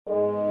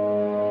Hello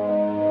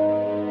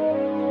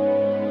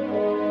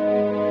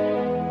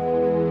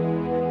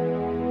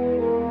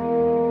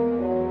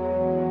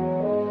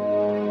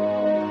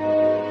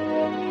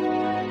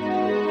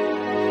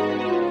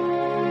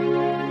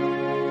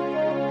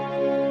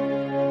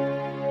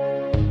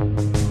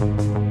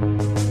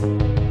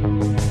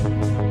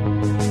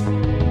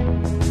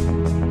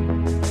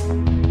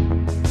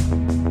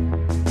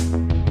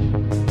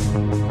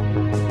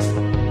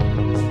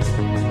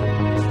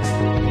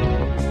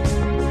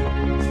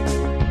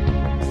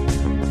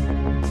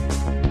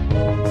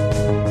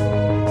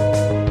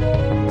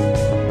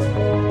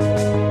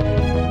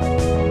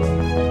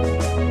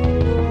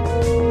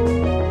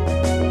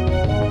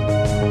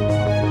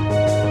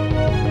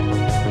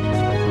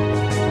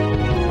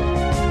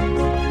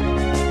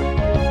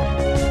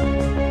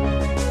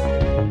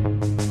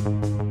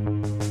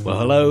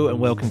and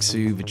welcome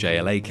to the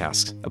JLA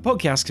Cast, a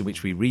podcast in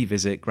which we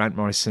revisit Grant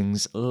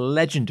Morrison's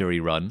legendary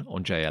run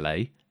on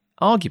JLA,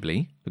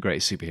 arguably the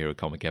greatest superhero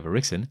comic ever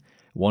written,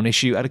 one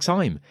issue at a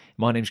time.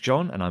 My name's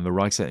John and I'm a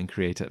writer and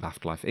creator of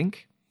Afterlife Inc.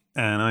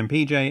 And I'm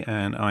PJ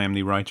and I am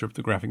the writer of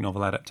the graphic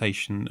novel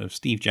adaptation of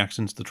Steve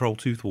Jackson's The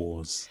Trolltooth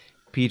Wars.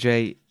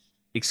 PJ,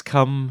 it's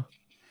come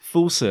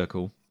full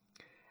circle.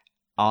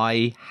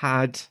 I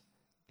had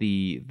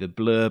the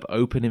blurb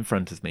open in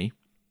front of me,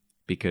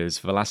 because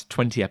for the last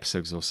 20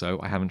 episodes or so,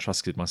 I haven't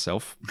trusted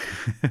myself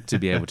to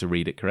be able to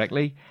read it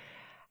correctly.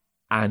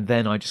 And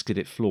then I just did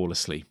it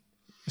flawlessly.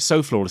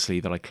 So flawlessly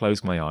that I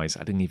closed my eyes.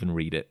 I didn't even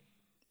read it.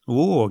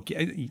 Oh,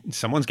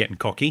 someone's getting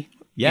cocky.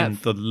 Yeah. In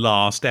the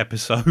last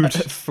episode.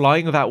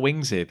 Flying without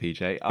wings here,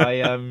 PJ.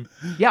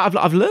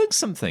 I've learned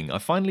something. I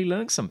finally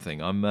learned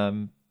something.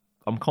 I'm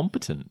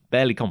competent.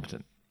 Barely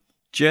competent.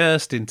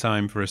 Just in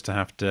time for us to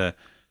have to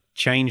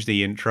change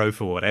the intro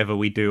for whatever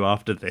we do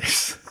after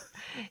this.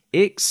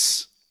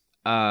 It's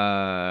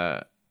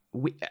a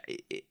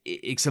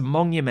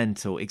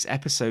monumental. It's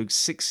episode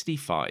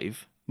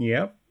 65.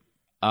 Yep.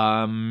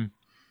 And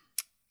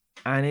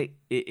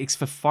it's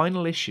the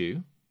final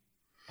issue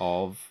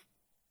of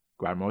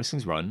Grant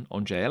Morrison's run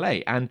on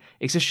JLA, and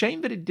it's a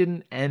shame that it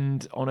didn't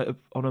end on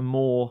a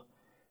more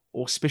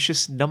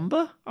auspicious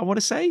number. I want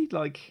to say,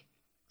 like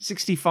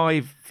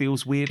 65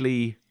 feels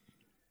weirdly,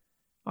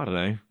 I don't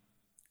know,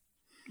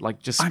 like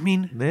just. I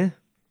mean, meh.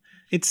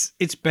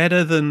 It's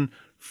better than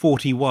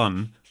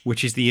 41,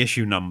 which is the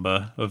issue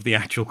number of the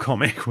actual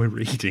comic we're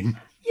reading.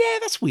 Yeah,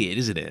 that's weird,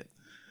 isn't it?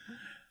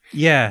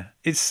 Yeah,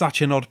 it's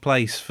such an odd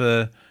place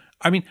for...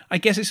 I mean, I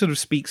guess it sort of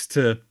speaks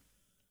to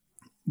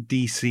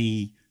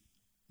DC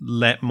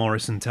let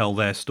Morrison tell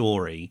their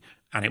story,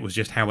 and it was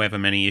just however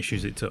many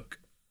issues it took.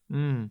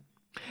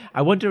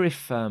 I wonder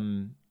if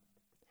given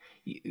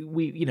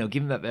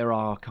that there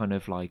are kind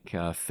of like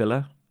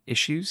filler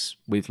issues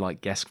with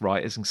like guest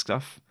writers and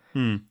stuff,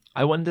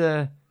 I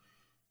wonder...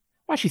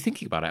 Well, actually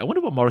thinking about it, I wonder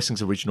what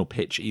Morrison's original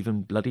pitch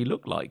even bloody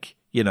looked like.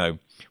 You know,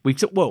 I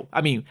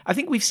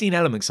think we've seen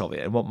elements of it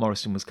and what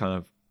Morrison was kind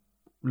of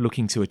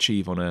looking to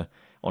achieve on a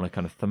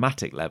kind of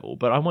thematic level.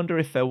 But I wonder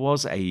if there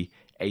was a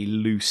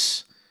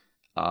loose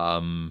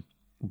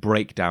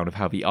breakdown of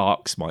how the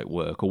arcs might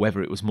work, or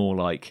whether it was more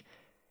like,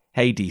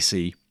 hey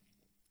DC,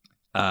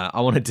 I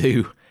want to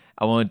do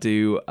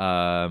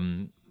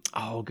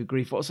oh good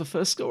grief, what was the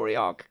first story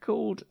arc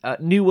called?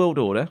 New World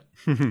Order.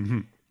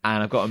 And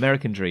I've got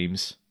American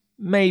Dreams,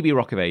 maybe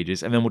Rock of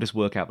Ages, and then we'll just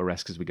work out the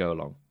rest as we go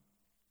along.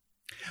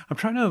 I'm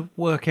trying to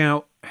work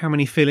out how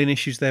many fill-in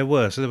issues there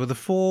were. So there were the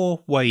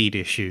 4 Wade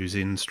issues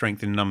in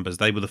Strength in Numbers.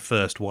 They were the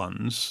first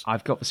ones.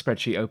 I've got the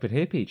spreadsheet open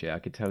here, PJ. I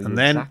could tell you and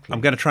then exactly.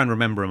 I'm going to try and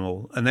remember them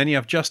all. And then you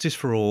have Justice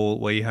for All,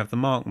 where you have the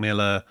Mark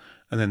Miller,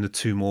 and then the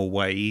 2 more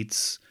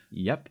Wades.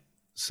 Yep.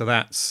 So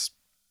that's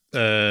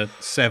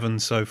 7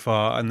 so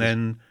far. And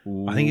then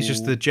I think it's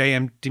just the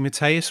J.M.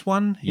 DeMatteis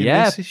one in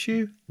this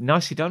issue.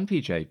 Nicely done,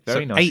 PJ.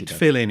 Very so nicely 8 done.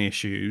 fill-in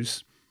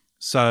issues.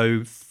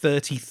 So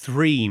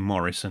 33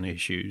 Morrison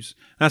issues.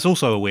 That's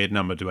also a weird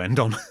number to end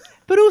on.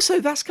 But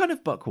also, that's kind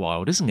of buck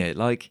wild, isn't it?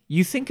 Like,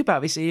 you think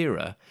about this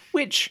era,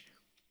 which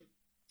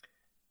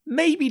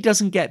maybe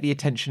doesn't get the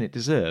attention it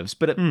deserves,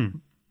 but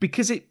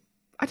because I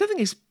don't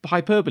think it's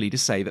hyperbole to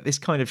say that this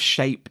kind of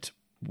shaped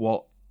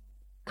what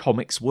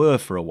comics were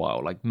for a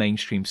while, like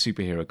mainstream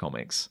superhero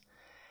comics.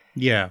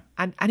 Yeah.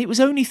 And it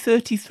was only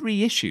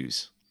 33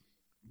 issues.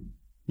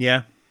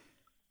 Yeah.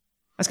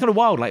 That's kind of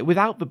wild. Like,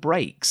 without the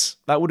breaks,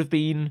 that would have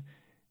been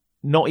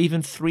not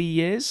even 3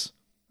 years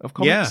of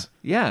comics.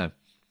 Yeah.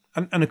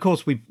 And of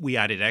course, we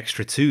added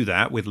extra to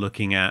that with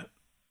looking at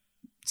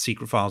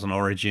Secret Files and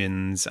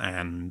Origins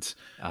and...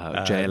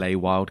 JLA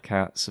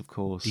Wildcats, of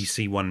course.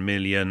 DC 1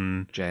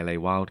 Million. JLA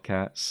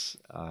Wildcats.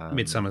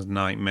 Midsummer's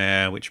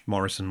Nightmare, which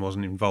Morrison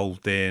wasn't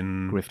involved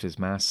in. Grifter's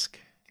Mask.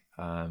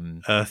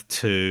 Earth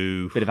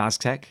 2. Bit of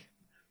Aztec.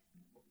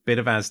 Bit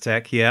of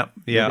Aztec, yeah.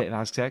 Bit of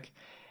Aztec.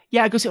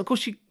 Yeah, of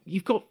course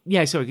you've got...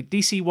 Yeah, sorry,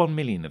 DC 1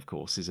 Million, of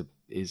course, is a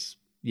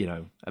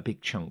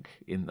big chunk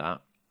in that.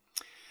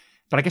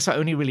 But I guess that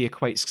only really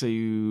equates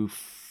to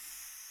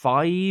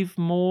 5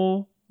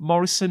 more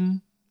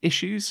Morrison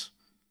issues.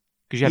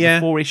 Because you had Yeah.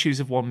 the 4 issues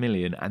of 1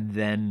 million and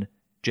then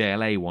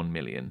JLA 1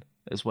 million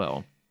as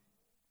well.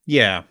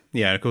 Yeah.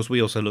 Of course,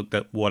 we also looked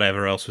at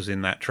whatever else was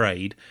in that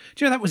trade.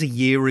 Do you know that was a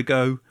year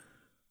ago?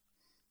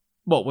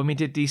 What, when we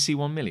did DC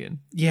 1 million?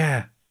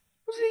 Yeah,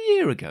 Was it a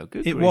year ago?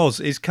 Good it grief. was.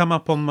 It's come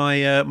up on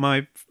my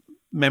my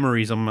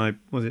memories on my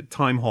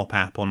Time Hop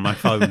app on my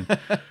phone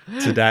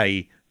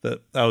today.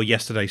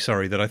 Yesterday.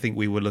 Sorry, that I think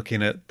we were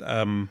looking at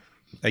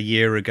a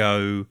year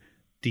ago.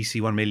 DC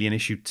 1 million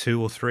issue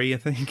 2 or 3, I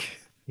think.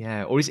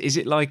 Yeah, or is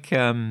it like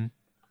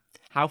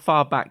how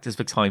far back does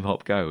the time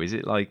hop go? Is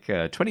it like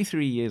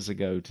 23 years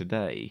ago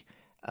today?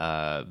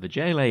 The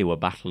JLA were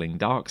battling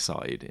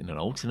Darkseid in an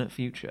alternate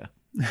future.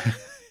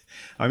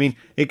 I mean,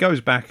 it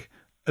goes back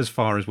as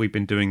far as we've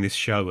been doing this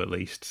show, at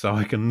least, so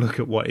I can look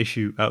at what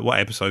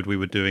episode we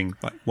were doing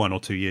like 1 or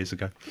 2 years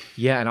ago.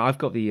 Yeah, and I've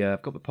got the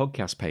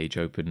podcast page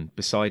open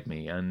beside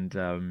me, and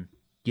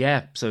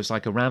so it's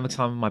like around the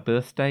time of my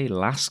birthday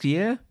last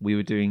year, we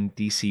were doing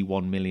DC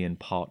 1 million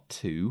Part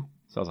 2.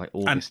 So I was like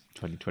August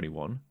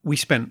 2021. We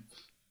spent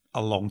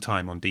a long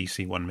time on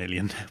DC 1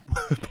 million,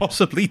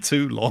 possibly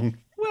too long.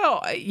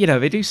 Well,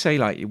 they do say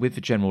like with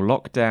the general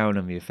lockdown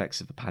and the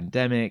effects of the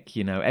pandemic,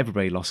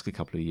 everybody lost a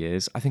couple of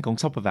years. I think on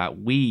top of that,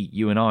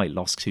 you and I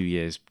lost 2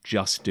 years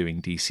just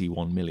doing DC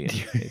 1 million.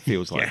 It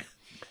feels like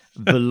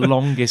the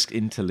longest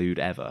interlude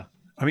ever.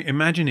 I mean,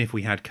 imagine if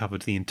we had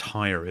covered the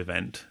entire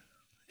event,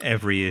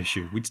 every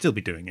issue. We'd still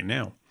be doing it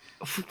now.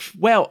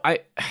 Well,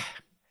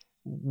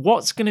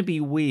 what's going to be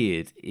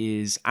weird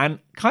is, and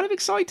kind of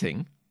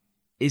exciting,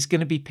 is going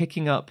to be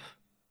picking up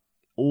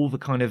all the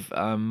kind of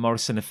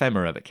Morrison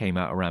ephemera that came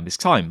out around this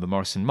time, the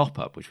Morrison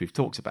mop-up, which we've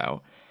talked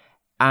about.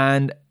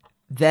 And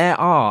there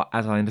are,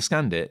 as I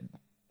understand it,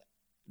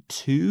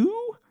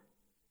 2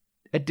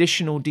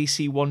 additional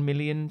DC 1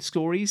 million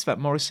stories that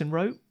Morrison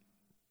wrote.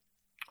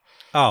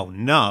 Oh,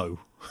 no.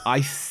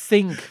 I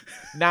think,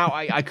 now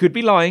I could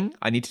be lying,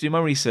 I need to do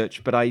my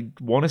research, but I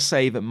want to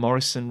say that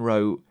Morrison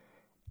wrote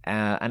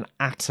an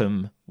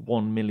Atom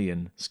 1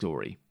 million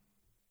story.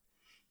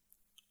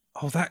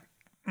 Oh, that...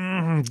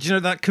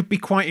 that could be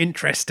quite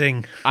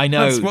interesting. I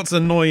know. That's what's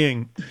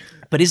annoying.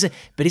 But isn't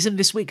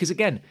this weird? Because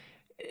again,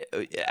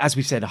 as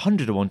we've said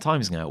 101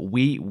 times now,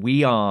 we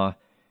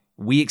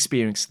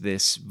experienced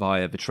this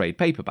via the trade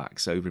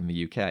paperbacks over in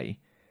the UK,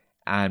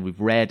 and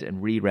we've read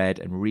and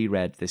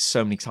reread this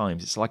so many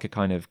times. It's like a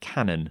kind of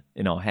canon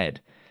in our head.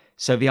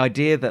 So the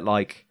idea that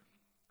like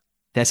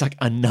there's like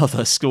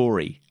another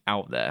story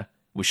out there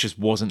which just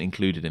wasn't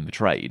included in the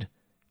trade,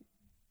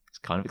 it's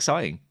kind of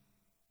exciting.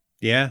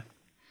 Yeah.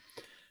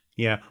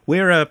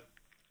 We're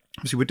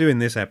doing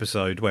this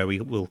episode where we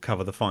will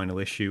cover the final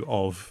issue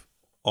of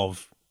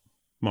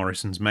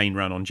Morrison's main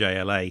run on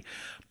JLA.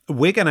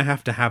 We're going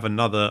to have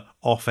another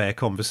off-air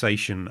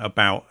conversation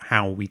about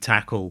how we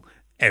tackle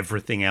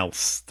everything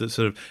else. That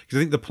sort of, because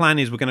I think the plan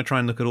is we're going to try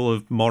and look at all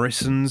of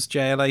Morrison's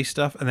JLA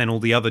stuff and then all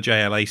the other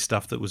JLA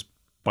stuff that was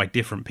by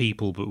different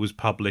people but was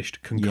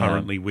published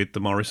concurrently with the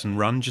Morrison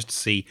run, just to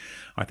see,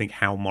 I think,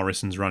 how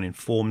Morrison's run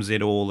informs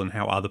it all and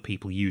how other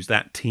people use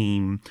that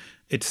team,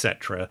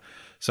 etc.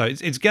 So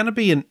it's going to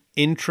be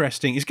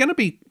it's going to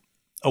be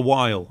a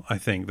while, I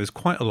think. There's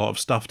quite a lot of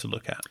stuff to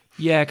look at.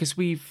 Yeah, because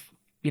we've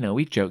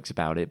joked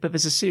about it, but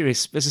there's a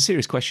serious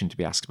question to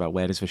be asked about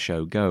where does the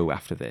show go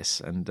after this,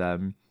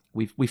 and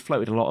we've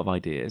floated a lot of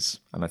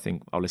ideas, and I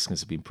think our listeners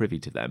have been privy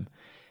to them,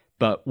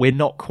 but we're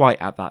not quite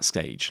at that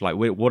stage. Like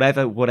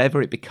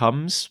whatever it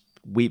becomes,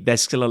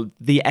 there's still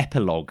the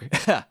epilogue,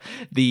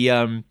 the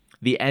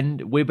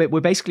end.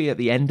 We're basically at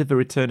the end of the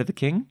Return of the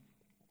King,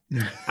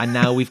 and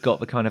now we've got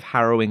the kind of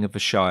harrowing of the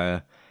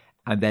Shire,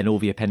 and then all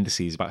the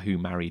appendices about who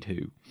married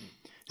who.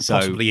 So,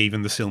 possibly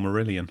even the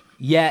Silmarillion.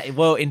 Yeah,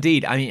 well,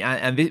 indeed. I mean,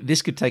 and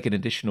this could take an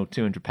additional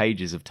 200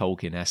 pages of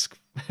Tolkien-esque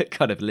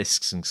kind of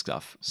lists and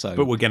stuff. So,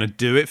 but we're going to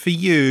do it for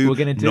you. We're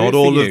going to do Not it for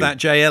all you. of that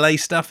JLA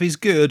stuff is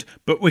good,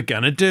 but we're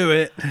going to do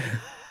it.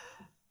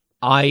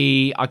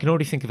 I can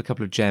already think of a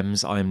couple of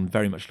gems I'm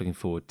very much looking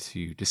forward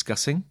to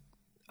discussing.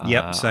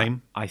 Yep,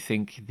 same. I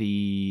think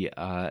the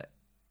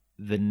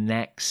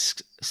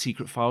next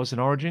Secret Files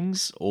and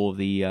Origins, or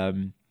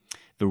the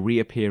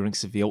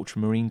reappearance of the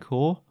Ultramarine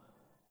Corps,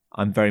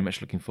 I'm very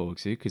much looking forward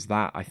to, because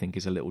that, I think,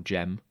 is a little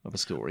gem of a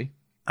story.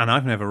 And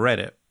I've never read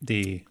it.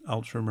 The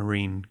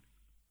Ultramarine...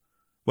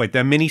 Wait,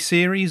 their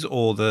miniseries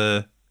or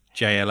the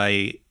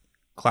JLA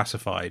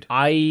classified?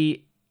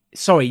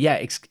 Sorry,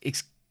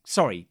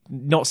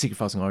 not Secret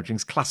Files and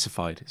Origins,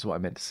 classified is what I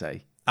meant to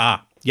say.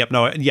 Ah, yep,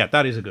 no, yeah,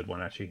 that is a good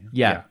one, actually.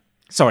 Yeah.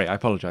 Sorry, I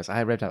apologise.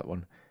 I read that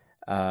one.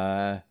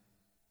 I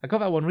got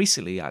that one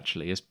recently,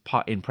 actually, as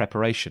part in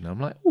preparation. I'm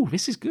like, oh,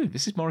 this is good.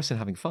 This is Morrison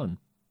having fun.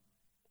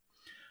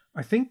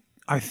 I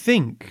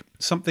think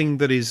something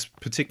that is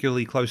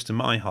particularly close to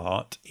my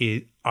heart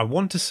is, I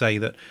want to say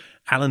that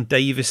Alan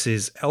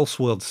Davis's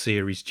Elseworld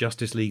series,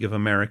 Justice League of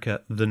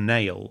America, The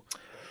Nail,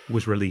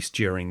 was released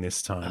during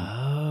this time.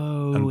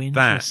 Oh, and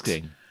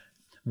interesting.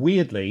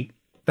 Weirdly,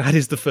 that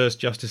is the first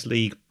Justice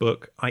League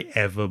book I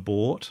ever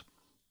bought.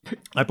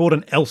 I bought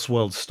an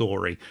Elseworld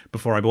story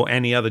before I bought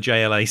any other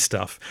JLA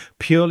stuff,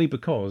 purely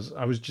because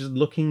I was just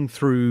looking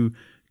through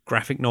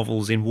graphic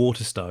novels in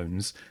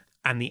Waterstones,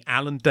 and the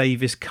Alan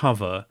Davis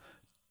cover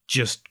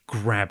just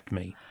grabbed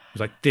me. I was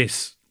like,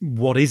 this,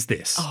 what is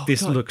this? Oh,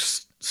 this God.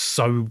 looks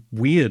so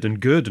weird and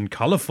good and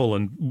colourful,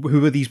 and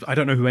who are these? I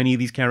don't know who any of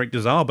these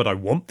characters are, but I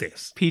want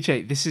this.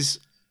 PJ,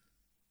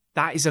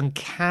 that is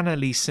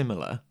uncannily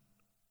similar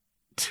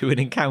to an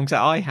encounter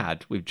I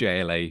had with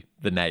JLA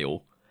the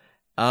Nail.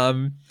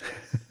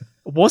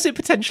 Was it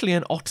potentially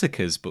an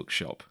Ottokar's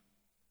bookshop?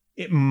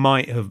 It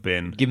might have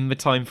been. Given the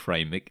time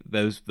frame,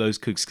 those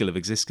could still have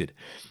existed.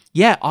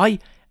 Yeah, I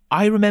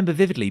remember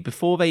vividly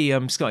before they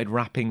started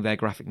wrapping their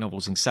graphic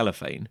novels in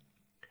cellophane.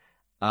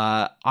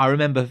 I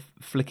remember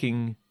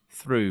flicking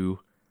through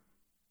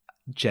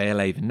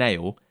JLA the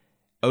Nail,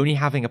 only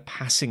having a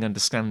passing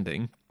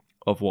understanding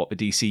of what the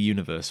DC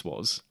universe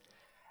was,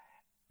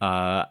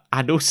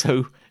 and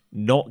also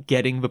not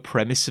getting the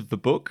premise of the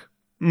book.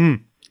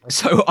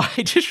 So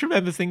I just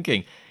remember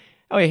thinking,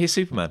 oh yeah, here's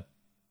Superman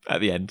at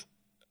the end.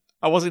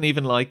 I wasn't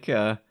even like,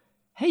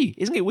 hey,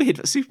 isn't it weird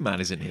that Superman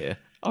is in here?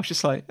 I was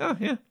just like, oh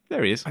yeah,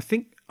 there he is. I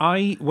think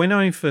when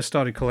I first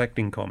started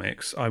collecting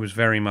comics, I was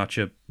very much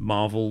a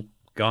Marvel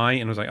guy,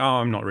 and I was like, oh,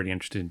 I'm not really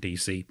interested in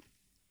DC.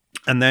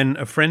 And then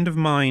a friend of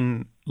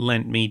mine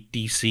lent me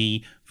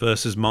DC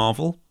versus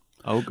Marvel.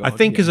 Oh God, I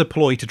think as a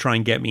ploy to try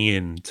and get me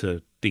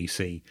into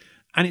DC.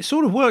 And it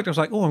sort of worked. I was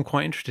like, oh, I'm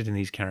quite interested in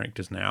these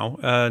characters now.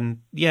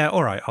 And yeah,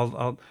 all right,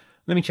 I'll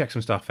let me check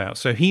some stuff out.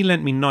 So he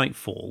lent me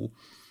Nightfall,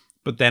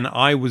 but then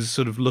I was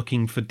sort of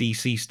looking for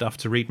DC stuff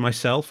to read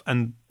myself.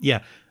 And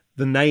yeah,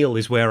 The Nail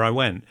is where I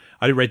went.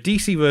 I read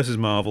DC versus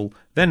Marvel,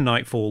 then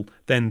Nightfall,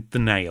 then The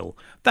Nail.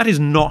 That is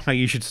not how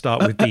you should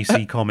start with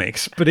DC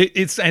Comics, but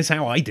it's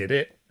how I did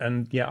it.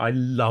 And yeah, I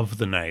love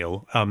The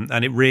Nail.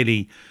 And it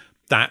really,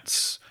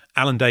 that's...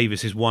 Alan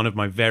Davis is one of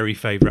my very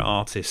favourite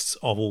artists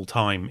of all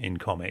time in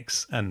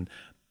comics, and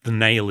The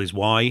Nail is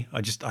why.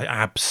 I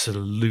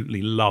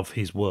absolutely love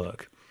his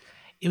work.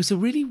 It was a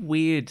really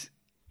weird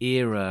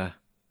era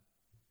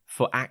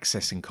for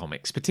accessing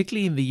comics,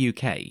 particularly in the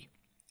UK.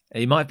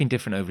 It might have been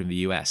different over in the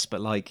US,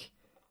 but like,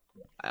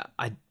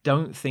 I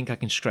don't think I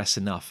can stress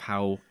enough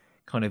how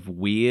kind of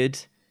weird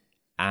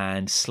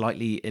and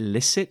slightly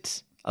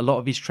illicit a lot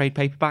of these trade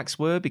paperbacks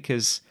were,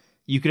 because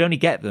you could only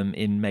get them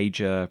in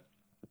major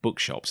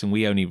bookshops, and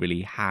we only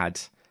really had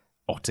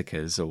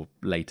Ottokar's or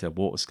later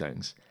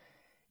Waterstones.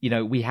 You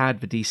know, we had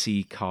the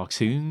DC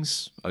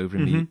cartoons over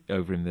in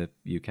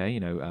the UK. You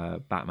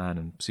know, Batman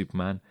and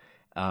Superman,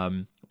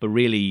 but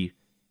really,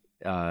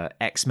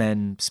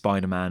 X-Men,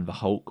 Spider-Man, the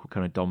Hulk were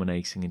kind of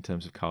dominating in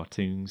terms of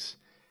cartoons.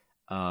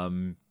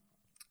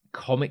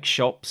 Comic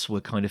shops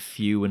were kind of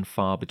few and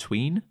far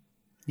between.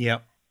 Yeah.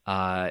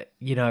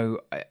 You know,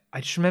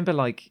 I just remember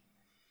like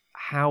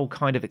how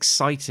kind of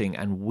exciting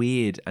and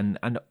weird and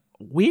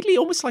weirdly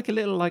almost like a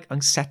little like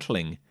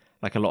unsettling,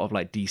 like a lot of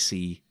like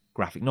DC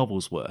graphic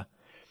novels were.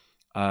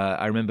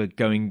 I remember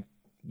going,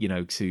 you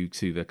know, to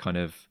the kind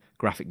of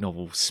graphic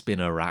novel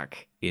spinner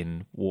rack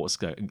in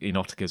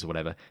Ottokar's or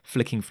whatever,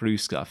 flicking through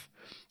stuff.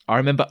 I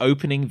remember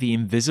opening The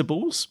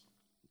Invisibles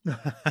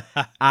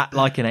at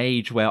like an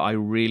age where I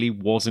really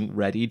wasn't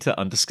ready to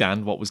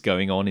understand what was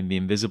going on in The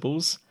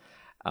Invisibles.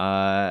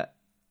 I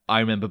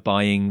remember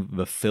buying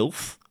The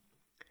Filth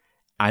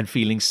and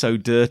feeling so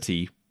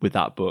dirty with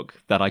that book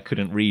that I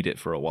couldn't read it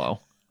for a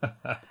while.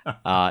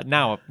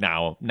 Now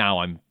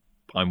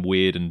I'm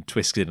weird and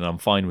twisted and I'm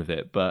fine with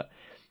it.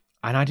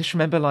 And I just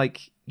remember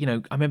like, you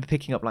know, I remember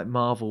picking up like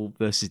Marvel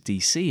versus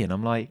DC, and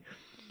I'm like,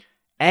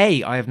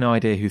 I have no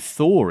idea who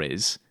Thor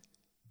is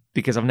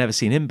because I've never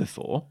seen him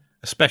before.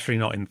 Especially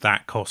not in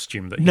that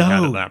costume that he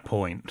had at that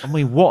point. I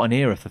mean, what an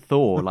era for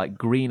Thor, like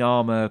green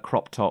armor,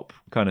 crop top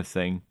kind of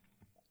thing.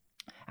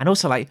 And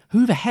also like,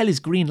 who the hell is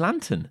Green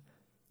Lantern?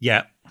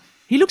 Yeah.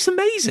 He looks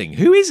amazing.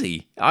 Who is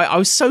he? I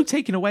was so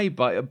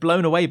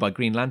blown away by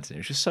Green Lantern. It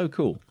was just so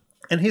cool.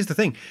 And here's the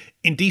thing.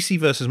 In DC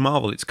versus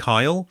Marvel, it's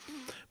Kyle,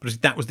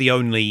 but that was the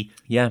only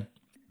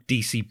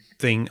DC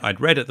thing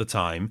I'd read at the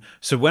time.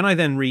 So when I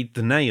then read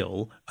The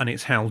Nail and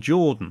it's Hal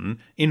Jordan,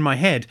 in my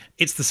head,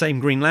 it's the same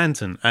Green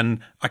Lantern. And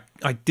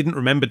I didn't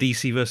remember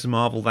DC versus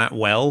Marvel that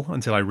well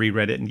until I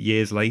reread it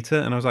years later.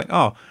 And I was like,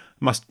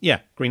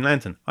 Green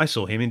Lantern. I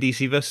saw him in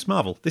DC versus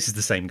Marvel. This is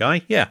the same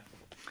guy. Yeah.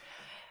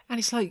 And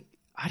it's like,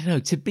 I don't know,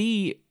 to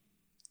be...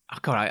 Oh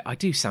God, I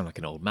do sound like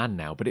an old man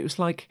now, but it was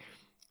like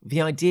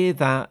the idea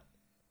that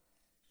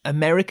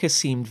America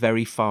seemed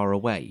very far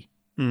away.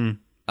 And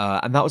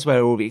that was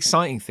where all the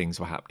exciting things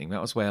were happening.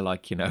 That was where,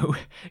 like, you know,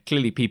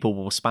 clearly people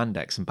wore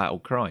spandex and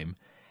battled crime.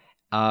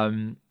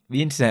 The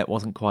internet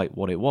wasn't quite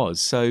what it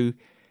was. So,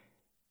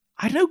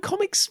 I don't know,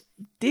 comics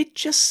did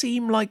just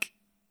seem like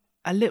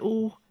a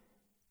little...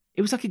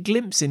 It was like a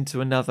glimpse into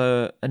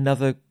another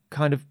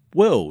kind of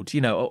world,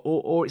 you know,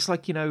 or it's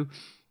like, you know...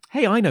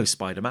 Hey, I know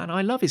Spider-Man.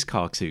 I love his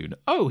cartoon.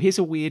 Oh, here's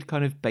a weird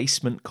kind of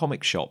basement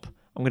comic shop.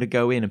 I'm going to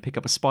go in and pick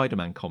up a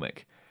Spider-Man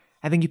comic.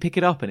 And then you pick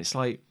it up and it's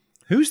like,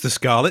 Who's the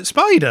Scarlet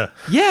Spider?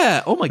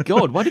 Yeah. Oh my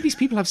God. Why do these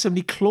people have so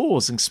many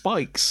claws and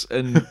spikes?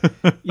 And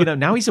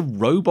now he's a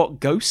robot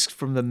ghost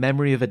from the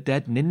memory of a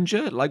dead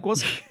ninja. Like,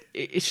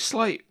 it's just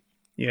like,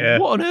 Yeah.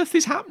 what on earth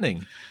is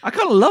happening? I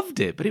kind of loved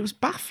it, but it was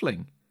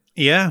baffling.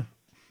 Yeah.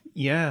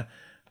 Yeah.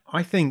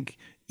 I think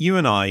you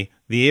and I,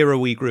 the era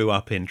we grew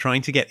up in,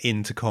 trying to get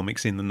into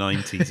comics in the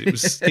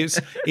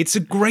 90s, it's a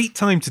great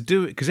time to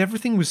do it because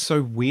everything was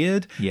so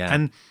weird. Yeah.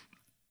 And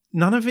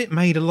none of it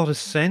made a lot of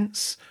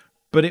sense,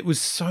 but it was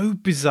so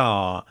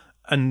bizarre.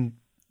 And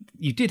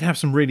you did have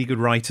some really good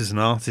writers and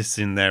artists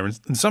in there.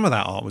 And some of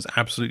that art was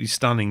absolutely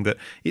stunning that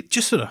it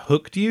just sort of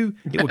hooked you.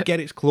 It would get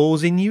its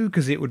claws in you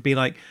because it would be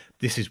like,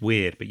 this is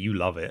weird, but you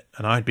love it.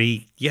 And I'd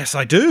be, yes,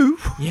 I do.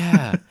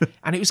 Yeah.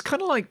 And it was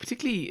kind of like,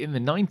 particularly in the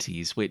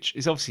 90s, which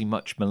is obviously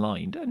much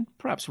maligned, and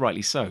perhaps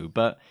rightly so,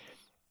 but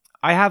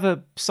I have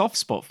a soft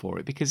spot for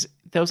it because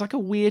there was like a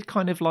weird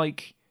kind of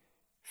like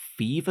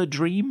fever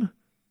dream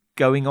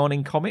going on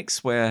in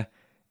comics where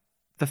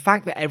the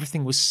fact that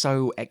everything was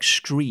so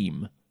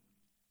extreme,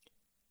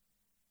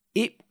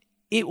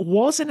 it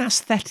was an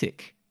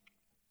aesthetic.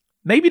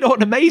 Maybe not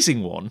an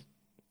amazing one,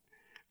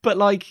 but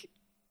like,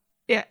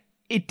 yeah,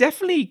 it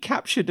definitely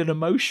captured an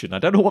emotion. I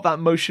don't know what that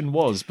emotion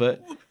was,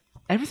 but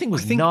everything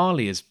was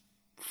gnarly as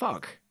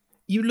fuck.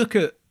 You look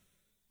at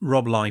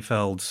Rob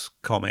Liefeld's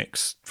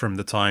comics from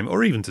the time,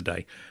 or even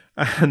today,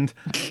 and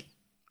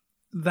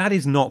that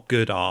is not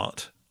good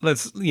art.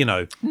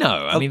 No,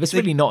 I mean, that's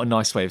really not a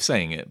nice way of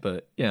saying it,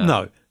 but yeah.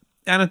 No.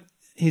 And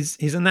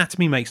his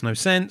anatomy makes no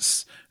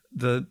sense.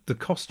 The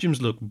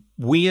costumes look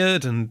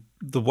weird, and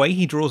the way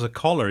he draws a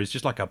collar is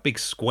just like a big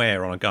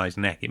square on a guy's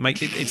neck.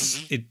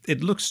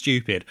 It looks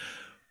stupid,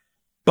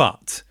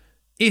 but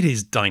it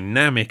is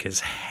dynamic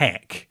as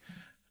heck.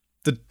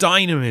 The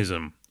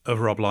dynamism of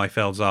Rob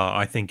Liefeld's art,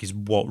 I think, is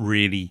what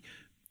really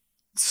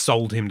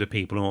sold him to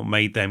people and what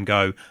made them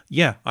go,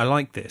 yeah, I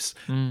like this.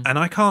 And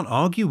I can't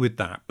argue with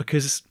that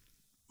because,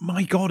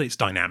 my God, it's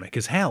dynamic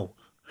as hell.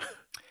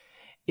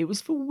 It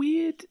was for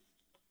weird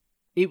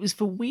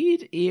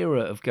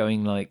era of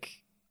going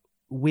like,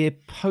 we're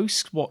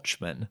post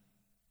Watchmen,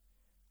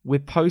 we're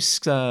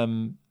post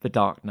The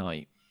Dark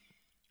Knight.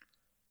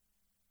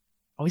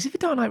 Oh, is it The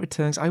Dark Knight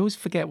Returns? I always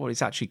forget what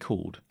it's actually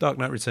called. Dark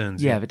Knight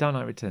Returns. Yeah, The Dark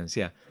Knight Returns,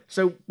 yeah.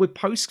 So we're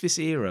post this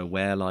era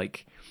where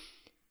like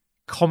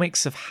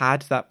comics have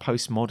had that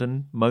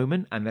postmodern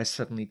moment and they're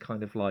suddenly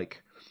kind of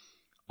like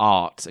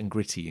art and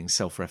gritty and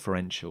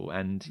self-referential.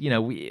 And,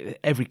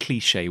 every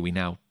cliche we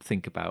now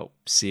think about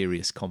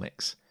serious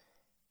comics.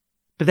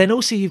 But then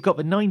also you've got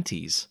the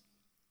 90s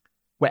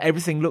where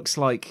everything looks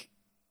like,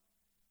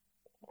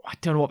 I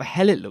don't know what the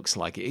hell it looks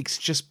like. It's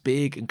just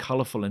big and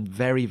colourful and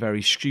very,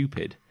 very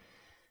stupid.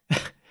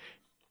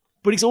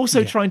 But it's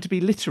also trying to be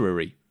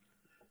literary.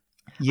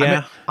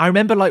 Yeah. I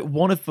remember like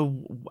one of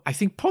I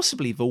think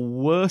possibly the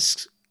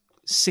worst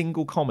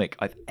single comic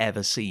I've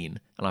ever seen.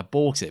 And I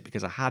bought it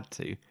because I had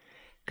to.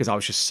 Because I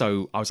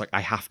was like, I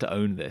have to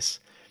own this.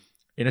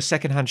 In a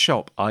secondhand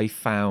shop, I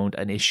found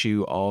an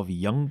issue of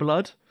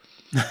Youngblood.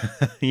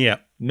 Yeah.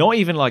 Not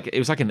even like, it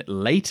was like a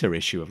later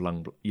issue of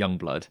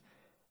Youngblood,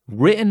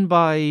 written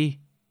by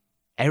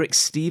Eric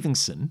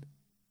Stevenson,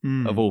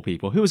 of all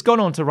people, who has gone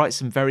on to write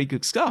some very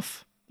good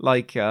stuff.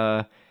 Like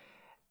Nowhere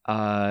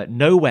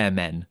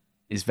Men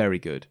is very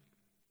good.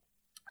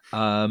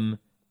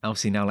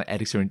 Obviously now like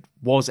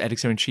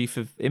editor-in-chief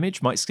of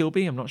Image, might still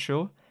be, I'm not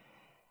sure.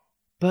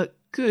 But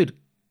good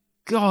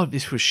God,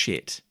 this was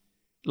shit.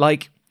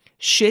 Like,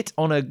 shit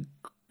on a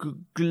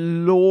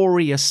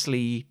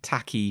gloriously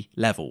tacky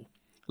level.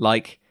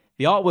 Like,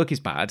 the artwork is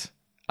bad.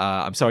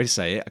 I'm sorry to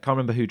say it. I can't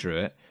remember who drew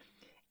it.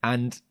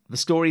 And the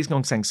story is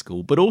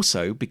nonsensical. But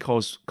also,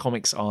 because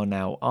comics are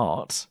now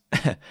art,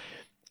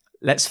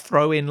 let's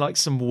throw in like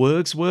some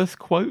Wordsworth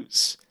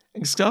quotes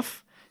and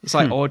stuff. It's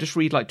like, I'll just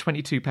read like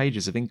 22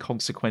 pages of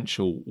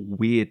inconsequential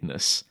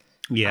weirdness.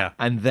 Yeah.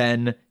 And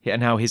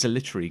now here's a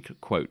literary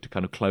quote to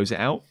kind of close it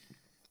out.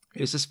 It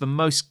was just the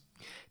most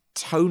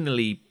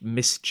tonally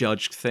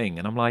misjudged thing.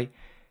 And I'm like,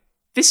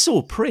 this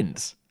saw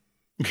print.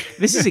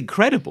 This is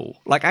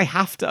incredible. Like, I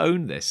have to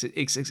own this.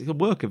 It's a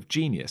work of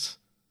genius.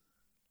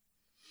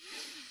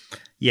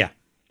 Yeah.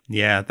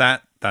 Yeah,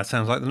 that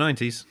sounds like the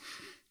 90s.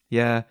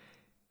 Yeah.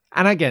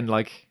 And again,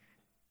 like,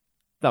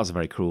 that was a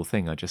very cruel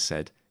thing I just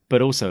said.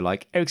 But also,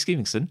 like, Eric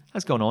Stevenson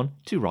has gone on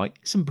to write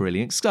some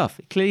brilliant stuff.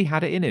 He clearly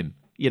had it in him,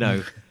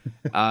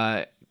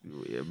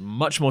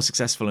 much more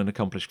successful and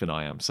accomplished than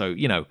I am. So,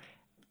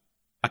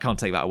 I can't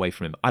take that away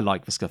from him. I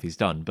like the stuff he's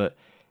done. But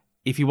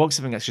if you want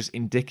something that's just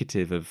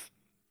indicative of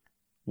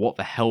what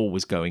the hell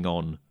was going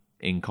on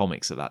in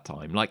comics at that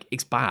time, like,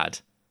 it's bad,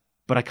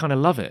 but I kind of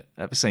love it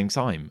at the same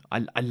time.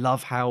 I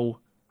love how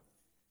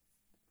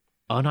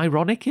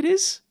unironic it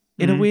is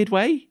in a weird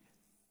way.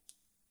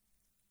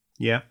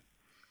 Yeah.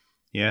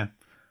 Yeah.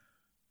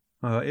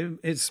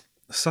 It's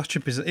such a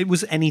bizarre... It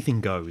was anything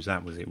goes,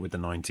 that was it, with the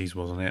 90s,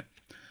 wasn't it?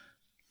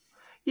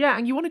 Yeah,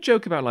 and you want to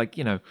joke about, like,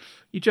 you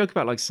joke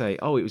about, like, say,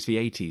 oh, it was the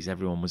 80s,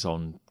 everyone was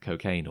on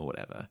cocaine or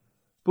whatever.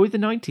 But with the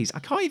 90s, I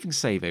can't even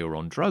say they were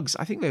on drugs.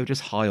 I think they were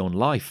just high on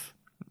life.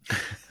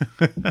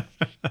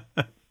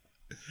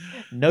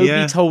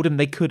 Nobody told them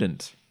they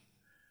couldn't.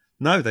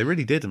 No, they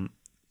really didn't.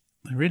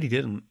 They really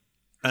didn't.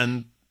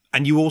 And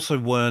you also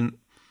weren't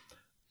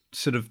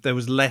sort of, there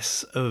was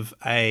less of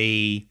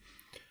a,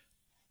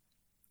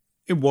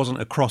 it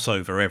wasn't a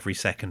crossover every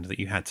second that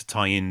you had to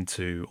tie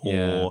into,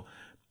 or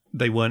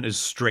they weren't as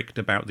strict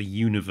about the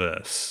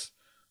universe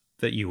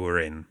that you were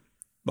in.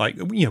 Like,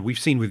 you know, we've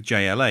seen with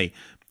JLA,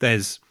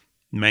 there's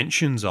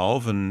mentions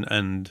of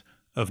and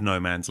of No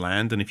Man's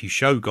Land, and if you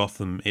show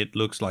Gotham, it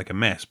looks like a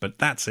mess, but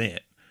that's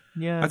it.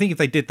 Yeah. I think if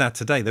they did that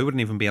today, they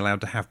wouldn't even be allowed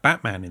to have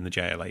Batman in the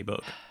JLA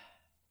book.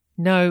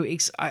 No,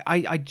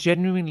 I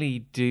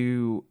genuinely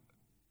do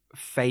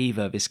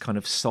favour this kind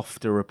of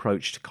softer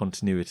approach to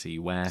continuity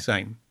where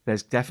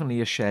there's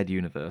definitely a shared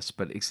universe,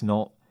 but it's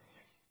not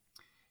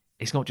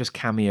just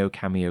cameo.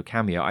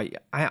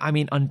 I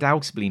mean,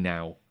 undoubtedly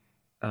now,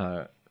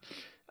 a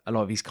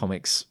lot of these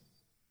comics,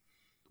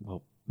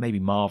 well, maybe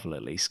Marvel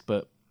at least,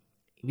 but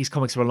these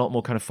comics are a lot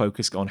more kind of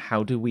focused on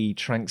how do we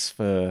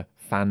transfer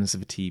fans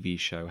of a TV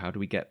show, how do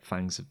we get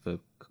fans of the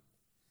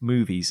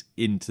movies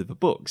into the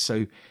book.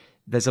 So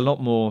there's a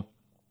lot more,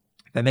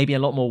 they may be a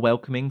lot more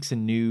welcoming to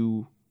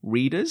new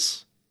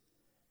readers,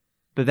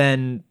 but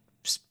then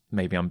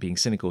maybe I'm being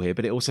cynical here,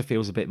 but it also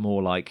feels a bit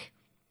more like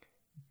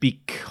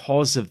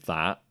because of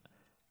that,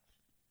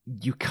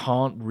 you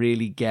can't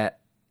really get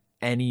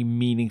any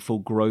meaningful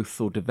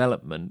growth or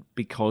development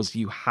because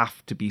you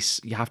have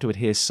to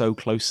adhere so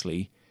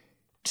closely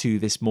to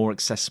this more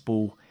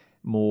accessible,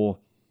 more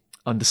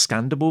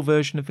understandable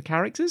version of the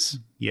characters.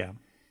 Yeah.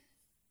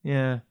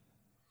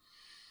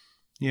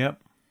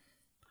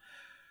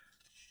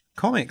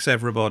 Comics,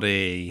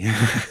 everybody.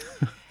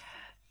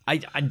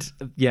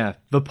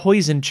 The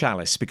Poison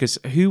Chalice, because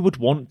who would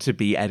want to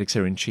be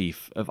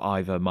editor-in-chief of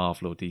either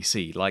Marvel or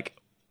DC? Like,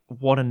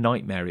 what a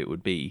nightmare it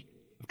would be.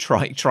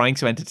 Trying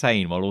to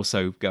entertain while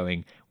also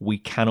going, we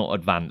cannot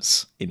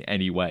advance in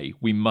any way.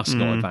 We must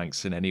not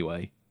advance in any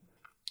way.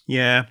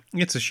 Yeah,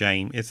 it's a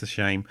shame.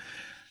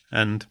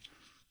 And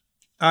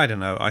I don't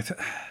know. I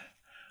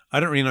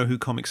don't really know who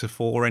comics are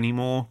for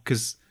anymore,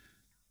 because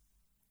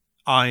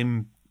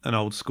I'm an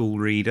old school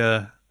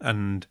reader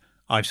and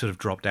I've sort of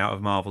dropped out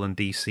of Marvel and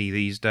DC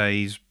these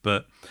days.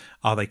 But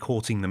are they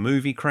courting the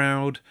movie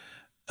crowd?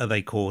 Are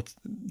they caught?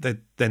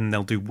 Then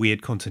they'll do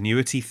weird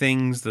continuity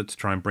things that to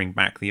try and bring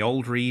back the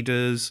old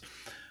readers,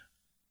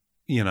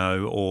 you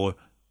know, or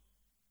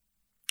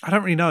I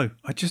don't really know.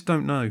 I just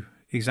don't know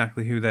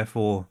exactly who they're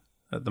for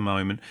at the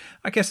moment.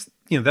 I guess,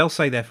 you know, they'll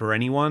say they're for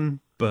anyone,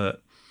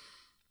 but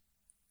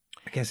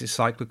I guess it's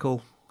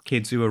cyclical.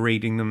 Kids who are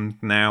reading them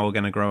now are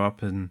going to grow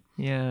up and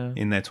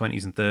in their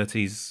 20s and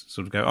 30s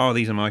sort of go, oh,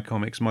 these are my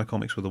comics. My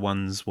comics were the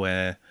ones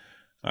where,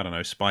 I don't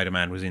know,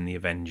 Spider-Man was in the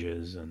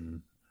Avengers.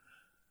 And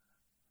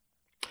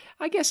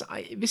I guess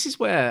this is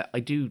where I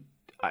don't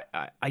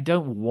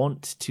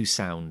want to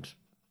sound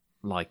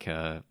like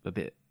a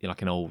bit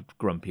like an old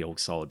grumpy old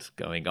sod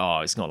going, oh,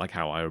 it's not like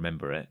how I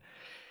remember it.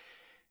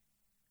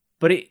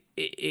 But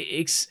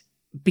it's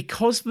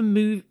because the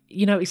move,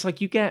 you know, it's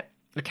like you get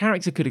a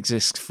character could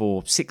exist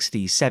for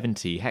 60,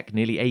 70, heck,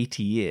 nearly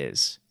 80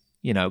 years.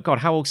 You know, God,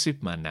 how old's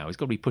Superman now? He's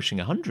got to be pushing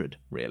 100,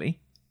 really.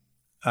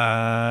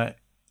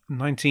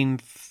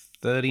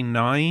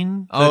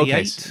 1939, 38. Oh,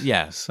 okay.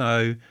 Yeah.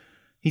 So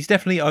he's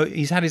definitely,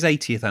 he's had his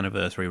 80th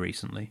anniversary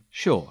recently.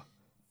 Sure.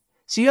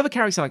 So you have a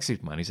character like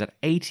Superman who's had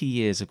 80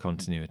 years of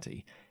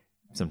continuity.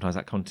 Sometimes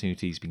that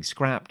continuity is being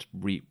scrapped,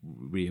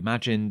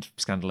 reimagined,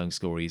 standalone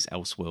stories,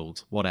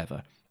 Elseworld,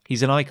 whatever.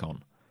 He's an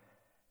icon.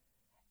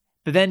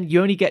 But then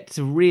you only get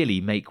to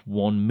really make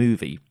one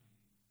movie.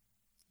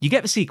 You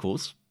get the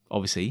sequels,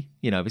 obviously.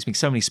 You know, there's been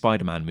so many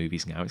Spider-Man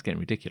movies now, it's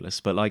getting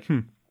ridiculous. But, like,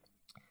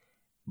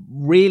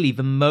 really,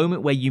 the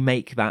moment where you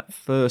make that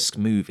first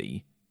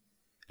movie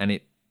and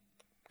it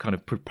kind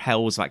of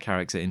propels that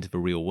character into the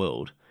real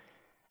world,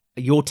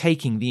 you're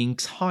taking the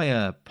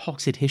entire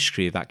potted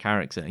history of that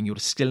character and you're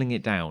distilling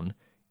it down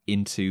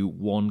into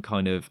one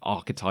kind of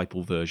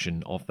archetypal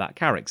version of that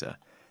character.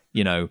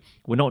 You know,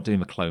 we're not doing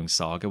the clone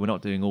saga. We're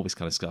not doing all this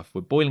kind of stuff.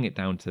 We're boiling it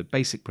down to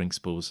basic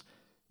principles.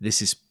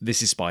 This is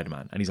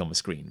Spider-Man, and he's on the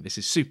screen. This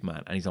is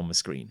Superman, and he's on the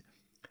screen.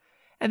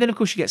 And then, of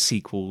course, you get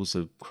sequels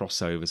of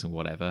crossovers and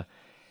whatever.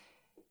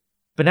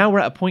 But now we're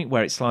at a point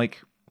where it's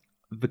like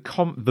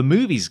the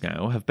movies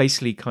now have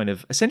basically kind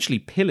of essentially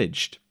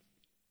pillaged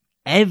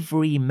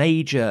every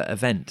major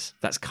event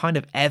that's kind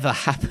of ever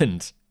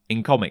happened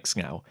in comics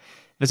now.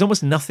 There's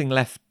almost nothing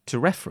left to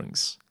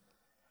reference.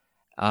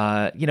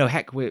 You know,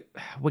 heck, we're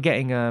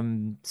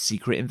getting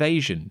Secret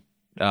Invasion,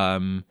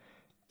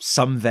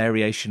 some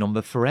variation on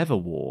the Forever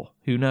War.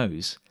 Who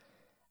knows?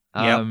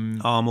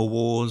 Armor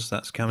Wars,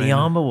 that's coming. The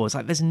Armor Wars,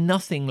 like, there's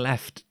nothing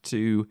left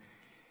to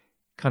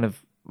kind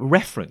of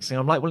reference. And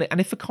I'm like, well, and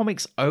if the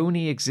comics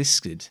only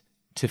existed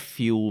to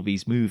fuel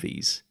these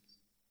movies,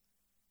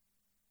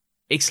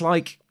 it's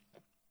like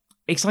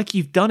it's like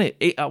you've done it.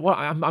 Well,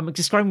 I'm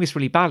describing this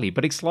really badly,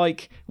 but it's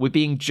like we're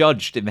being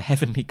judged in the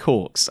heavenly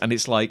courts, and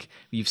it's like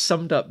you've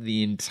summed up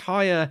the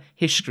entire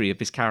history of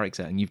this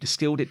character and you've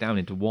distilled it down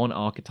into one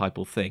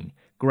archetypal thing.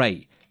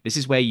 Great. This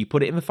is where you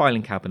put it in the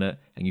filing cabinet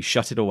and you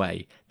shut it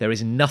away. There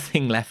is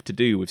nothing left to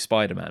do with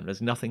Spider-Man.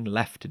 There's nothing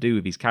left to do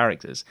with these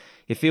characters.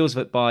 It feels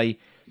that by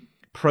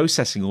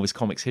processing all this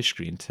comics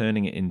history and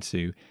turning it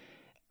into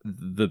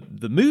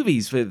the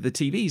movies, the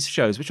TV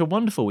shows, which are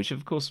wonderful, which have,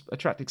 of course,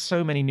 attracted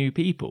so many new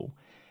people,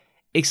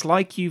 it's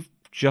like you've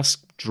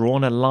just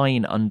drawn a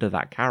line under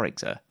that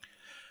character.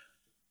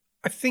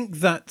 I think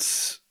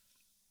that's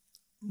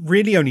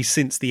really only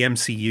since the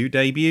MCU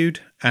debuted.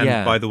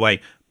 And by the way,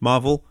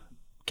 Marvel,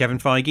 Kevin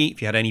Feige,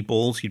 if you had any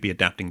balls, you'd be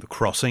adapting The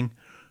Crossing.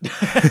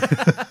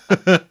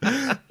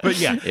 But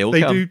yeah,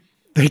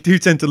 they do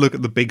tend to look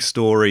at the big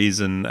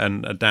stories and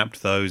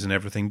adapt those and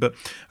everything. But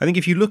I think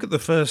if you look at the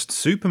first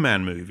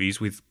Superman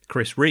movies with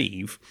Chris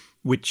Reeve,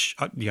 which,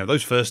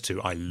 those first two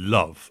I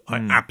love. I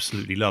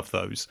absolutely love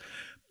those.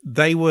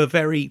 They were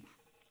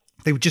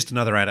just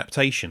another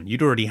adaptation.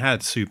 You'd already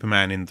had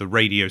Superman in the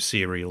radio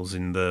serials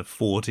in the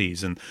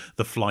 40s and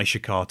the Fleischer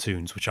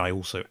cartoons, which I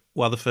also,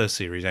 the first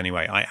series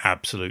anyway, I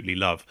absolutely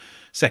love.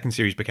 Second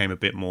series became a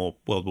bit more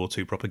World War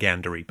II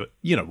propaganda-y, but,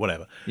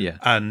 whatever. Yeah.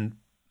 And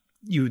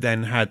you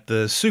then had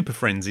the Super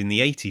Friends in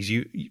the 80s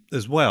you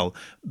as well.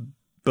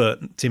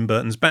 But Tim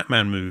Burton's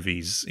Batman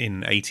movies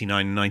in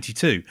 89 and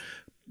 92.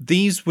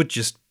 These were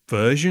just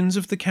versions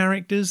of the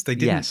characters. They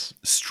didn't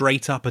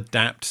straight up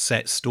adapt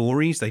set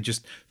stories. They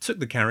just took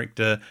the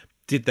character,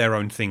 did their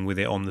own thing with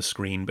it on the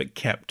screen, but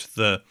kept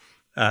the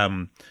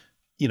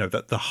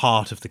the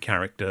heart of the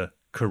character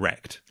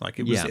correct. Like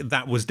it was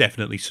that was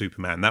definitely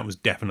Superman. That was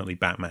definitely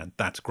Batman.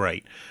 That's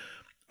great.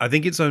 I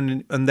think it's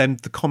only, and then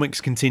the comics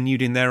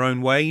continued in their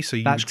own way. So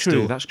that's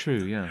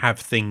true. Yeah, have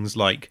things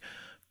like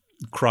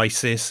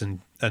Crisis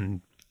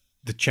and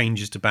the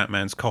changes to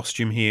Batman's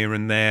costume here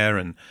and there,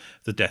 and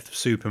the death of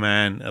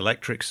Superman,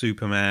 Electric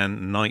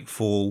Superman,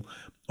 Nightfall,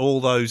 all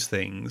those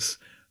things,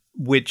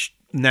 which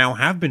now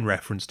have been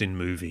referenced in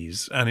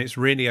movies. And it's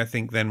really, I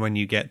think, then when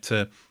you get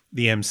to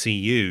the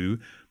MCU,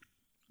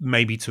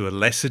 maybe to a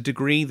lesser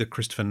degree, the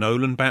Christopher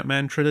Nolan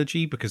Batman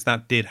trilogy, because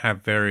that did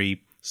have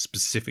very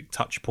specific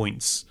touch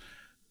points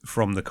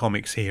from the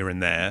comics here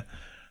and there.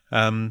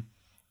 And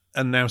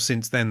now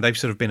since then, they've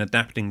sort of been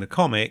adapting the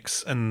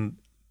comics, and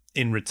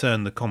in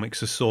return, the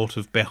comics are sort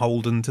of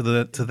beholden to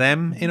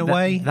them in a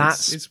way.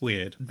 It's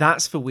weird.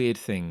 That's the weird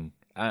thing.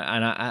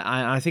 And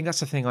I think that's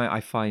the thing I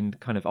find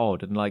kind of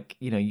odd. And like,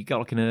 you got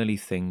like an early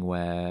thing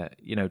where,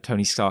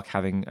 Tony Stark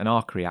having an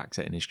arc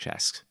reactor in his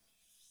chest.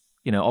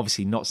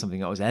 Obviously not something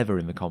that was ever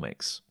in the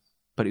comics,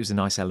 but it was a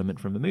nice element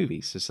from the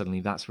movies. So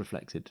suddenly that's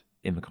reflected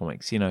in the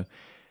comics. The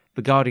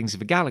Guardians of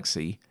the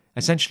Galaxy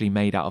essentially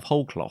made out of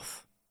whole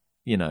cloth,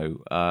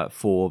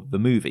 for the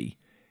movie.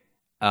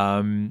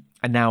 And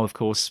now, of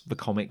course, the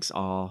comics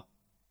are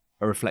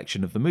a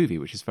reflection of the movie,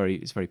 which is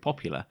very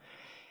popular.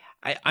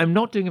 I'm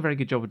not doing a very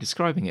good job of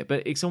describing it,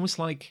 but it's almost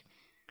like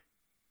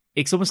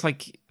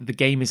the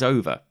game is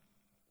over.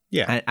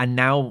 Yeah. And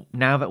now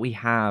that we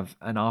have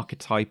an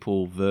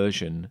archetypal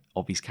version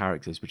of these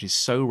characters, which is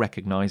so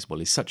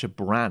recognizable, is such a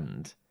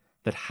brand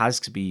that has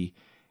to be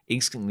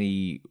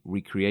instantly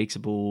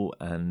recreatable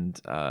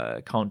and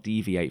can't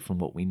deviate from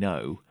what we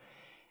know,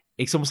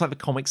 it's almost like the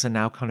comics are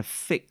now kind of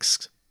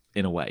fixed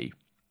in a way.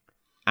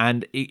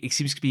 And it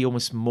seems to be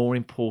almost more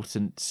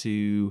important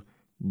to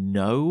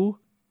know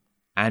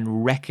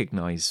and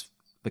recognize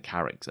the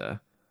character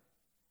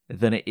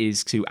than it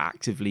is to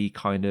actively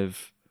kind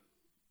of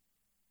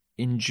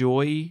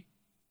enjoy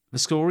the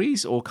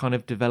stories or kind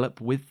of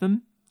develop with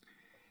them.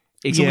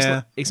 It's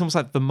almost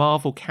like the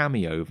Marvel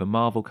cameo, the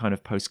Marvel kind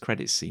of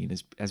post-credit scene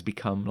has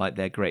become like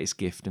their greatest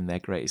gift and their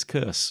greatest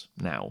curse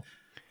now.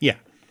 Yeah.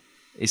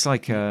 It's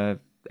like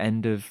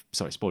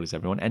spoilers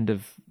everyone, end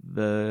of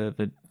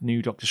the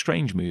new Doctor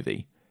Strange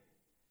movie.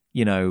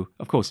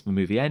 Of course, the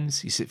movie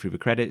ends, you sit through the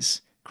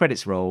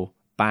credits roll,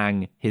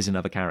 bang, here's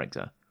another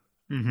character.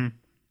 Mm-hmm.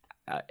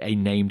 A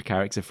named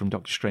character from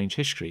Doctor Strange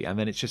history. And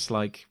then it's just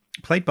like...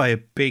 played by a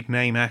big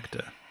name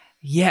actor.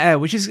 Yeah,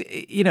 which is,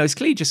 it's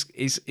clearly just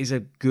is a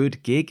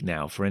good gig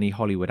now for any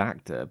Hollywood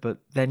actor. But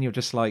then you're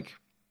just like,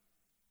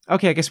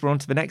 okay, I guess we're on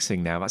to the next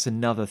thing now. That's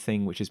another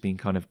thing which has been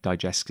kind of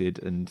digested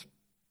and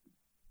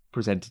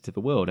presented to the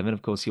world. And then,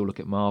 of course, you'll look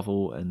at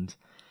Marvel, and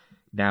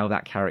now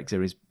that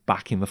character is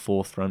back in the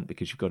forefront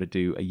because you've got to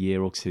do a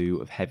year or two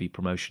of heavy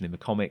promotion in the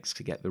comics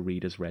to get the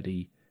readers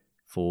ready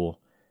for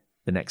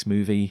the next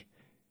movie.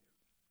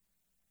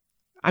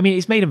 I mean,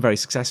 it's made them very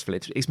successful.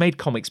 It's made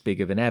comics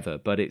bigger than ever,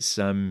 but it's...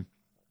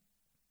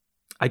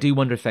 I do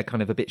wonder if they're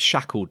kind of a bit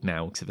shackled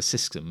now to the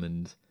system,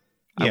 and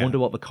I wonder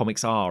what the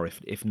comics are,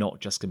 if not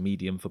just a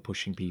medium for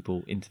pushing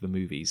people into the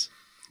movies.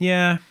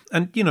 Yeah,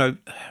 and,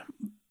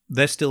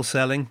 they're still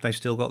selling. They've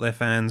still got their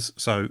fans,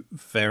 so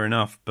fair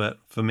enough. But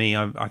for me,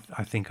 I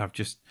think I've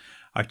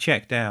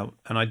checked out,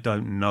 and I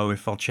don't know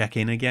if I'll check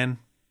in again.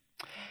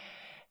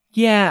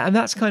 Yeah, and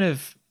that's kind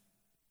of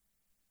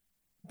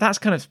I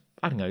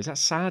don't know, is that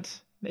sad?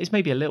 It's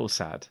maybe a little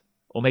sad,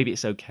 or maybe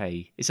it's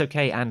okay. It's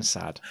okay and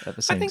sad at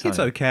the same time. I think it's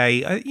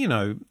okay.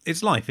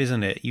 It's life,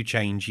 isn't it? You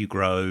change, you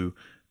grow.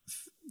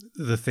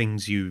 The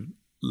things you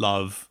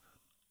love,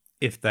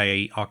 if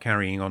they are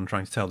carrying on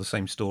trying to tell the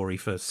same story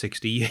for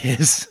 60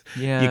 years,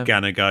 you're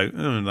going to go,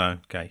 oh, no,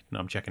 okay, no,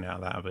 I'm checking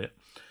out that a bit.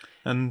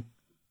 And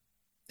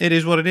it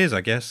is what it is,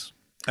 I guess.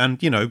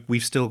 And,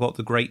 we've still got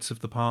the greats of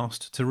the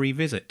past to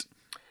revisit.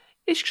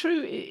 It's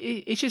true.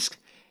 It's just,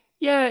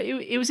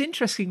 it was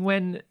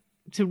interesting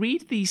to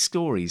read these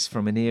stories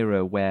from an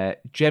era where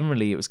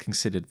generally it was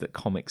considered that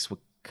comics were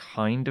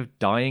kind of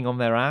dying on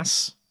their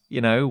ass,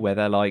 where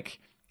they're like,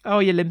 oh,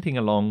 you're limping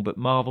along, but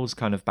Marvel's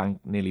kind of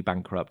nearly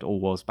bankrupt, or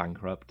was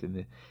bankrupt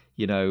in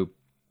the,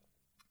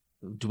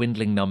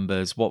 dwindling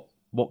numbers. What?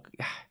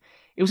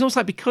 It was almost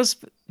like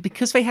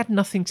because they had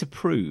nothing to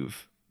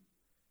prove,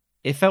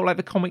 it felt like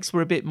the comics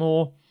were a bit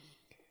more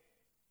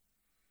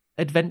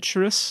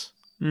adventurous,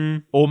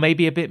 or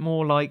maybe a bit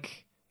more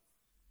like,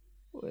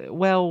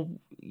 well,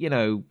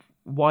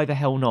 why the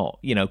hell not?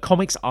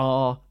 Comics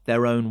are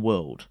their own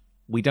world.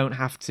 We don't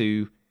have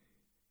to.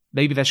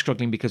 Maybe they're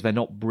struggling because they're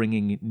not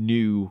bringing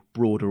new,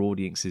 broader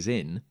audiences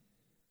in,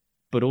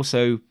 but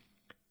also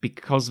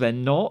because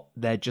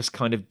they're just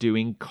kind of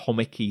doing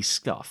comic-y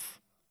stuff.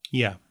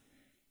 Yeah.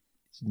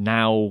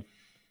 Now,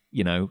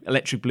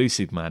 Electric Blue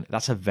Superman,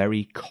 that's a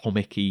very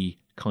comic-y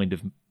kind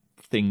of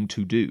thing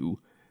to do,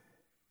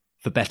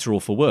 for better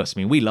or for worse. I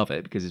mean, we love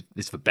it because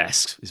it's the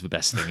best. It's the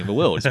best thing in the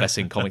world. It's the best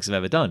thing comics have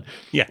ever done.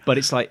 Yeah. But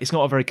it's not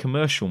a very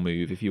commercial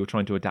move if you were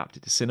trying to adapt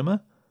it to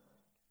cinema.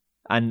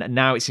 And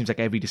now it seems like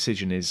every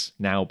decision is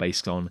now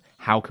based on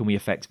how can we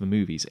affect the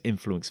movies,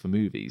 influence the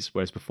movies.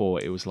 Whereas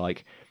before it was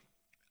like,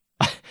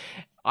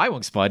 I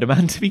want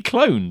Spider-Man to be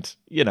cloned.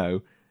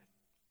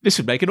 This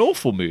would make an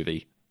awful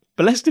movie.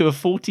 But let's do a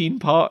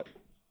 14-part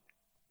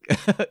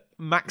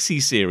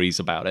maxi series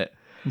about it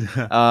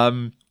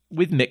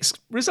with mixed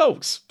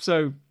results.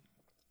 So,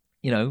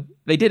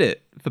 they did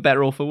it for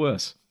better or for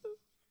worse.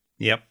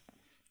 Yep.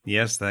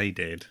 Yes, they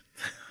did.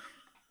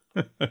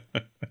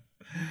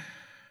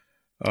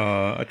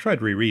 I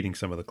tried rereading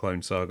some of the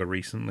Clone Saga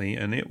recently,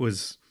 and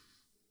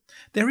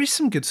there is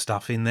some good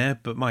stuff in there,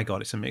 but my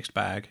God, it's a mixed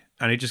bag,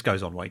 and it just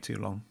goes on way too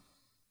long.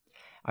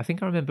 I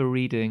think I remember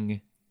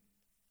reading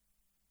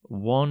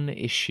one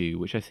issue,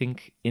 which I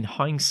think in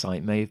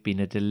hindsight may have been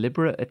a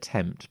deliberate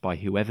attempt by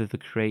whoever the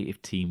creative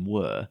team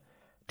were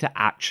to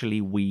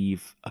actually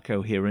weave a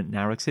coherent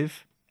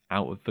narrative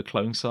out of the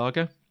Clone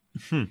Saga.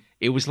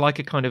 It was like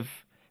a kind of,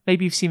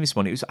 maybe you've seen this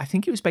one, I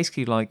think it was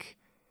basically like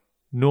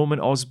Norman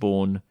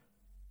Osborn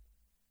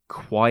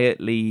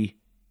quietly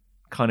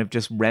kind of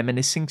just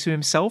reminiscing to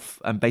himself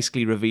and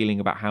basically revealing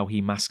about how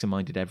he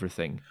masterminded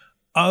everything.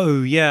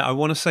 Oh, yeah. I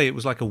want to say it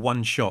was like a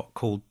one-shot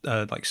called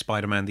like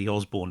Spider-Man The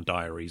Osborn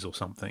Diaries or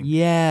something.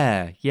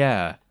 Yeah.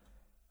 I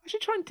should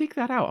try and dig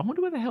that out. I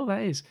wonder where the hell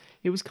that is.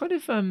 It was kind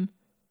of, I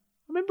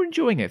remember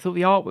enjoying it. I thought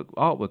the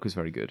artwork was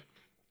very good.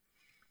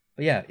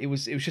 But yeah, it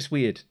was just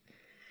weird.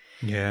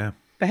 Yeah.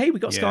 But hey, we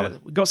got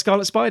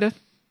Scarlet Spider.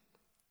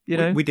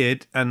 We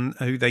did, and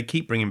who they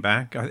keep bringing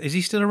back. Is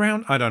he still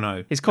around? I don't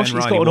know. His costume,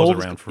 he's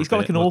got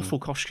like an awful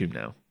costume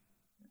now.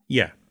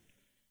 Yeah.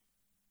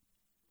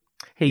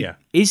 Hey,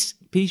 is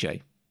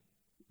PJ?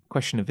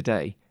 Question of the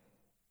day: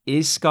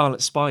 is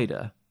Scarlet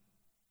Spider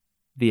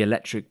the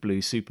Electric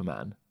Blue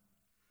Superman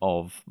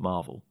of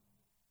Marvel?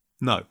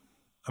 No,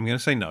 I'm going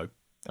to say no.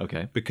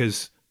 Okay,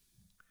 because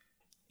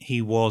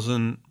he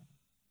wasn't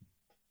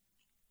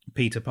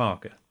Peter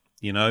Parker.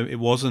 It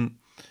wasn't.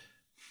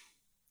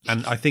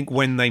 And I think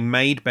when they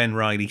made Ben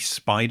Reilly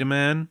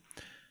Spider-Man,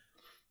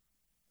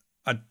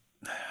 I'm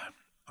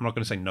not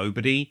going to say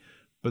nobody,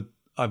 but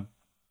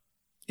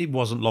it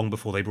wasn't long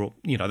before they brought,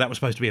 that was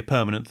supposed to be a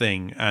permanent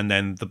thing. And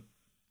then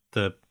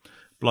the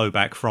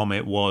blowback from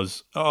it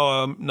was,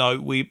 oh, no,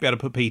 we better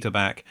put Peter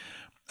back.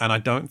 And I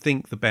don't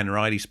think the Ben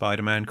Reilly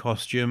Spider-Man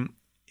costume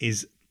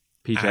is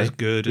as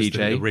good as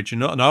the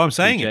original. No, I'm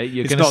saying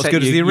it's not as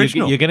good as the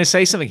original. You're going to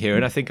say something here,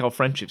 and I think our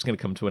friendship's going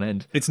to come to an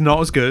end. It's not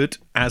as good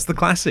as the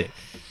classic.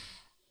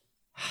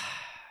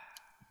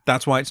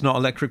 That's why it's not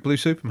Electric Blue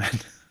Superman.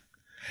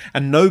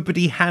 And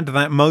nobody had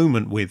that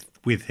moment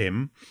with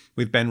him,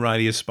 with Ben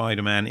Reilly as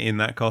Spider-Man in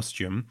that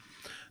costume,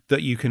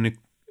 that you can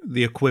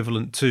the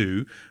equivalent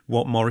to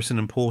what Morrison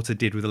and Porter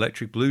did with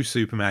Electric Blue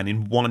Superman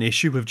in one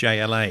issue of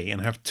JLA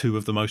and have two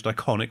of the most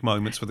iconic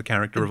moments for the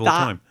character of all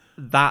time.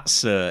 That,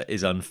 sir,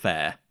 is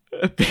unfair.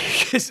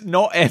 Because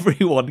not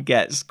everyone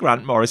gets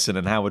Grant Morrison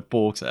and Howard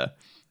Porter.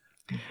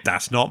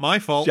 That's not my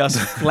fault. Just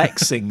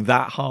flexing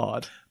that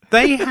hard.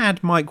 They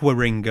had Mike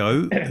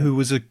Wieringo, who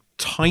was a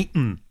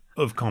titan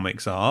of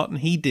comics art, and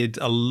he did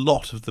a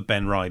lot of the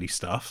Ben Reilly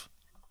stuff.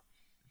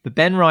 The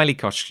Ben Reilly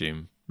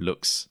costume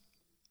looks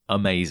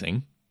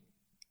amazing.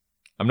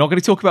 I'm not going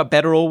to talk about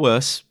better or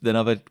worse than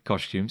other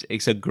costumes.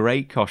 It's a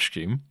great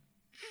costume.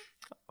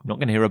 I'm not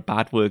going to hear a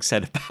bad word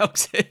said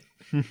about it.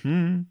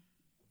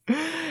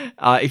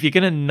 If you're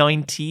going to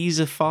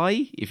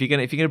 90s-ify, if you're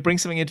going to bring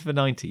something into the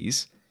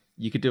 90s,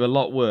 you could do a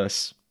lot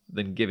worse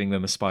than giving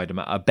them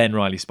a Ben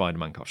Reilly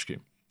Spider-Man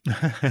costume.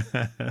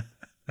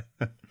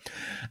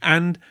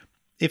 And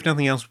if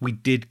nothing else, we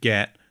did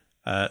get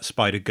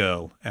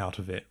Spider-Girl out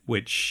of it,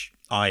 which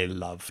I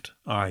loved.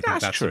 I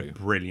think that's true. A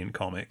brilliant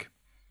comic.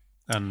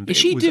 And Is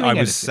she doing I was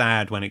anything?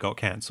 sad when it got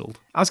cancelled.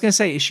 I was going to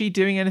say, is she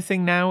doing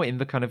anything now in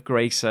the kind of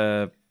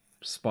greater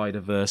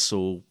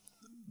Spider-Versal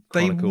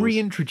They Chronicles?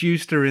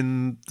 reintroduced her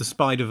in the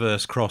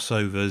Spider-Verse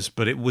crossovers,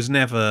 but it was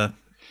never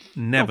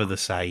the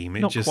same.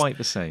 It Not just quite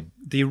the same.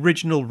 the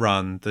original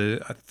run.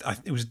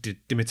 It was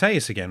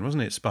DeMatteis again,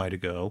 wasn't it?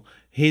 Spider-Girl.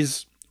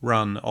 His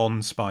run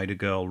on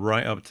Spider-Girl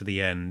right up to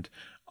the end,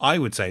 I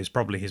would say, is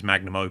probably his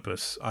magnum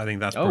opus. I think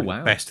that's probably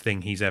the best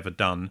thing he's ever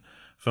done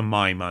for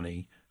my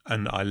money,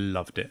 and I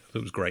loved it.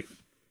 It was great.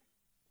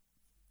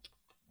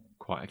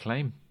 Quite a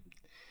claim.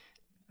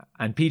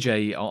 And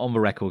PJ on the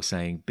record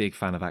saying big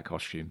fan of that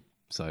costume.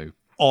 So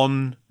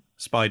On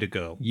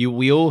Spider-Girl.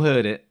 we all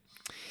heard it.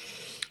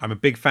 I'm a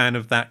big fan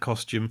of that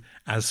costume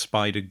as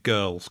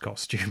Spider-Girl's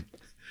costume.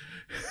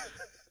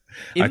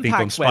 I think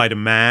on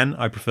Spider-Man,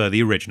 I prefer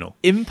the original.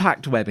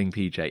 Impact webbing,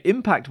 PJ.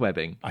 Impact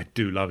webbing. I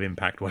do love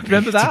impact webbing.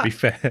 Remember that? To be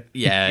fair,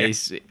 Yeah,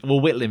 we'll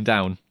whittle him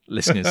down,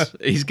 listeners.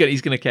 he's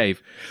gonna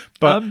cave.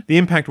 But the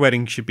impact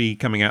webbing should be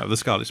coming out of the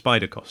Scarlet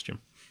Spider costume.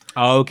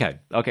 Oh, okay.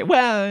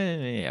 Well,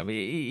 yeah,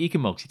 he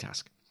can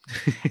multitask.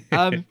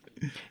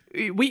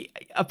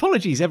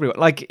 Apologies, everyone.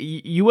 Like,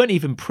 you weren't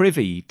even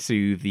privy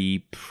to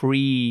the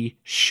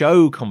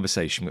pre-show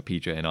conversation that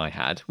PJ and I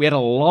had. We had a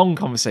long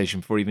conversation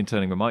before even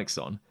turning the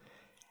mics on.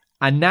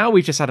 And now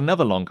we've just had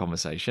another long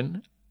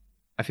conversation.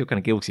 I feel kind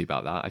of guilty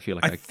about that. I feel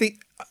like I think.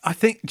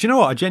 Do you know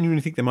what? I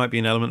genuinely think there might be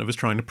an element of us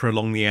trying to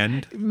prolong the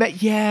end.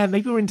 Yeah,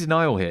 maybe we're in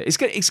denial here. It's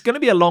going to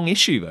be a long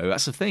issue, though.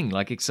 That's the thing.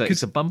 Like, it's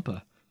a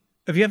bumper.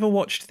 Have you ever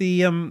watched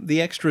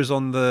the extras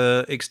on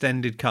the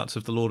extended cuts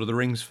of the Lord of the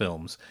Rings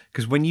films?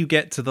 Because when you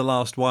get to the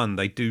last one,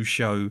 they do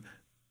show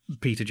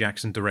Peter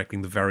Jackson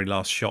directing the very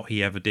last shot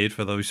he ever did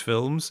for those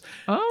films.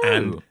 Oh.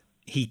 And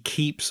he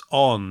keeps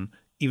on,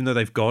 even though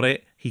they've got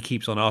it, he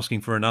keeps on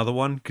asking for another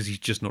one because he's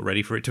just not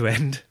ready for it to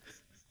end.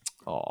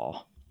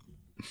 Oh.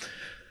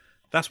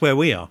 That's where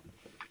we are.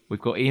 We've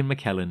got Ian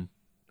McKellen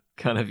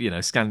kind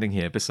of, standing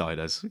here beside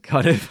us,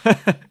 kind of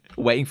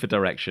waiting for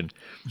direction,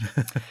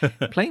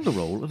 playing the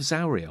role of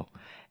Zauriel.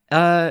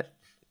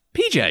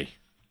 PJ.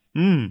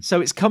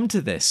 So it's come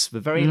to this, the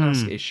very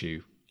last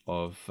issue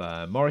of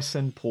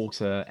Morrison,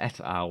 Porter, et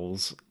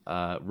al.'s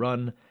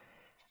run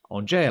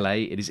on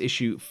JLA. It is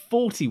issue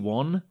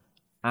 41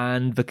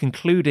 and the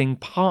concluding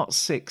part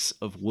 6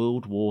 of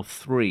World War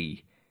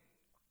III.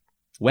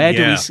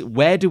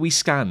 Where do we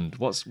stand?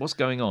 What's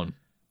going on?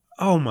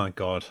 Oh my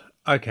God.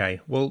 Okay,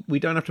 well, we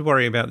don't have to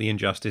worry about the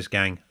Injustice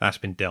Gang. That's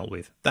been dealt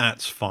with.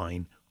 That's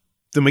fine.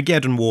 The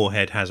Mageddon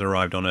warhead has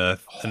arrived on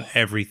Earth, and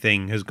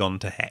everything has gone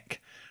to heck.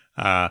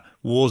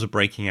 Wars are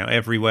breaking out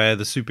everywhere.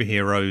 The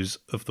superheroes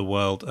of the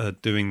world are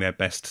doing their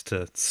best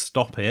to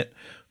stop it.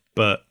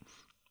 But,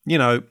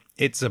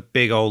 it's a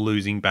big old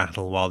losing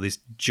battle while this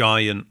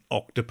giant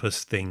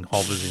octopus thing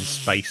hovers in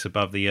space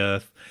above the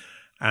Earth.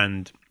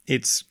 And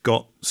it's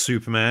got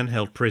Superman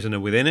held prisoner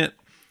within it.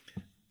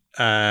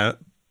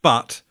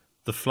 But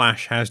the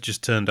Flash has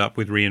just turned up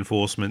with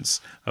reinforcements.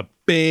 A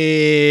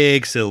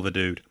big silver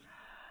dude.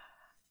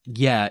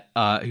 Yeah,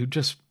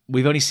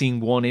 we've only seen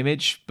one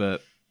image,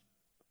 but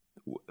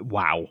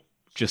wow.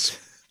 Just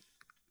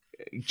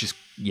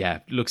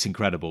looks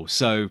incredible.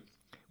 So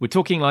we're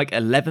talking like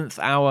 11th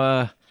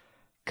hour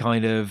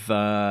kind of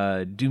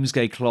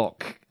doomsday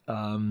clock.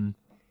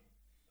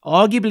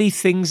 Arguably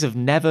things have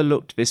never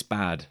looked this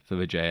bad for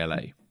the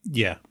JLA.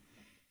 Yeah.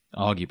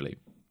 Arguably.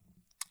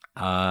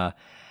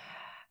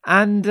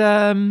 And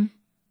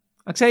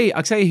I'd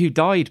say who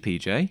died,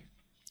 PJ?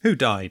 Who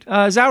died?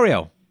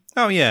 Zauriel.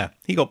 Oh, yeah.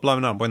 He got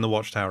blown up when the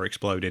Watchtower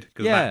exploded,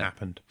 because that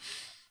happened.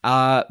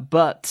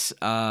 But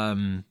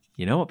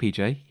you know what,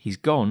 PJ? He's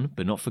gone,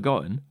 but not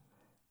forgotten.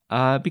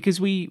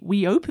 Because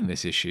we open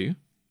this issue,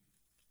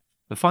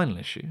 the final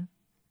issue,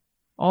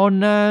 on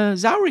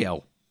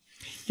Zauriel.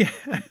 Yeah.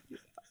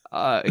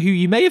 Who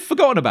you may have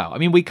forgotten about. I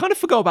mean, we kind of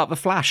forgot about the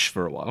Flash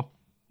for a while.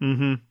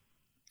 Mm-hmm.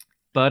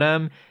 But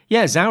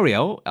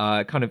Zauriel,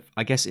 kind of,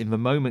 I guess, in the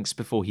moments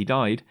before he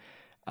died,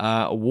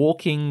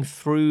 walking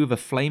through the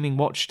flaming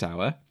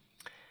watchtower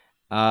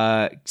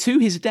to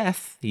his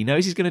death. He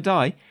knows he's going to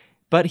die,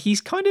 but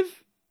he's kind of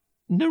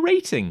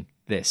narrating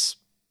this.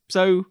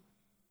 So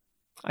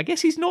I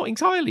guess he's not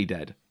entirely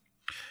dead.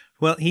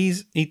 Well,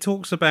 he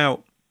talks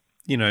about,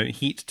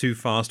 heat too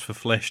fast for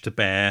flesh to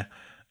bear,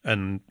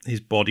 and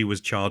his body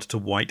was charred to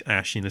white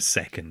ash in a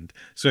second.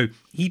 So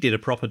he did a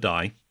proper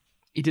die.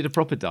 He did a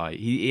proper die.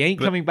 He ain't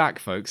coming back,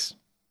 folks.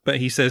 But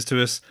he says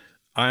to us,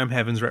 I am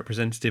heaven's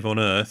representative on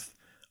earth.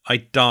 I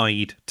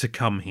died to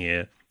come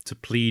here to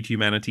plead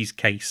humanity's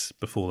case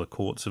before the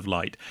courts of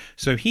light.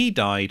 So he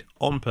died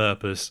on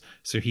purpose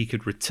so he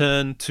could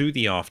return to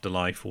the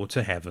afterlife or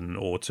to heaven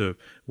or to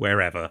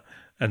wherever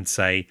and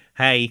say,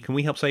 hey, can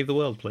we help save the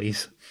world,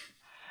 please?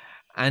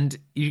 And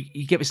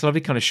you get this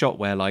lovely kind of shot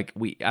where, like,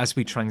 as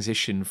we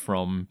transition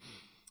from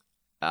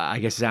I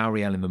guess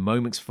Zariel in the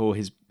moments before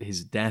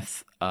his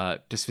death,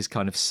 just this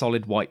kind of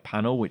solid white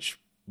panel, which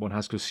one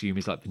has to assume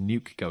is like the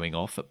nuke going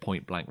off at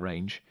point blank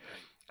range,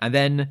 and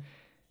then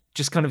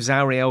just kind of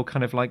Zariel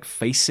kind of like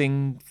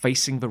facing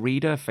the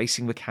reader,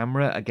 facing the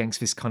camera against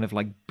this kind of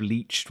like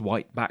bleached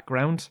white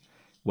background,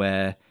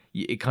 where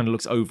it kind of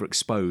looks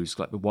overexposed,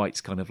 like the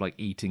white's kind of like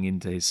eating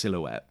into his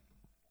silhouette.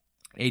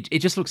 It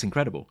just looks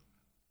incredible.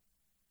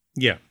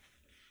 Yeah,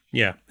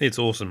 it's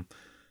awesome.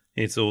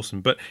 It's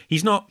awesome, but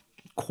he's not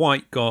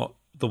quite got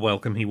the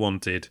welcome he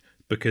wanted,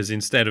 because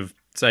instead of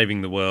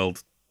saving the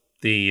world,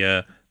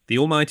 the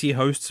almighty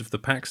hosts of the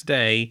Pax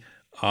Dei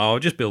are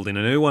just building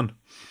a new one.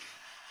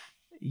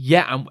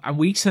 Yeah, and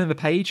we turn the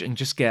page and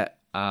just get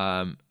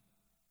a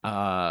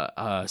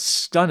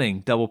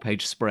stunning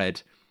double-page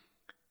spread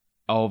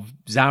of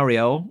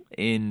Zariel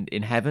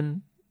in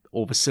heaven,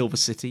 or the Silver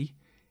City,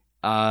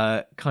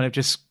 kind of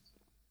just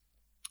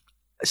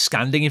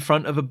standing in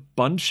front of a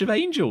bunch of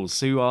angels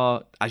who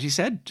are, as you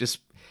said, just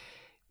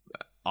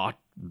are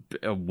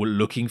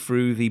looking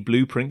through the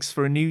blueprints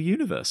for a new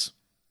universe.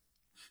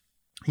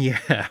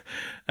 Yeah,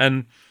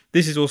 and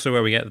this is also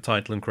where we get the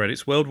title and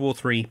credits. World War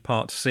III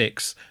Part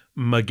 6,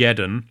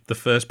 Mageddon, the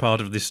first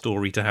part of this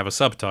story to have a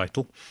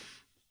subtitle.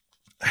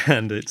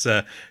 And it's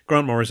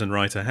Grant Morrison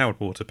writer, Howard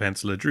Porter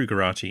penciler, Drew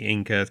Garachi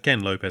inker,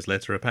 Ken Lopez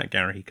letterer, Pat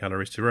Garrahy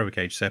colorist, Heroic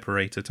Age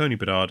separator, Tony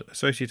Bedard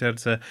associate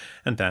editor,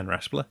 and Dan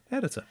Raspler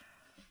editor.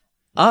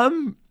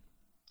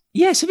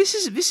 Yeah, so this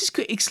is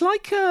good. It's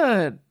like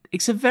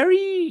it's a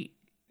very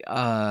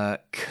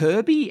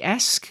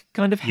Kirby-esque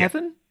kind of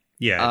heaven.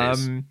 Yeah, it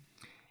is.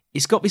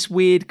 It's got this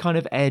weird kind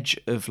of edge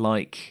of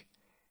like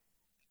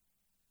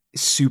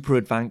super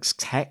advanced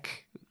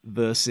tech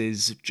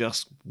versus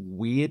just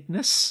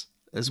weirdness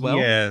as well.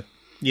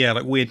 Yeah,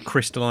 like weird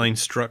crystalline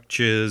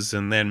structures,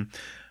 and then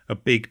a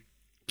big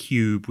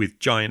cube with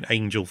giant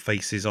angel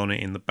faces on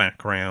it in the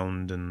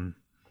background, and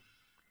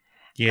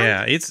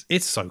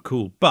it's so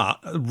cool, but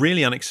a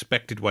really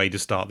unexpected way to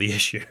start the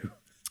issue.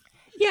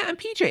 Yeah, and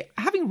PJ,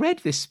 having read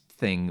this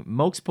thing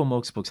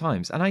multiple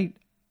times, and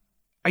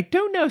I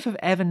don't know if I've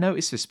ever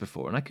noticed this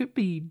before, and I could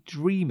be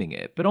dreaming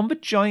it, but on the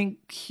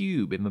giant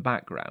cube in the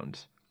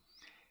background,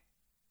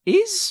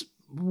 is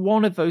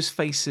one of those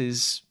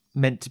faces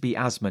meant to be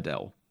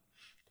Asmodel?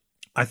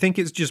 I think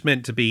it's just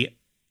meant to be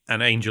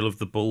an Angel of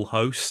the Bull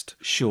host.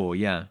 Sure,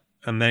 yeah.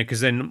 And then,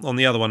 because then on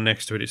the other one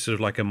next to it, it's sort of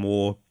like a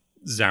more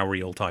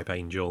Zariel type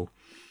angel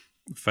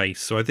face.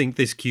 So I think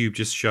this cube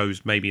just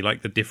shows maybe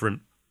like the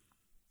different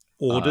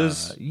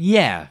orders.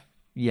 Yeah.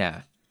 The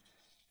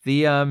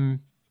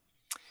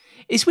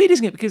it's weird,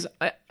 isn't it? Because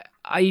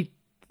I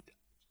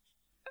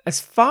as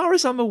far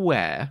as I'm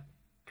aware,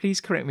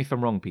 please correct me if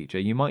I'm wrong,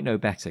 PJ, you might know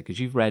better because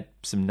you've read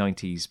some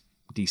 90s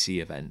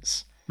DC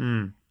events.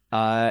 In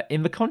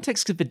the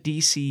context of the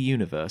DC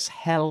universe,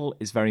 hell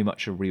is very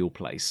much a real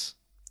place.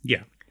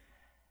 Yeah.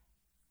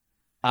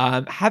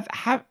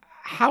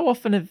 How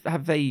often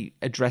have they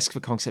addressed the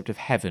concept of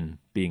heaven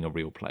being a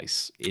real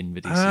place in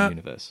the DC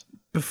universe?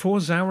 Before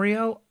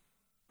Zariel,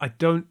 I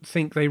don't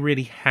think they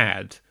really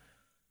had.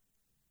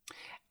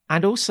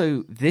 And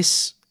also,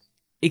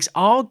 it's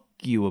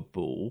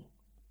arguable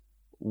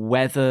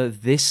whether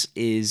this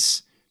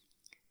is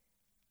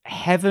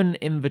heaven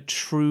in the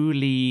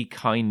truly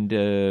kind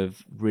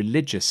of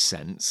religious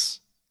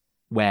sense,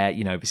 where,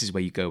 this is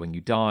where you go when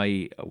you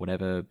die, or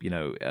whatever,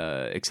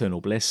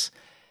 eternal bliss,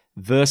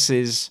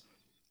 versus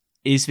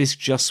is this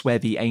just where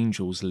the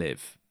angels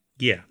live?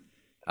 Yeah.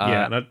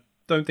 And I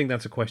don't think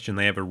that's a question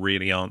they ever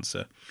really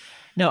answer.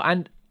 No,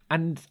 and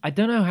I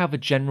don't know how the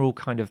general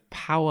kind of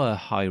power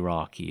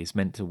hierarchy is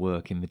meant to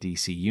work in the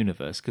DC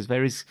universe, because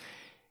there is,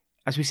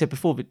 as we said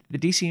before, the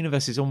DC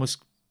universe is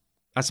almost,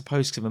 as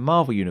opposed to the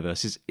Marvel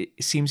universe, it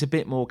seems a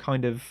bit more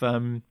kind of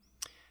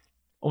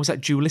almost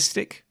like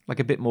dualistic, like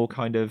a bit more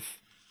kind of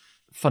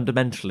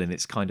fundamental in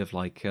its kind of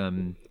like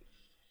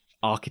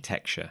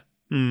architecture.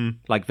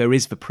 Like there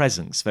is the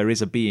presence, there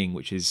is a being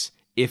which is,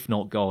 if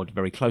not God,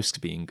 very close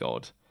to being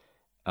God.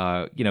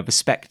 The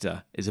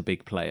Spectre is a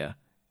big player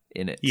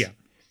in it. Yeah.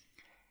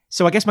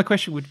 So I guess my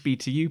question would be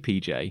to you,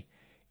 PJ,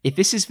 if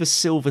this is the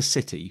Silver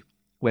City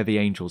where the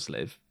angels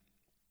live,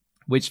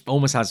 which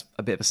almost has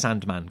a bit of a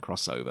Sandman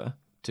crossover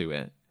to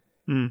it,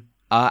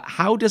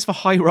 how does the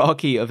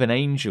hierarchy of an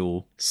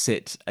angel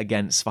sit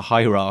against the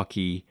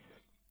hierarchy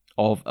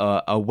of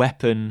a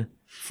weapon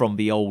from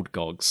the old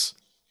gods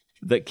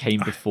that came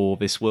before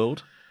this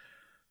world?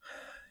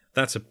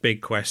 That's a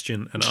big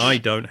question, and I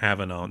don't have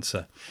an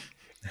answer.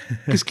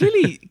 Because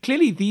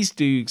clearly these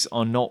dudes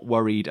are not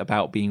worried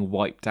about being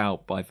wiped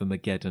out by the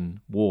Mageddon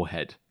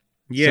warhead.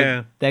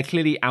 Yeah. So they're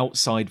clearly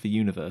outside the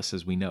universe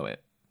as we know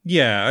it.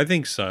 Yeah, I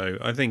think so.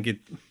 I think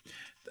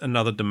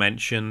another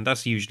dimension.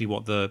 That's usually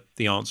what the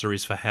answer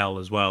is for hell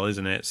as well,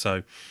 isn't it?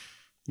 So,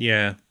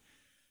 yeah.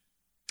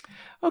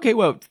 Okay,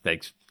 well,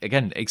 thanks.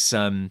 Again, it's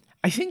I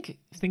think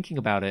thinking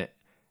about it,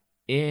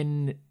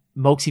 in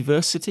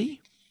Multiversity,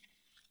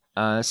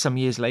 some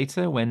years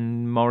later,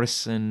 when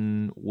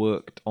Morrison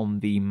worked on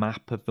the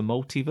map of the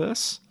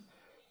multiverse,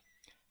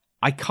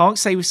 I can't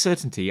say with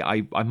certainty.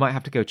 I might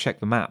have to go check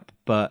the map,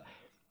 but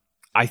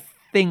I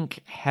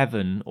think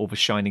Heaven or the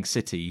Shining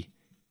City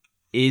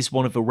is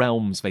one of the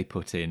realms they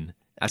put in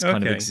as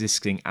kind of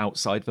existing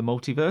outside the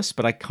multiverse,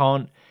 but I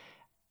can't.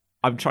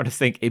 I'm trying to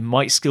think. It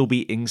might still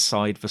be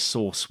inside the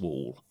source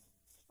wall,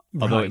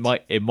 although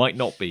it might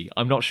not be.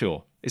 I'm not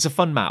sure. It's a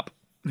fun map.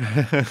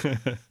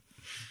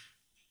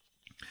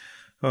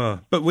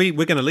 But we're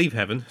going to leave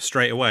Heaven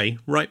straight away,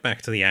 right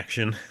back to the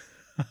action.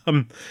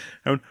 And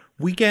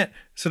we get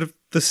sort of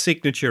the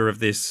signature of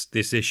this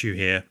issue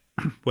here,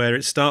 where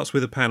it starts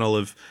with a panel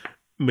of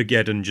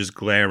Mageddon just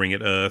glaring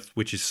at Earth,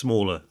 which is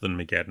smaller than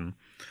Mageddon,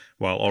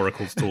 while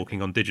Oracle's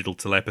talking on digital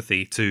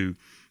telepathy to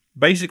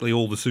basically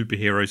all the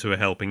superheroes who are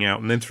helping out.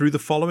 And then through the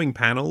following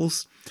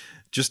panels,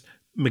 just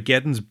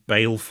Mageddon's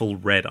baleful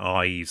red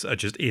eyes are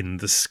just in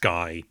the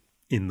sky,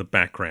 in the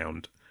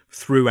background.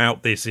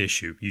 Throughout this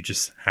issue, you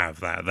just have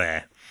that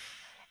there.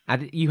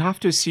 And you have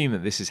to assume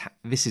that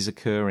this is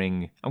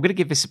occurring. I'm going to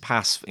give this a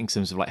pass in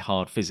terms of like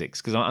hard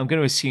physics, because I'm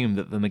going to assume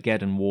that the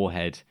Mageddon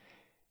warhead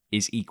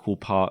is equal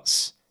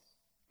parts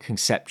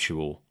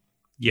conceptual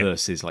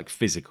versus like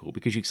physical,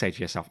 because you could say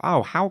to yourself,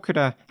 oh, how could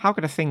a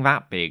thing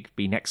that big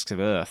be next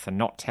to Earth and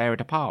not tear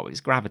it apart with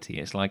its gravity?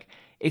 It's like,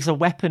 it's a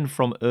weapon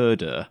from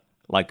Erda,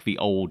 like the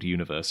old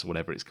universe or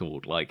whatever it's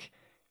called. Like,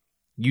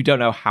 you don't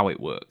know how it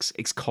works.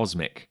 It's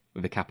cosmic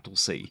with a capital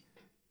C.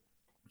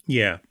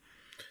 Yeah,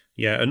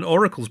 and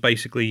Oracle's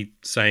basically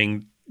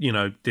saying,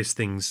 this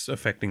thing's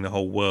affecting the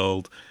whole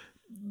world.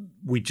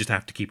 We just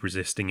have to keep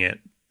resisting it,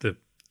 the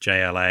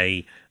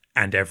JLA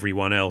and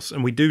everyone else.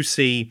 And we do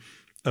see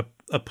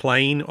a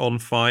plane on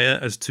fire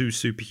as two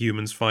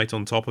superhumans fight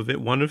on top of it,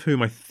 one of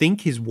whom I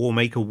think is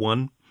Warmaker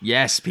 1.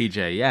 Yes,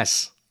 PJ,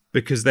 yes.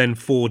 Because then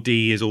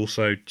 4D is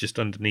also just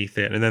underneath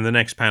it. And then the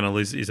next panel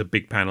is a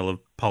big panel of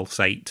Pulse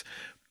 8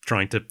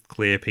 trying to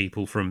clear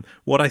people from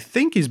what I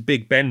think is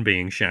Big Ben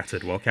being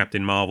shattered while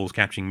Captain Marvel's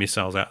catching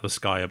missiles out of the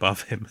sky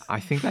above him.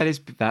 I think that is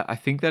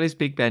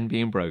Big Ben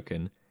being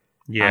broken.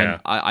 Yeah.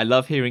 And I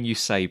love hearing you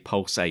say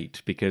Pulse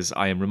 8, because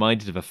I am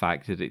reminded of the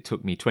fact that it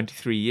took me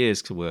 23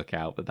 years to work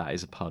out that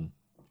is a pun.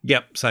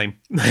 Yep, same.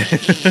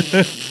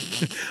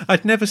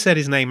 I'd never said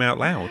his name out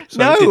loud,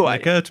 so it didn't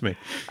occur to me.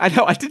 I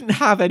know, I didn't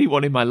have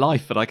anyone in my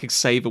life that I could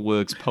say the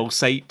words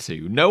Pulsate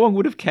to. No one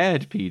would have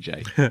cared,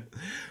 PJ.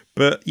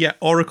 But yeah,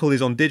 Oracle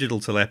is on digital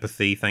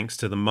telepathy thanks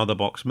to the mother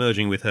box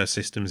merging with her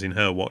systems in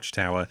her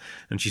watchtower,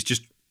 and she's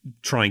just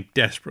trying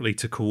desperately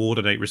to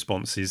coordinate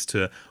responses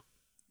to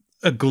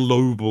a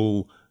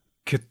global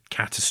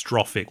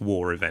catastrophic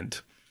war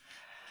event.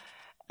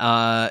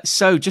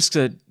 So just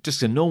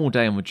a normal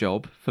day on the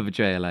job for the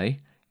JLA.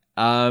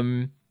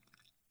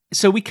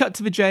 So we cut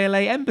to the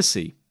JLA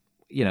embassy,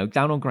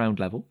 down on ground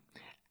level,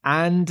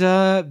 and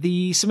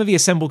some of the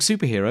assembled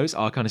superheroes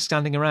are kind of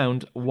standing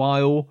around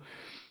while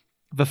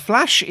the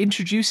Flash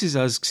introduces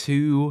us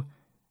to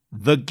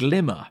the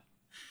Glimmer,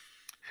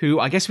 who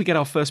I guess we get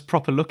our first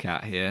proper look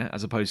at here,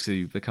 as opposed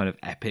to the kind of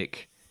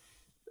epic,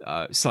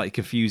 slightly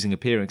confusing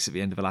appearance at the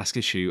end of the last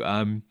issue.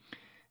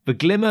 The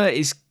Glimmer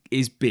is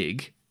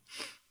big.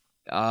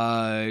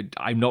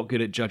 I'm not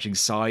good at judging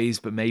size,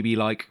 but maybe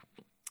like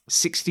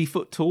 60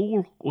 foot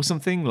tall or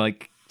something,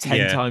 like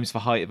 10 times the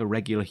height of a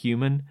regular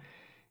human.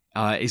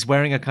 Is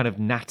wearing a kind of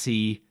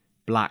natty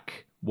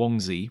black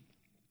onesie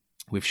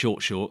with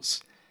short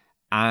shorts,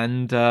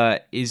 and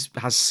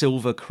has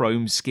silver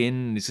chrome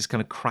skin. Is this kind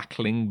of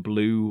crackling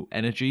blue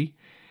energy.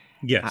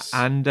 Yes.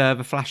 And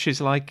the Flash is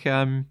like,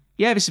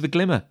 this is the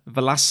Glimmer,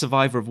 the last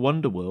survivor of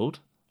Wonderworld.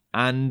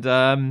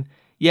 And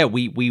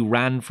we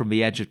ran from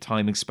the edge of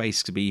time and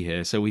space to be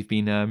here. So we've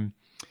been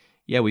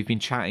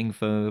chatting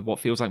for what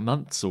feels like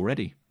months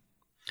already.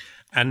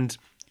 And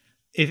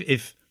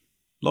if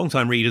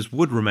long-time readers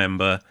would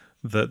remember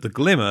that the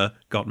Glimmer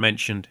got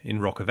mentioned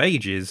in Rock of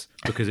Ages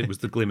because it was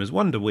the Glimmer's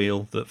Wonder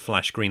Wheel that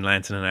Flash, Green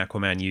Lantern, and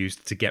Aquaman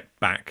used to get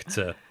back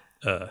to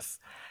Earth.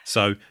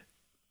 So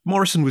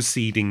Morrison was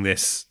seeding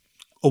this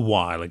a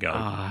while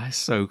ago.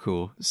 So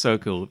cool.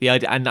 Yeah,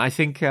 and I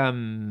think I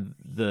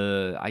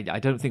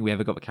don't think we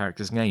ever got the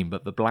character's name,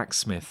 but the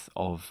blacksmith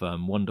of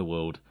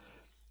Wonderworld,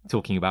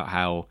 talking about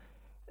how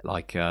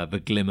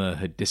the Glimmer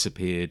had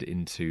disappeared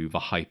into the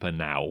Hyper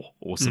Now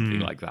or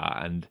something like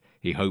that, and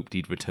he hoped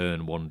he'd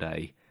return one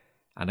day.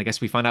 And I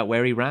guess we find out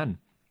where he ran.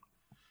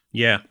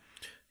 Yeah,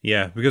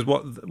 because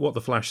what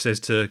the Flash says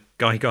to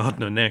Guy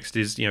Gardner next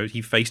is,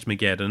 he faced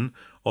Mageddon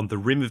on the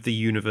rim of the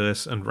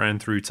universe and ran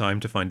through time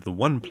to find the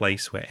one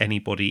place where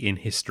anybody in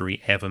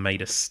history ever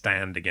made a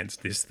stand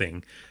against this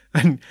thing.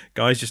 And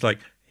Guy's just like,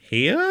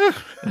 here?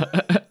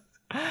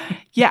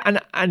 Yeah,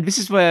 and this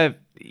is where,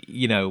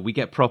 we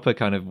get proper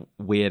kind of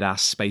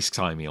weird-ass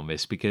space-timey on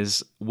this,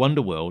 because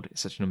Wonderworld is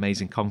such an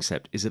amazing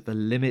concept, is at the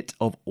limit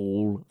of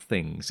all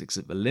things. It's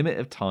at the limit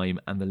of time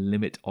and the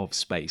limit of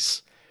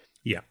space.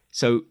 Yeah.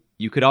 So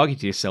you could argue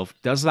to yourself,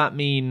 does that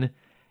mean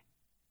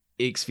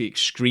it's the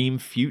extreme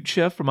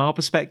future from our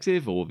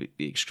perspective, or the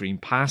extreme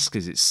past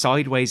because it's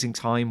sideways in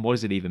time? What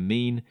does it even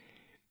mean?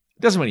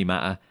 It doesn't really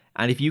matter.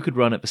 And if you could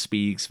run at the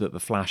speeds that the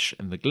Flash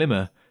and the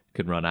Glimmer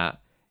could run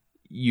at,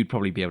 you'd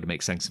probably be able to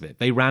make sense of it.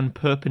 They ran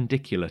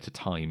perpendicular to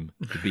time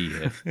to be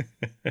here.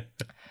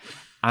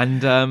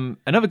 And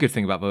another good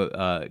thing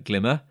about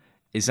Glimmer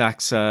is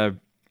that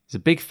he's a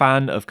big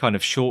fan of kind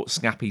of short,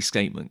 snappy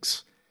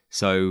statements.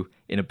 So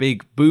in a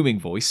big, booming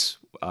voice,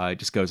 it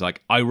just goes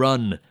like, "I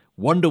run.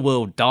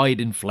 Wonderworld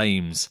died in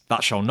flames.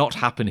 That shall not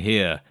happen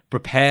here.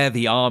 Prepare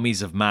the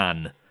armies of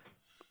man."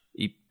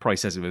 He probably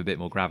says it with a bit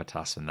more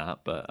gravitas than that,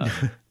 but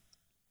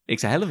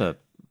it's a hell of a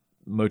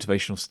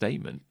motivational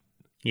statement.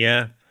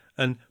 Yeah,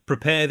 and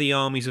prepare the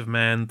armies of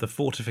man, the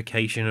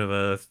fortification of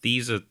Earth.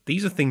 These are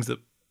things that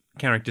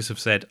characters have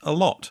said a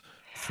lot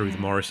through the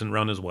Morrison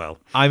run as well.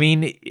 I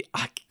mean,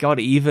 God,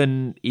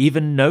 even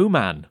No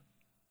Man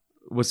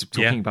was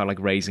talking about like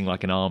raising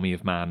like an army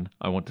of man,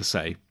 I want to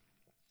say.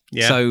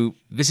 Yeah. So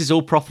this is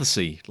all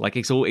prophecy. Like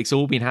it's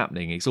all been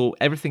happening.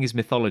 Everything is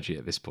mythology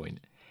at this point.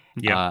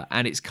 Yeah.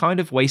 And it's kind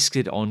of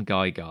wasted on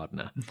Guy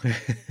Gardner.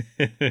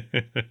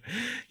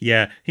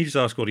 Yeah, he just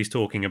asks what he's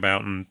talking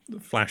about, and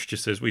Flash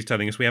just says, well, he's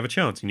telling us we have a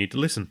chance, you need to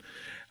listen.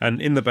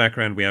 And in the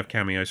background, we have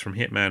cameos from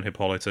Hitman,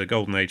 Hippolyta,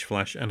 Golden Age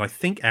Flash, and I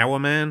think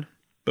Hourman,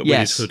 but with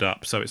his hood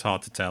up, so it's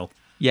hard to tell.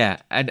 Yeah,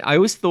 and I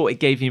always thought it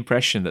gave the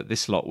impression that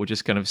this lot were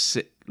just kind of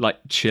sit, like,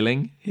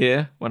 chilling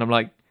here, when I'm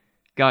like,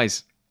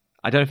 guys,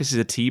 I don't know if this is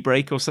a tea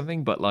break or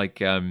something, but like,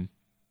 the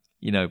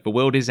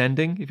world is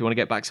ending, if you want to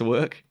get back to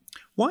work.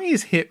 Why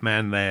is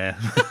Hitman there?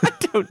 I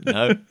don't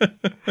know.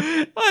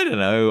 I don't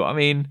know. I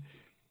mean,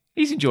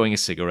 he's enjoying a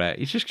cigarette.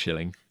 He's just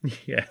chilling.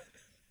 Yeah.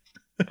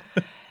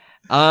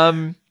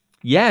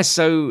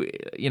 So,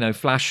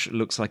 Flash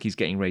looks like he's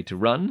getting ready to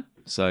run.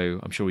 So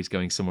I'm sure he's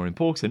going somewhere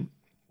important.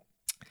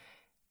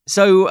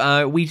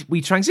 So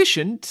we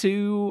transition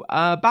to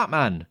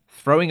Batman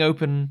throwing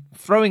open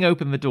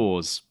the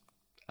doors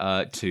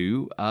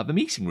to the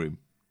meeting room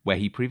where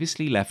he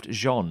previously left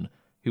Jean,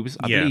 who was,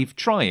 I believe,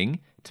 trying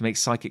to make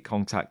psychic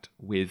contact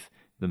with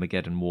the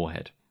Mageddon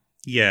warhead.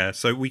 Yeah,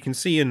 so we can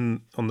see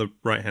on the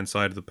right-hand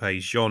side of the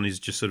page, Jean is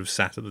just sort of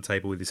sat at the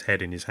table with his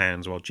head in his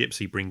hands while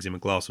Gypsy brings him a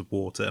glass of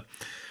water.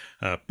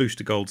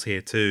 Booster Gold's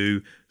here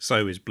too,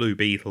 so is Blue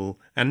Beetle,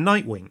 and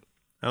Nightwing.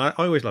 And I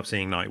always love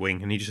seeing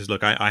Nightwing, and he just says,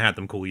 look, I had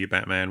them call you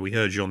Batman. We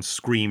heard Jean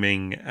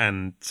screaming,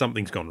 and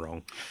something's gone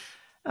wrong.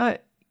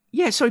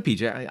 Sorry,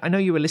 PJ. I know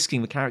you were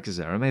listing the characters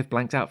there. I may have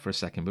blanked out for a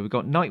second, but we've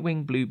got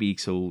Nightwing, Blue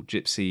Beetle,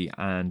 Gypsy,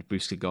 and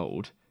Booster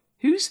Gold.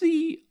 Who's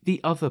the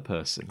other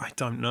person? I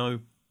don't know.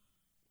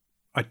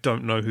 I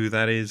don't know who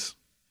that is.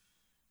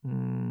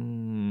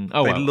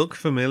 They look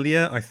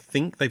familiar. I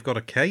think they've got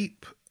a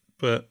cape,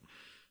 but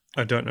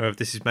I don't know if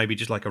this is maybe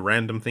just like a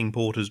random thing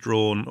Porter's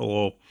drawn,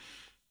 or...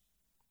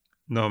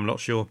 No, I'm not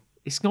sure.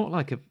 It's not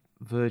like a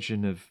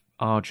version of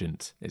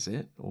Argent, is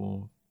it?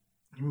 Or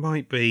it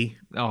might be.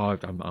 Oh,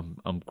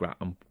 I'm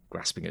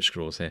grasping at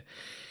straws here.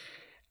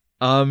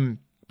 But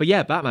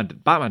yeah,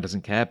 Batman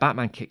doesn't care.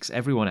 Batman kicks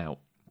everyone out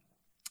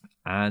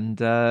and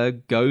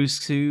goes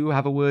to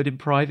have a word in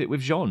private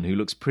with Jean, who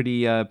looks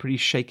pretty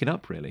shaken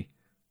up, really.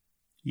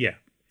 Yeah.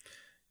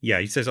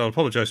 He says, I'll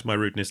apologise for my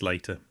rudeness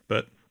later.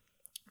 But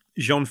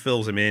Jean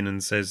fills him in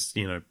and says,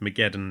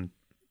 Mageddon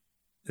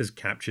has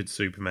captured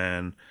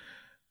Superman.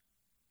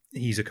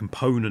 He's a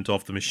component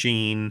of the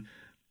machine,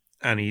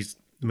 and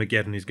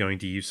Mageddon is going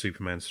to use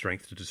Superman's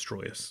strength to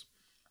destroy us.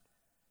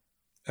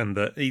 And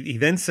he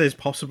then says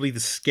possibly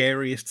the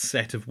scariest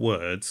set of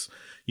words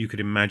you could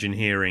imagine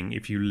hearing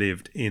if you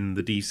lived in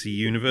the DC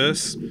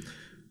universe.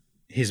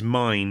 His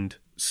mind,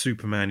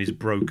 Superman is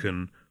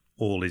broken,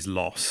 all is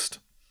lost.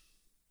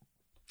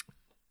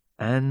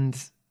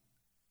 And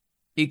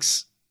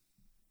it's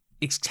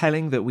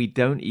telling that we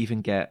don't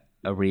even get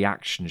a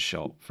reaction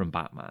shot from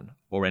Batman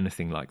or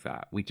anything like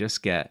that. We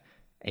just get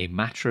a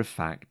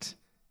matter-of-fact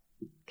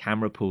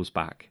camera pulls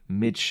back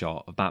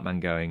mid-shot of Batman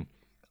going,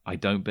 I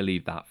don't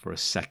believe that for a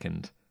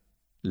second.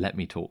 Let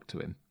me talk to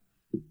him.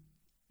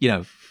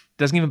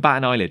 Doesn't even bat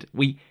an eyelid.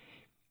 We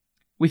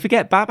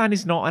forget Batman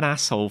is not an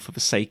asshole for the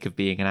sake of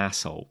being an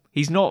asshole.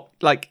 He's not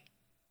that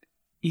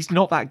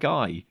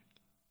guy.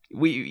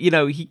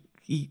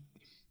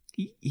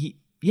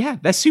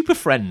 They're super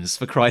friends,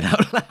 for crying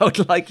out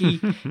loud. Like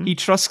he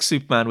trusts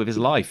Superman with his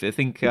life. I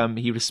think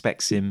he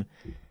respects him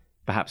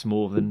perhaps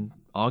more than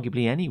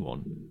arguably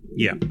anyone.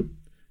 Yeah.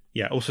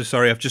 Also,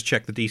 sorry, I've just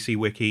checked the DC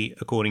wiki.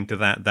 According to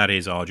that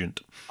is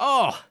Argent.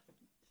 Oh,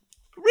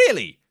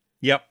 really?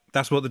 Yep,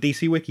 that's what the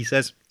DC wiki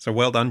says. So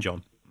well done,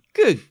 John.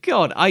 Good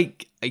God, I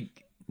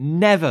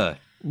never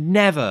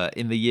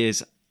in the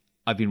years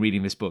I've been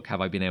reading this book have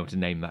I been able to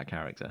name that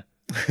character.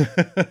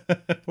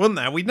 Well,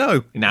 now we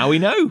know.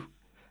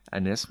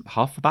 And that's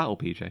half the battle,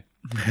 PJ.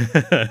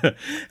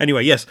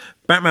 Anyway, yes,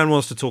 Batman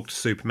wants to talk to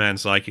Superman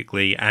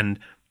psychically, and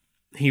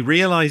he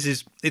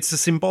realizes it's a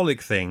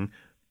symbolic thing,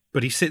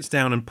 but he sits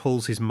down and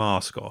pulls his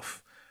mask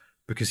off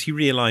because he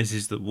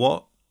realizes that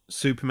what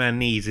Superman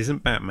needs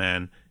isn't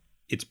Batman,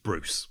 it's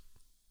Bruce.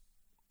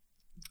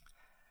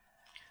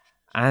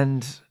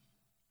 And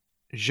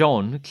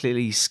Jean,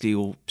 clearly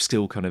still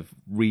kind of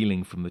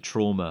reeling from the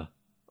trauma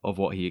of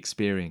what he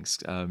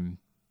experienced.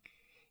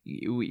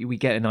 We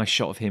get a nice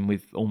shot of him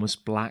with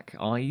almost black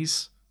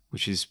eyes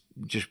which is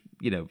just,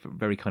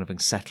 very kind of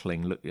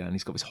unsettling. Look, and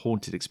he's got this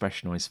haunted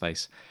expression on his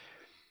face.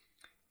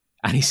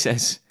 And he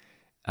says,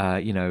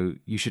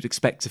 you should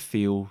expect to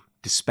feel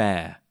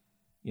despair,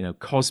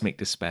 cosmic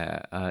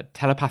despair.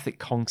 Telepathic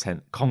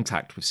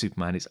contact with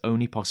Superman is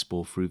only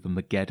possible through the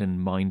Mageddon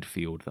mind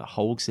field that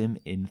holds him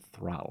in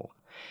thrall.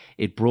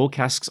 It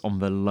broadcasts on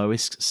the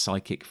lowest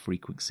psychic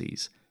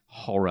frequencies: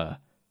 horror,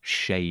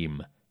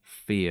 shame,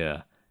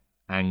 fear,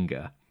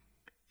 anger.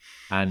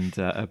 And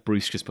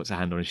Bruce just puts a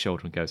hand on his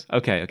shoulder and goes,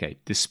 okay,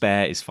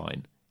 despair is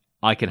fine.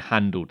 I can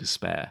handle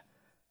despair.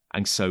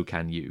 And so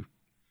can you.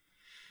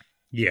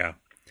 Yeah.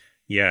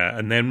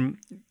 And then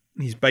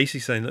he's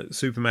basically saying that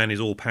Superman is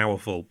all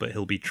powerful, but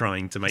he'll be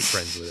trying to make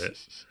friends with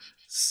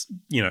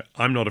it.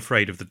 I'm not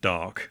afraid of the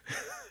dark.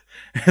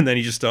 And then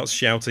he just starts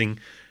shouting,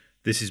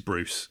 "This is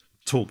Bruce.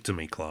 Talk to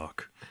me,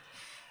 Clark."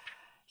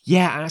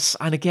 Yeah,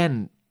 and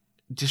again,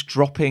 just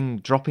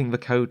dropping the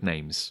code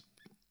names.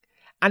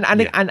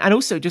 And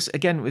also, just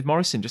again with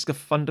Morrison, just a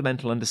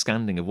fundamental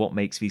understanding of what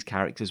makes these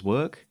characters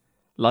work.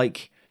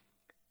 Like,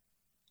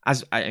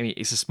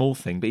 it's a small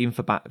thing, but even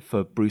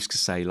for Bruce to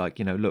say, like,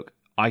 look,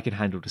 I can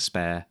handle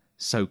despair,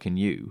 so can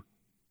you.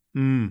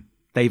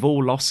 They've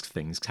all lost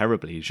things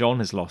terribly. Jean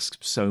has lost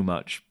so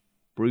much.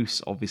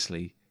 Bruce,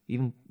 obviously,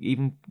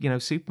 even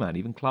Superman,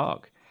 even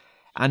Clark,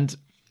 and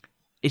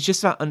it's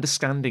just that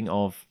understanding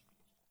of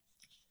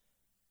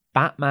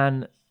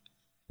Batman.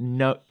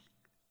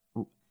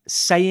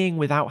 Saying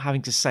without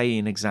having to say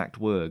in exact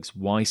words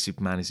why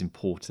Superman is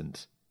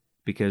important,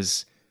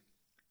 because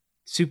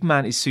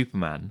Superman is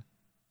Superman.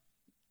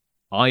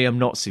 I am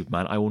not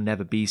Superman. I will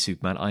never be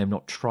Superman. I am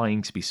not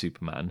trying to be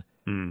Superman.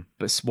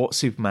 But what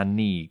Superman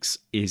needs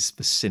is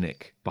the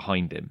cynic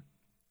behind him.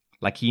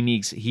 Like he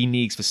needs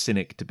the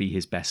cynic to be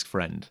his best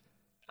friend,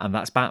 and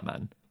that's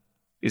Batman.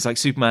 It's like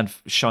Superman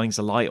shines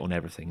a light on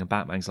everything, and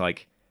Batman's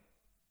like,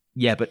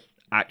 yeah, but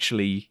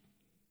actually,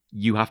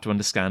 you have to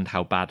understand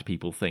how bad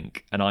people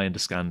think, and I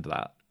understand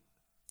that.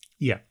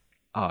 Yeah.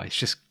 It's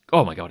just,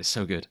 oh my God, it's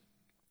so good.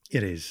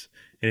 It is.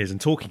 And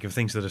talking of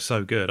things that are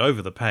so good,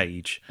 over the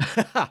page.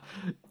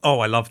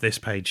 I love this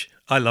page.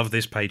 I love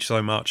this page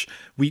so much.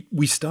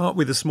 We start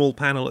with a small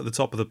panel at the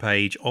top of the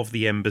page of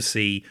the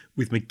embassy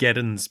with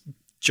Mageddon's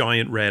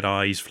giant red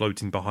eyes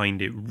floating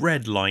behind it,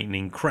 red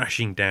lightning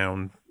crashing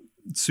down,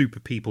 super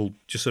people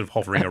just sort of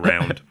hovering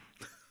around.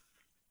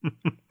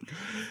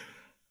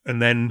 And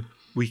then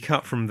we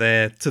cut from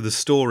there to the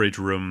storage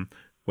room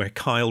where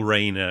Kyle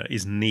Rayner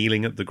is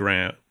kneeling at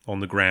on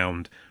the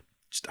ground,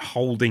 just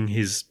holding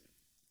his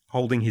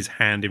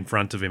hand in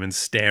front of him and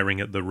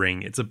staring at the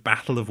ring. It's a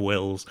battle of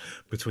wills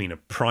between a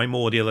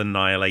primordial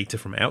annihilator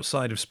from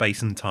outside of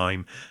space and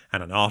time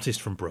and an artist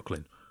from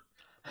Brooklyn.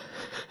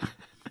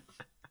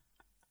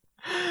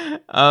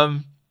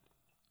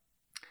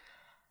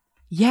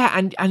 Yeah,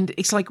 and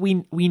it's like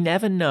we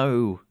never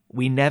know.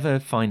 We never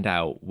find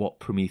out what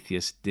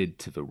Prometheus did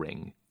to the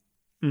ring.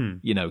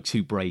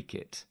 To break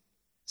it.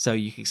 So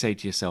you could say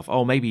to yourself,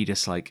 oh, maybe he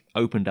just like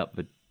opened up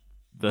the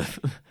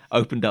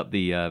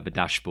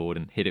dashboard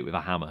and hit it with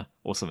a hammer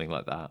or something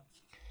like that.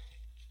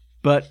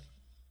 But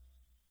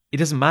it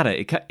doesn't matter.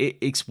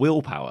 It's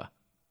willpower.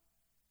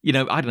 I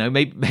don't know.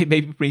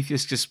 Maybe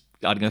Prometheus just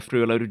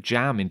threw a load of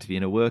jam into the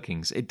inner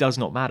workings. It does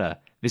not matter.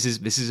 This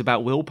is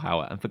about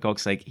willpower. And for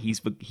God's sake,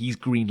 he's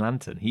Green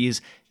Lantern. He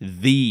is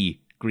the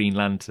Green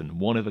Lantern,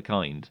 one of a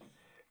kind.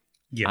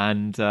 Yeah.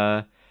 And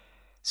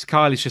so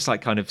Kyle is just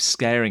like kind of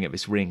staring at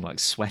this ring, like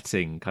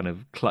sweating, kind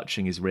of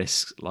clutching his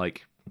wrists,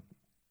 like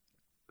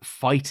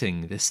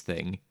fighting this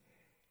thing.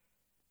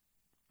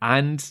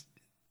 And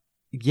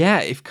yeah,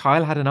 if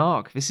Kyle had an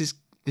arc, this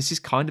is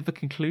kind of the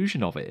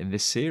conclusion of it in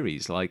this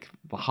series, like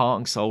the heart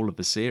and soul of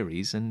the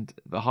series and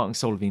the heart and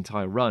soul of the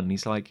entire run.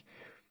 He's like,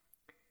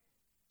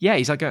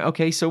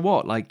 okay, so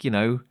what? Like,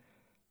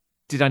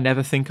 did I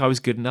never think I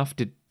was good enough?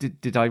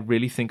 Did I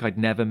really think I'd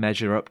never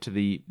measure up to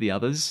the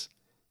others?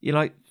 You're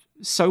like,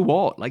 so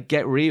what? Like,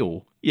 get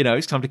real.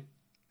 It's time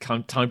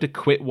to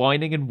quit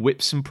whining and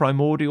whip some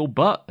primordial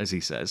butt, as he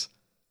says.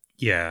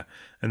 Yeah,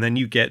 and then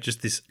you get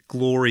just this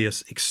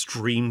glorious,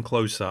 extreme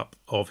close-up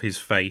of his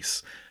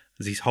face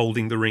as he's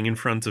holding the ring in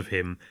front of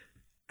him,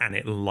 and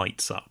it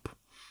lights up.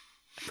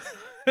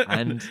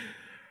 And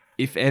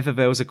if ever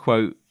there was a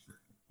quote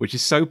which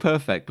is so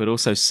perfect, but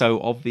also so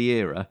of the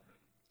era,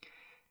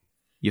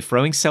 "You're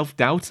throwing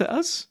self-doubt at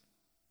us?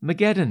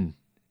 Mageddon,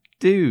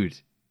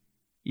 dude,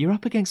 you're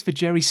up against the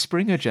Jerry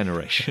Springer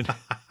generation."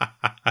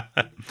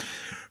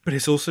 But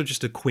it's also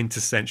just a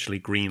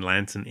quintessentially Green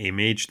Lantern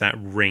image, that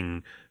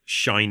ring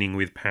shining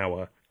with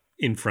power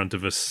in front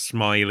of a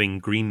smiling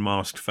green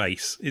masked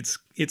face.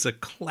 It's a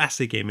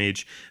classic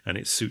image, and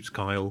it suits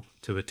Kyle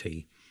to a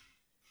T.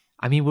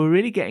 I mean, we're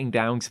really getting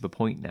down to the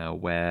point now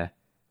where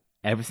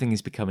everything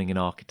is becoming an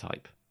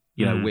archetype.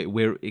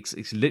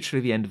 It's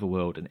literally the end of the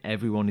world, and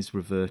everyone is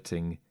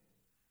reverting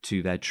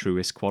to their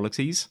truest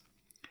qualities.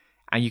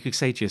 And you could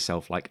say to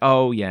yourself, like,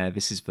 oh, yeah,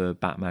 this is the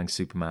Batman,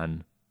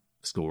 Superman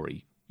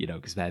story,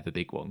 because they're the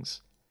big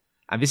ones.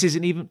 And this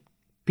isn't even,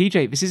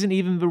 PJ, this isn't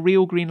even the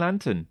real Green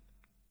Lantern,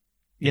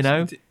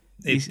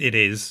 It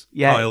is.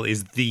 Yeah. Kyle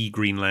is the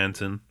Green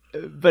Lantern.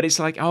 But it's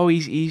like, oh,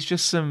 he's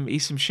just some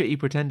shitty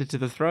pretender to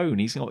the throne.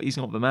 He's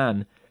not the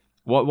man.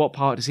 What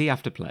part does he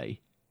have to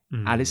play?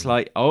 And it's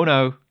like, oh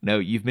no,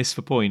 you've missed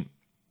the point.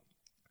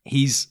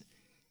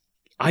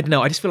 I don't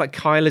know. I just feel like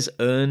Kyle has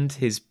earned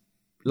his,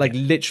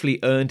 literally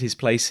earned his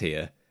place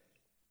here,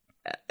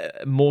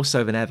 more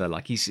so than ever.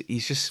 Like he's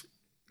just,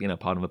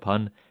 pardon the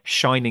pun,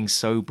 shining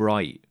so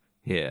bright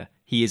here.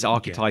 He is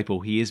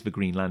archetypal. Yeah. He is the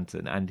Green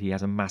Lantern, and he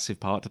has a massive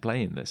part to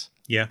play in this.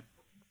 Yeah,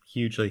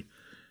 hugely.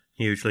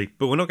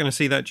 But we're not going to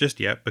see that just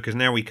yet, because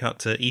now we cut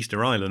to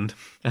Easter Island,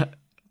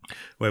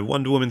 where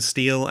Wonder Woman,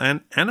 Steel,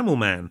 and Animal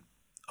Man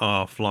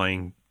are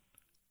flying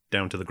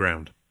down to the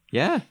ground.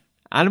 Yeah.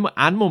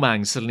 Animal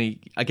Man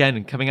suddenly,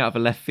 again, coming out of a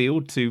left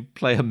field to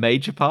play a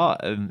major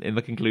part in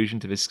the conclusion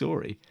to this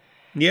story.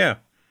 Yeah.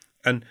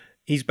 And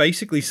he's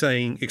basically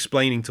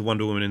explaining to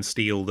Wonder Woman and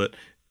Steel that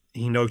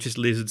he noticed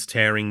lizards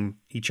tearing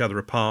each other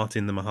apart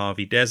in the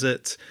Mojave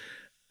Desert.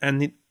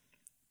 And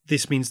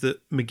this means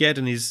that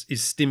Mageddon is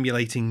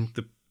stimulating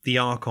the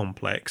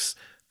R-complex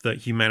that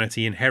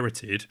humanity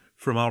inherited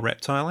from our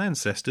reptile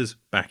ancestors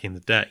back in the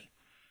day.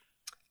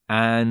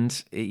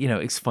 And,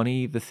 it's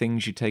funny the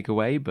things you take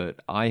away, but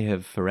I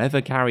have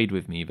forever carried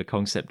with me the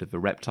concept of the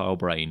reptile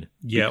brain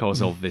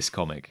because of this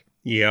comic.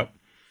 Yep.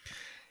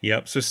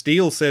 So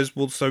Steel says,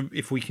 well, so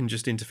if we can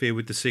just interfere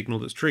with the signal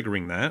that's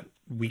triggering that,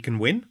 we can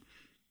win?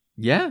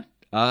 Yeah.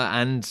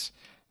 And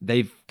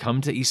they've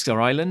come to Easter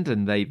Island,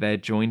 and they're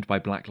joined by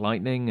Black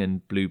Lightning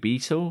and Blue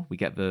Beetle. We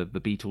get the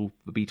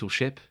Beetle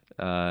ship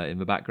in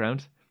the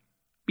background.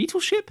 Beetle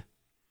ship?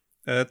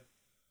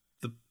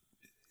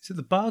 Is it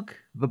the Bug?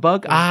 The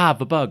Bug?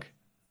 The Bug.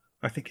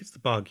 I think it's the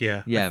Bug,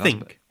 yeah. Yeah, I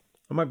think.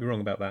 I might be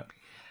wrong about that.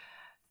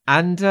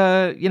 And,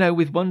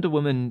 with Wonder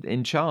Woman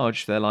in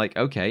charge, they're like,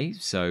 okay,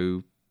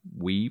 so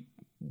we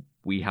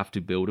have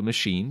to build a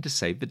machine to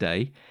save the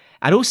day.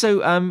 And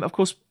also, of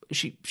course,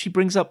 she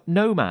brings up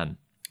No Man.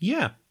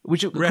 Yeah.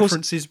 Which of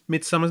references course,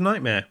 Midsummer's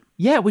Nightmare.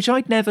 Yeah, which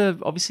I'd never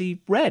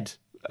obviously read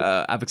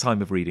at the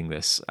time of reading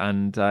this.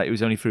 And it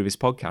was only through this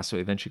podcast so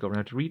I eventually got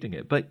around to reading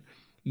it. But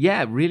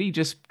yeah, really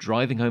just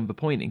driving home the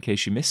point in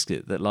case you missed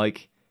it, that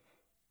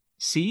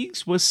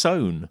seeds were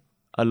sown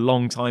a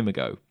long time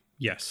ago.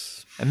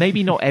 Yes. And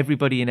maybe not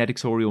everybody in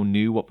editorial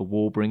knew what the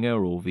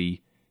Warbringer or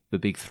the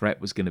big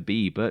threat was going to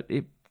be, but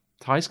it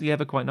ties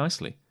together quite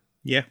nicely.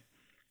 Yeah,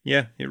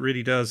 it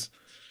really does.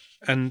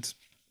 And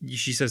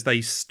she says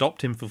they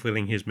stopped him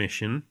fulfilling his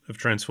mission of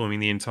transforming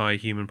the entire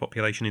human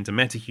population into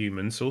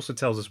metahumans. Also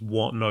tells us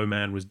what No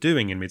Man was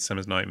doing in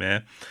Midsummer's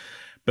Nightmare.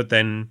 But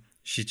then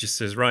she just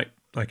says, right,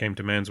 I came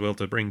to man's world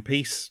to bring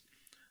peace.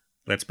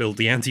 Let's build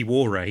the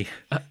anti-war ray.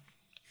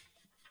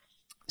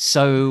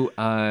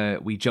 So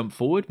we jump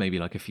forward, maybe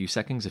a few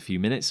seconds, a few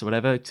minutes or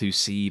whatever, to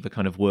see the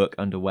kind of work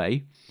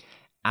underway.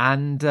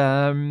 And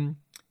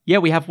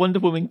we have Wonder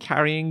Woman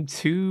carrying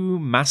 2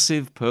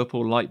 massive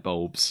purple light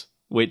bulbs,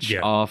 which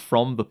are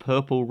from the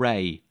Purple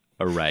Ray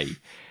array,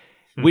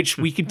 which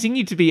we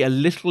continue to be a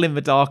little in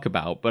the dark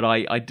about. But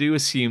I do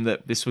assume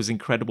that this was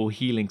incredible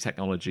healing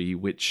technology,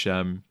 which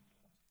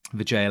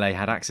the JLA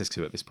had access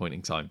to at this point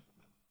in time.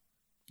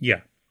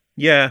 Yeah,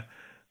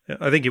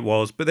 I think it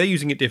was, but they're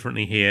using it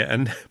differently here.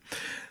 And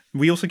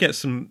we also get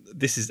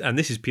this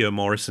is pure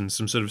Morrison,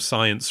 some sort of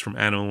science from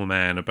Animal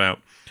Man about,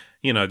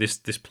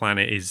 this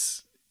planet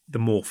is, the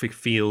morphic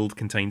field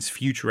contains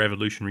future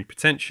evolutionary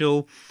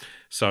potential.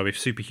 So if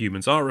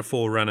superhumans are a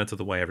forerunner to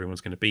the way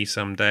everyone's going to be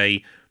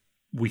someday,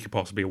 we could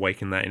possibly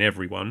awaken that in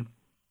everyone.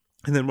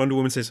 And then Wonder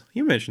Woman says,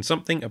 you mentioned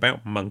something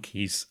about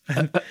monkeys.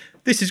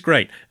 This is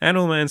great.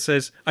 Animal Man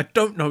says, I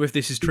don't know if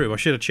this is true. I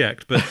should have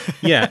checked. But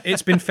yeah,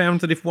 it's been found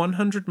that if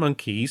 100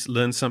 monkeys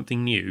learn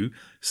something new,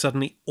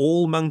 suddenly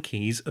all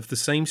monkeys of the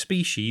same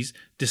species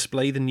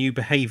display the new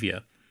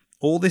behavior.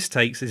 All this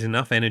takes is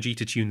enough energy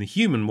to tune the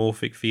human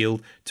morphic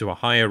field to a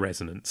higher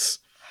resonance.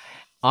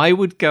 I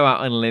would go out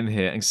on a limb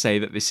here and say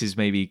that this is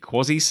maybe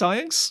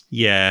quasi-science.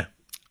 Yeah.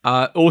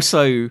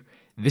 Also,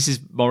 this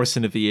is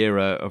Morrison of the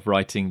era of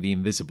writing The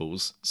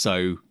Invisibles.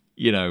 So,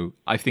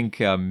 I think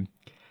kind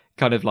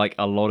of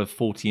a lot of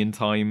Fortean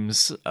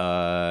Times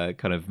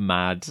kind of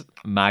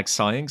mag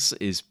science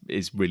is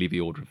really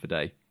the order of the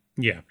day.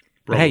 Yeah,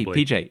 probably. But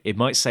hey, PJ, it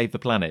might save the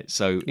planet.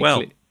 So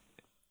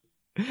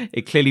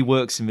it clearly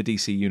works in the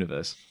DC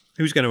universe.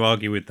 Who's going to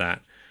argue with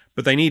that?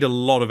 But they need a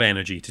lot of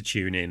energy to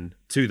tune in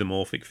to the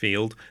morphic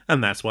field,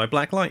 and that's why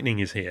Black Lightning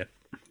is here.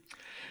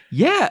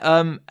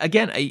 Yeah,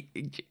 again,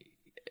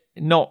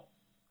 not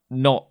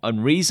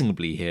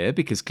unreasonably here,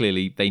 because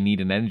clearly they need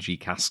an energy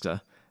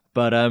caster.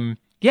 But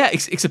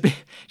it's just a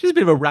bit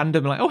of a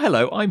random oh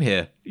hello, I'm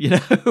here.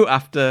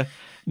 After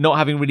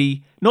not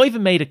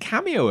even made a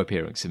cameo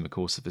appearance in the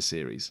course of the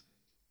series.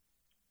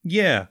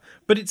 Yeah,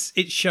 but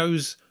it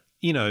shows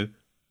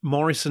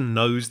Morrison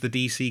knows the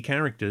DC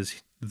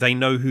characters. They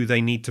know who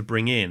they need to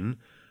bring in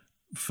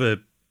for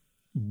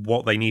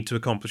what they need to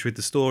accomplish with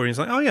the story. It's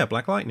oh yeah,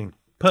 Black Lightning.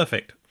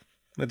 Perfect.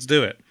 Let's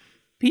do it.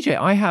 PJ,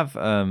 I have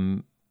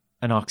an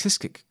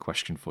artistic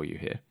question for you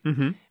here.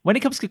 Mm-hmm. When it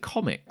comes to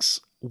comics,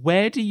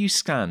 where do you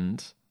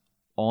stand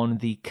on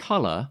the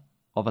colour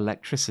of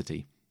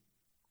electricity?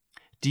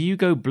 Do you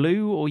go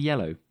blue or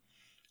yellow?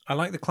 I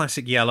like the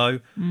classic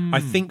yellow. I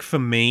think for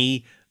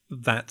me,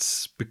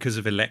 that's because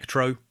of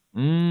Electro.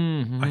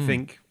 Mm-hmm. I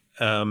think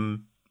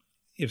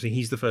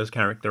he's the first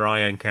character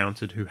I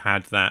encountered who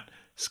had that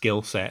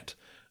skill set.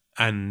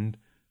 And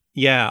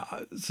yeah,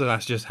 so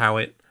that's just how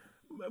it...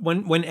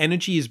 When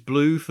energy is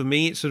blue, for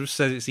me, it sort of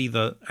says it's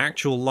either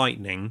actual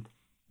lightning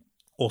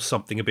or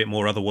something a bit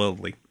more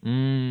otherworldly.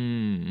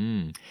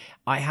 Mm-hmm.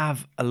 I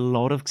have a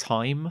lot of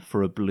time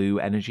for a blue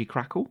energy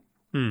crackle.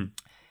 And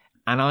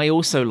I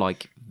also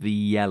like the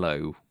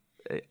yellow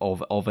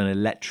of an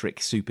electric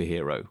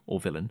superhero or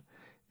villain.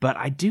 But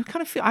I do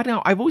kind of feel, I don't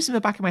know, I've always in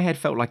the back of my head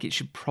felt like it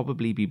should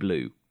probably be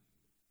blue.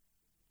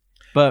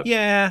 But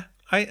yeah,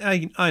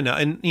 I know.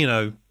 And, you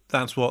know,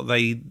 that's what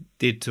they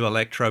did to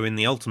Electro in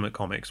the Ultimate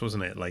Comics,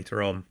 wasn't it,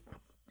 later on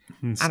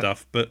and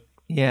stuff. But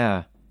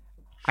yeah,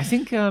 I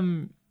think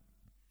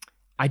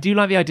I do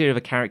like the idea of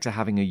a character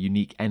having a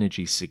unique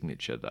energy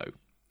signature, though.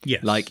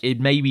 yes. Like, it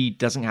maybe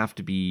doesn't have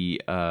to be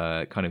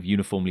kind of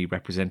uniformly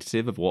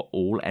representative of what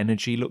all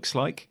energy looks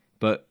like.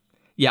 But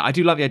yeah, I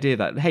do like the idea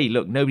that, hey,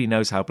 look, nobody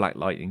knows how Black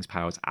Lightning's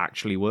powers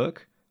actually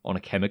work on a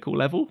chemical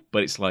level.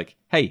 But it's like,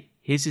 hey,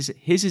 his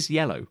is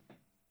yellow.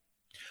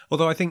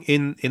 Although I think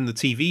in the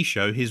TV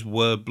show, his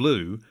were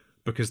blue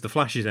because the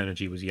Flash's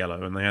energy was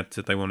yellow and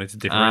they wanted to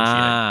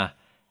differentiate.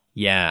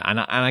 Yeah, and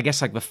I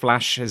guess like the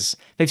Flash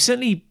they've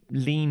certainly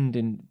leaned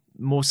in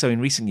more so in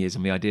recent years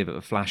on the idea that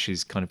the Flash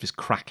is kind of just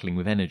crackling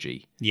with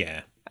energy.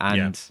 Yeah.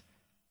 And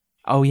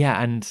oh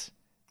yeah, and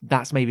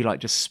that's maybe like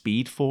just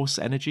Speed Force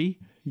energy.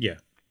 Yeah.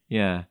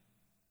 Yeah.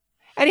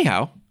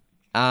 Anyhow,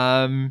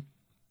 we're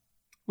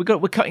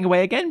cutting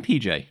away again,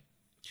 PJ.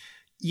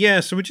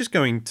 Yeah, so we're just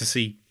going to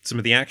see some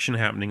of the action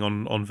happening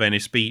on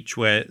Venice Beach,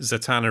 where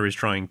Zatanna is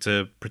trying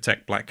to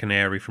protect Black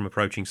Canary from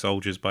approaching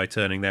soldiers by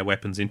turning their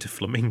weapons into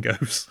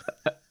flamingos.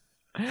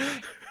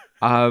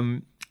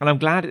 And I'm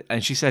glad,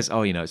 and she says,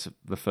 oh, you know, it's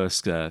the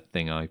first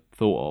thing I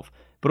thought of.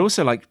 But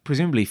also, like,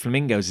 presumably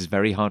flamingos is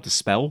very hard to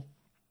spell.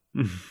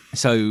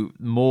 So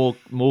more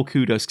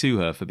kudos to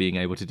her for being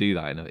able to do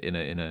that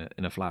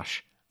in a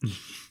flash.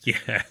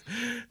 Yeah,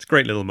 it's a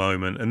great little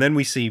moment. And then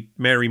we see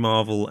Mary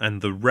Marvel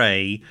and the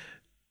Ray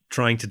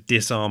trying to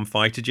disarm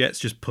fighter jets,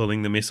 just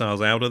pulling the missiles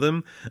out of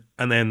them.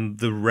 And then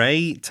the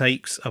Ray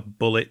takes a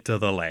bullet to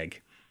the leg.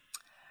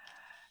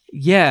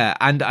 Yeah,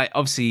 and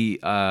obviously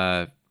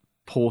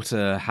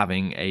Porter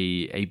having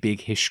a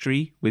big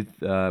history with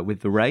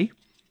the Ray.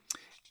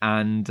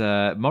 And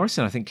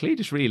Morrison, I think, clearly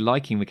just really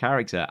liking the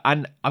character.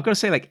 And I've got to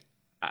say, like,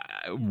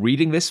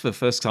 reading this for the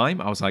first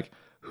time, I was like,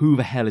 who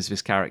the hell is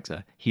this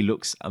character? He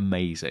looks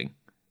amazing.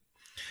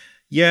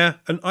 Yeah,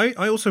 and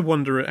I also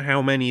wonder at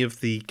how many of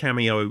the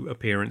cameo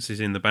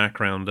appearances in the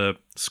background are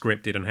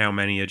scripted and how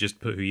many are just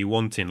put who you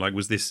want in. Like,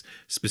 was this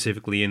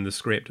specifically in the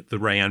script, the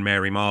Ray and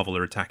Mary Marvel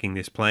are attacking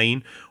this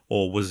plane?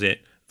 Or was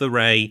it the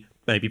Ray,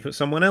 maybe put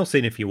someone else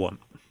in if you want?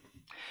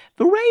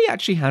 The Ray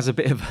actually has a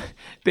bit of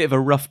a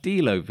rough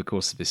deal over the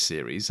course of this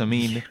series. I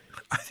mean,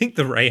 I think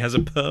the Ray has a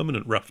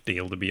permanent rough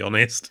deal, to be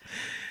honest.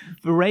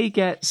 The Ray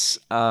gets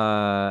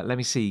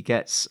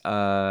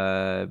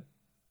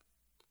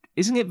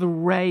isn't it the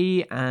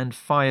Ray and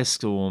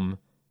Firestorm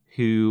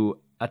who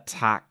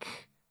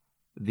attack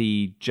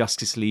the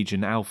Justice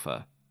Legion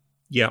Alpha?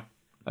 Yep.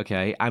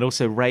 Okay, and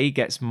also Ray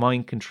gets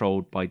mind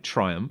controlled by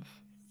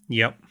Triumph.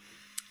 Yep.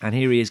 And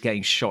here he is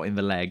getting shot in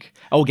the leg.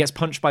 Oh, gets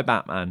punched by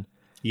Batman.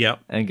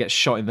 Yep. And gets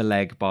shot in the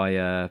leg by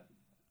I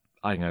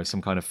don't know,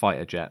 some kind of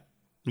fighter jet.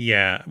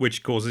 Yeah,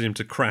 which causes him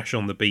to crash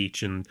on the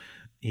beach, and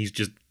he's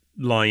just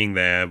lying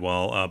there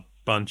while a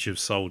bunch of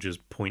soldiers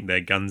point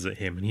their guns at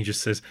him, and he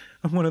just says,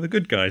 I'm one of the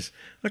good guys.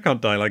 I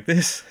can't die like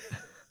this.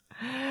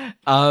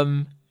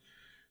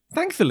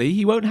 Thankfully,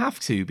 he won't have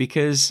to,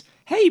 because,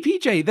 hey,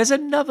 PJ, there's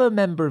another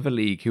member of the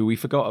League who we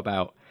forgot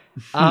about.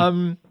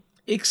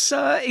 It's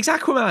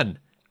Aquaman,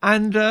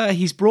 and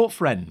he's brought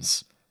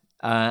friends.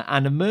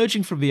 And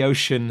emerging from the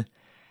ocean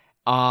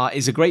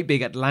is a great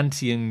big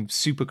Atlantean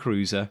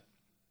supercruiser,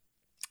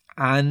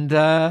 and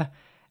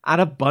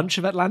a bunch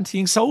of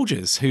Atlantean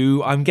soldiers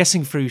who, I'm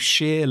guessing through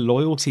sheer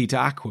loyalty to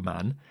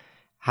Aquaman,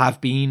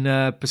 have been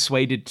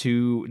persuaded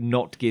to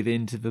not give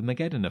in to the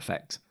Mageddon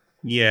effect.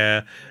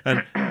 Yeah,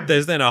 and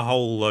there's then a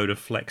whole load of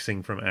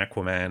flexing from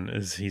Aquaman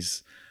as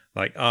he's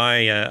like,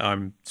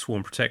 I'm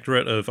sworn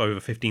protectorate of over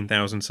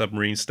 15,000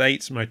 submarine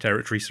states. My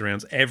territory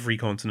surrounds every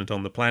continent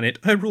on the planet.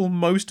 I rule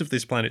most of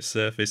this planet's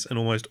surface and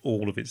almost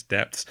all of its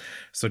depths,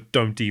 so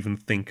don't even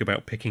think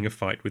about picking a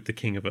fight with the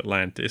King of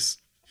Atlantis.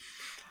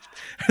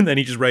 And then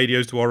he just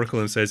radios to Oracle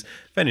and says,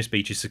 Venice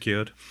Beach is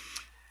secured.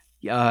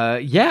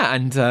 Yeah,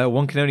 and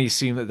one can only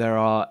assume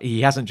that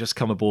he hasn't just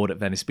come aboard at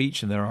Venice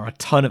Beach, and there are a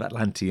ton of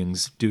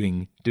Atlanteans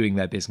doing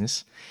their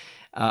business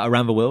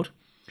around the world.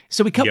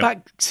 So we cut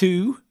back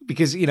to,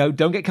 because, you know,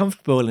 don't get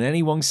comfortable in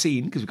any one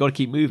scene, because we've got to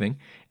keep moving.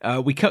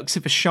 We cut to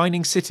the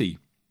Shining City,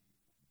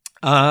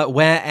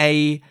 where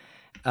a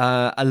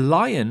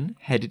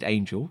lion-headed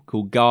angel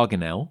called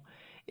Garganel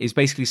is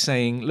basically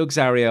saying, look,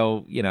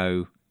 Zariel,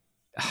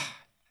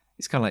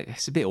 it's kind of like,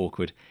 it's a bit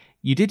awkward.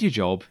 You did your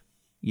job.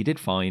 You did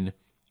fine.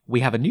 We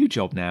have a new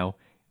job now,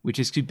 which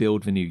is to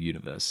build the new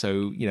universe.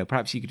 So,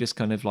 perhaps you could just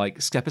kind of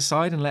like step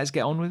aside and let us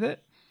get on with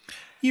it.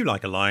 You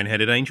like a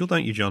lion-headed angel,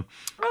 don't you, John?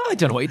 I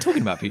don't know what you're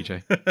talking about,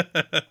 PJ.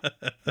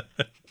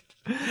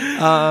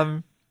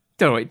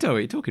 Don't know what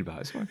you're talking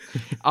about. It's fine.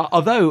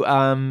 Although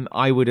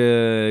I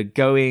would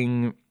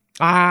going...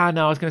 no,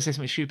 I was going to say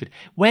something stupid.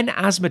 When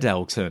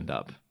Asmodel turned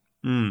up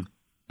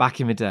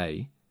back in the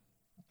day,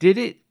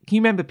 can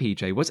you remember,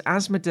 PJ? Was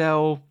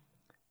Asmodel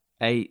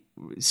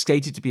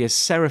stated to be a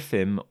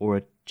seraphim or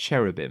a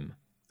cherubim?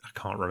 I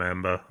can't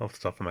remember off the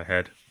top of my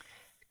head.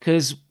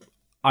 Because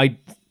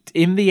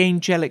in the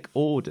angelic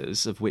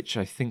orders, of which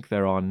I think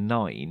there are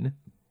 9,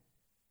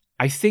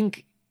 I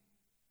think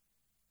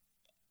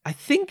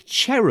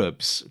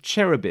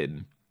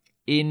cherubim,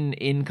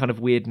 in kind of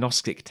weird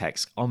Gnostic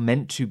texts, are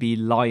meant to be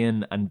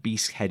lion and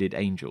beast-headed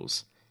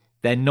angels.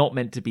 They're not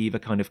meant to be the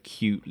kind of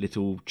cute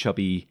little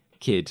chubby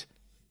kid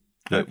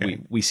that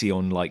we see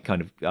on like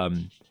kind of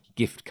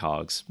gift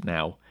cards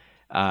now.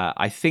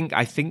 I think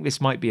this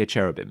might be a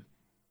cherubim.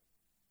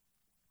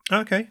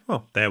 Okay,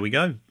 well, there we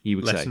go. He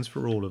would Lessons say.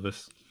 for all of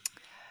us.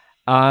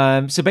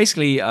 So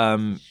basically,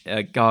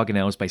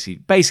 Garganel's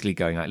basically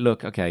going like,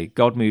 look, okay,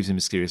 God moves in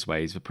mysterious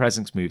ways. The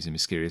presence moves in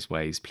mysterious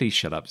ways. Please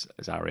shut up,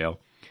 Zariel.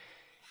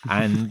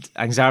 And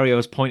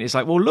Zariel's point is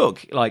like, well,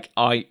 look, like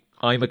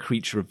I'm a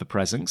creature of the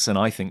presence, and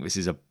I think this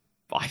is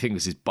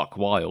buck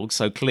wild.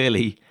 So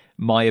clearly,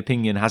 my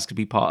opinion has to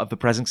be part of the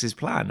presence's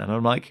plan. And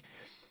I'm like,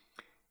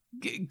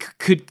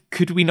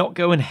 could we not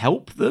go and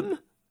help them,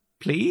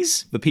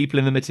 please? The people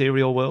in the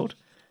material world.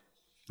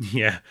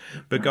 Yeah,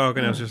 but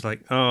Garganel's just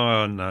like,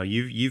 oh no,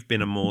 you've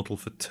been immortal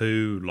for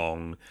too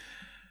long.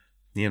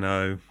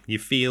 You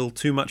feel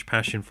too much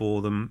passion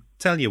for them.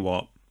 Tell you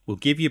what, we'll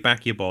give you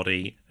back your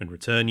body and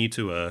return you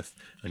to Earth,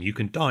 and you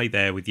can die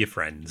there with your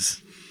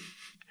friends.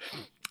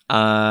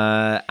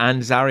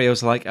 And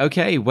Zariel's like,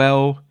 okay,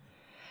 well,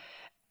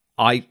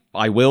 I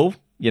will.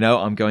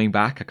 I'm going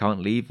back. I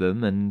can't leave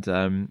them, and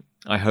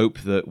I hope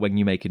that when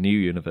you make a new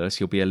universe,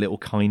 you'll be a little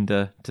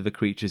kinder to the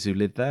creatures who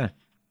live there.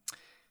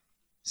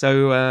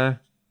 So,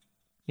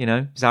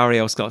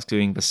 Zariel starts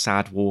doing the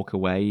sad walk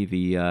away.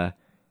 The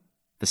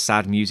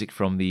sad music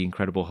from the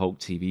Incredible Hulk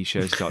TV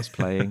show starts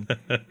playing.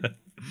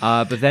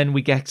 But then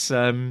we get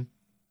the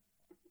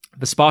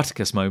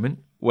Spartacus moment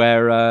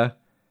where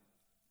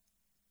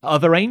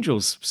other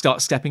angels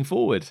start stepping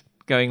forward,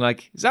 going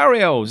like,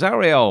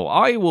 Zariel,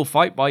 I will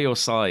fight by your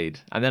side.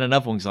 And then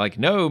another one's like,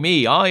 no,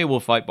 me, I will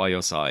fight by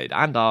your side.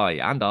 And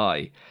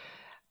I.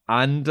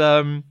 And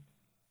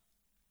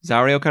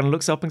Zariel kind of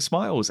looks up and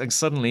smiles, and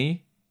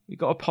suddenly you've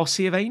got a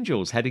posse of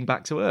angels heading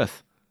back to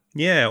Earth.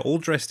 Yeah, all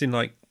dressed in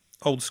like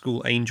old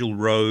school angel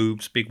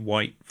robes, big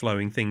white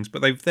flowing things,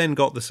 but they've then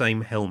got the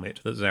same helmet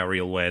that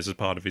Zariel wears as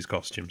part of his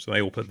costume, so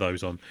they all put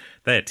those on.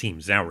 They're Team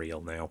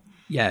Zariel now.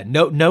 Yeah,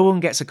 no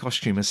one gets a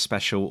costume as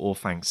special or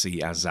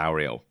fancy as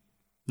Zariel.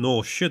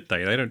 Nor should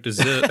they. They don't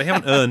deserve. They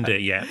haven't earned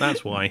it yet.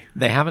 That's why.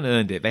 They haven't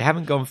earned it. They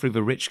haven't gone through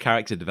the rich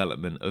character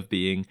development of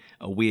being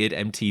a weird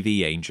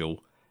MTV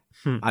angel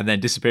and then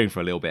disappearing for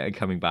a little bit and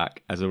coming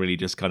back as a really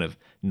just kind of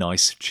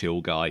nice,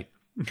 chill guy.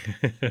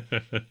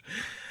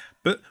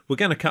 But we're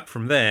going to cut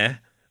from there,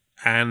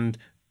 and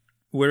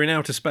we're in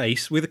outer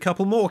space with a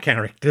couple more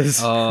characters.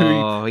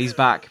 Oh, he's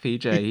back,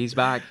 PJ. He's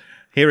back.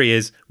 Here he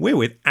is. We're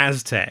with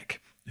Aztec,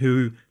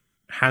 who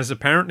has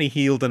apparently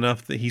healed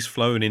enough that he's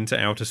flown into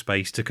outer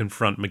space to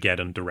confront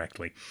Mageddon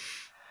directly.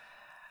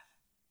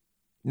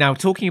 Now,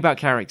 talking about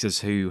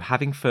characters who,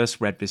 having first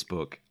read this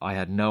book, I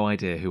had no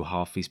idea who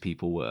half these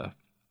people were.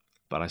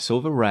 But I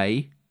saw the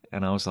Ray,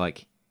 and I was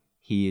like,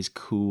 he is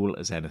cool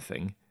as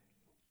anything.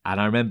 And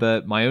I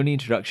remember my only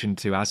introduction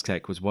to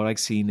Aztec was what I'd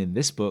seen in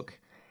this book.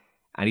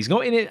 And he's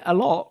not in it a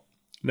lot.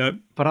 No.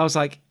 But I was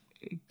like,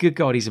 good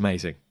God, he's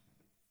amazing.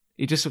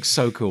 He just looks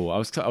so cool. I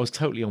was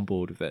totally on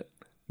board with it.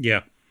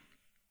 Yeah.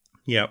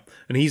 Yeah.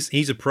 And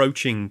he's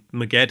approaching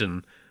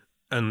Mageddon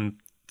and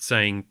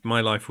saying,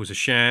 my life was a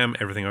sham.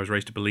 Everything I was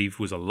raised to believe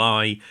was a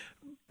lie.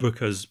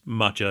 Because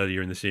much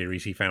earlier in the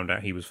series, he found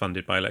out he was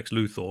funded by Lex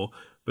Luthor.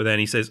 But then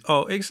he says,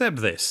 oh, except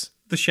this.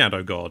 The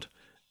Shadow God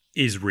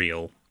is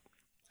real.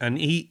 And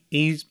he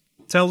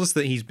tells us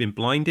that he's been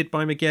blinded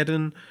by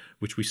Mageddon,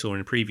 which we saw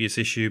in a previous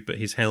issue, but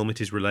his helmet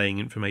is relaying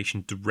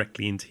information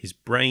directly into his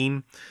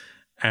brain.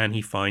 And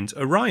he finds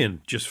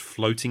Orion just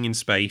floating in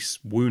space,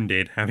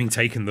 wounded, having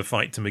taken the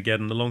fight to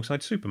Mageddon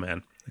alongside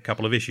Superman a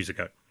couple of issues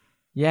ago.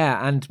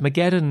 Yeah, and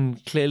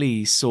Mageddon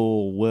clearly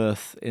saw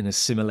worth in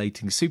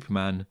assimilating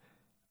Superman,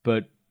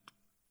 but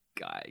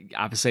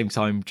at the same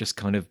time just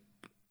kind of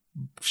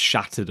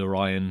shattered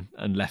Orion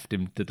and left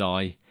him to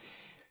die.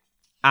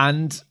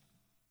 And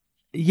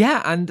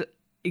yeah, and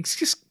it's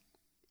just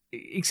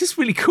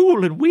really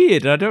cool and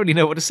weird. I don't really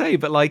know what to say,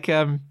 but like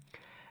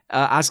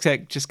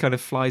Aztec just kind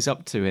of flies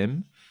up to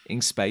him in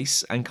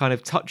space and kind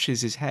of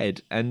touches his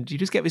head, and you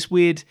just get this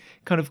weird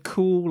kind of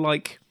cool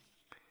like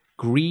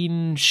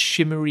green,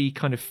 shimmery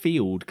kind of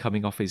field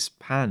coming off his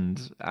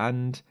hand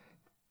and,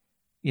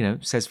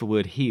 says the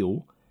word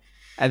heal.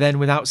 And then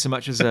without so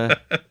much as a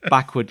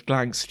backward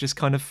glance, just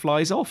kind of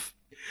flies off.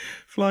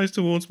 Flies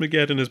towards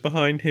Mageddon as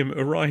behind him,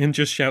 Orion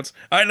just shouts,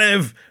 "I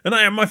live, and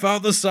I am my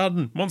father's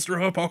son, monster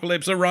of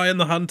apocalypse, Orion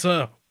the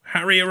Hunter,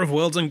 harrier of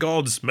worlds and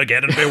gods,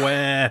 Mageddon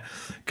beware."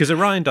 Because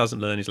Orion doesn't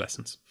learn his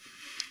lessons.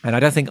 And I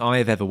don't think I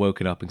have ever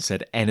woken up and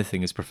said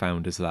anything as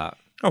profound as that.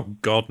 Oh,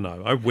 God,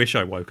 no. I wish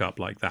I woke up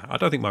like that. I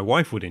don't think my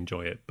wife would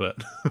enjoy it,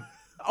 but...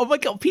 Oh my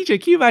God,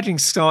 PJ, can you imagine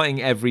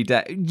starting every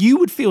day? You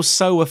would feel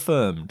so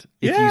affirmed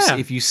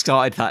if you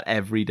started that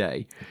every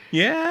day.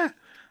 Yeah.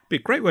 Be a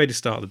great way to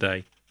start the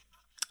day.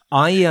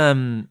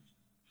 I'm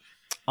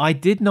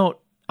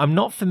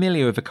not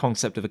familiar with the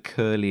concept of a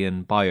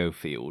Curlian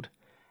biofield.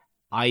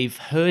 I've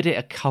heard it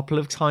a couple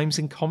of times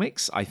in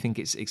comics. I think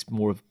it's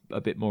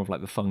a bit more of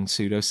like the fun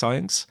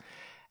pseudoscience.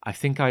 I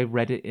think I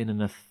read it in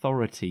an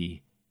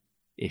Authority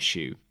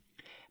issue.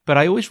 But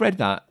I always read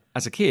that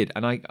as a kid,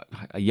 and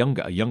a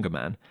younger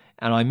man,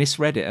 and I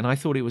misread it, and I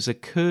thought it was a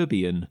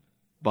Kirbian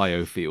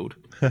biofield.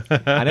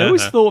 And I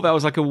always thought that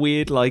was like a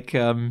weird, like,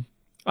 I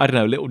don't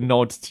know, little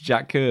nod to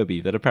Jack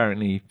Kirby, that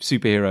apparently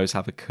superheroes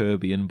have a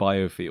Kirbian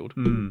biofield.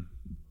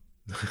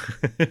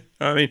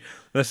 I mean,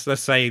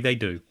 let's say they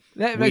do.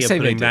 We are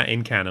putting that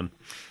in canon.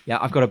 Yeah,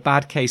 I've got a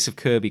bad case of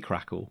Kirby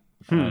crackle,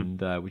 and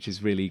which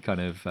is really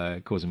kind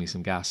of causing me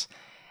some gas.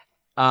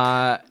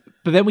 But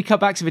then we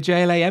cut back to the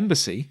JLA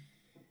embassy,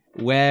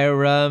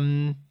 where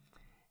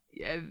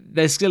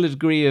there's still a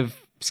degree of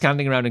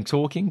standing around and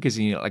talking, because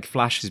like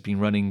Flash has been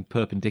running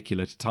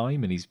perpendicular to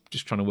time, and he's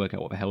just trying to work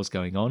out what the hell's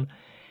going on.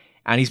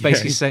 And he's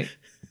basically saying,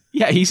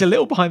 he's a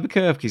little behind the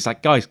curve. He's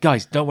like, guys,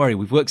 don't worry,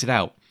 we've worked it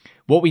out.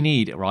 What we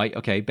need, right?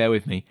 Okay, bear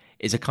with me,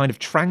 is a kind of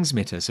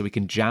transmitter so we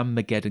can jam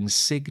Mageddon's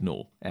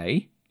signal,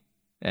 eh?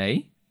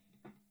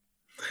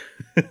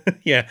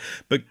 Yeah,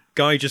 but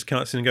Guy just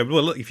cuts in and goes,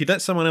 well, look, if you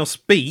let someone else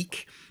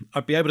speak,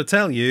 I'd be able to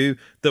tell you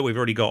that we've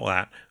already got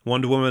that.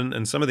 Wonder Woman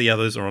and some of the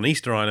others are on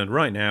Easter Island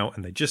right now,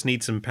 and they just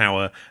need some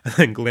power. And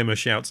then Glimmer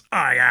shouts,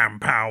 "I am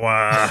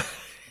power!"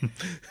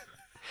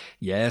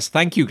 Yes,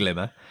 thank you,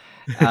 Glimmer.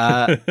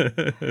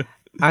 And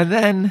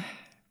then,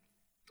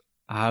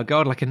 oh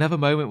God, like another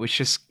moment which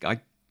it's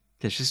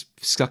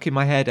just stuck in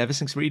my head ever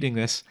since reading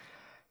this.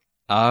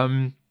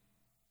 And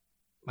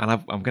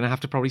I'm going to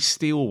have to probably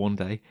steal one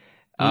day.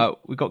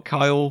 We've got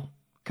Kyle.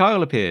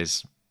 Kyle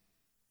appears,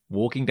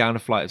 walking down a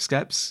flight of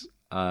steps,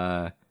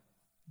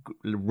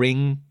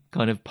 ring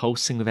kind of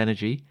pulsing with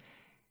energy.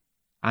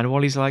 And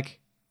Wally's like,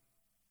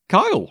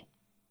 "Kyle!"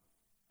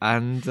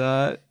 And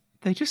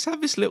they just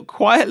have this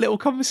quiet little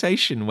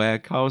conversation where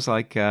Kyle's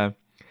like,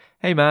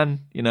 "Hey man,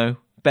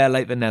 better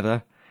late than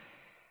never."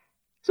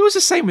 It's always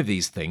the same with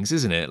these things,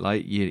 isn't it?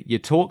 Like you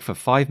talk for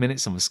 5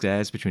 minutes on the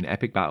stairs between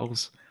epic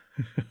battles.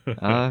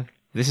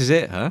 This is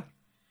it, huh?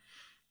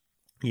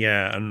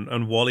 Yeah,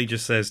 and Wally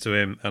just says to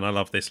him, and I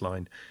love this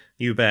line,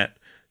 "You bet.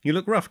 You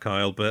look rough,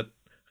 Kyle, but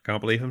I can't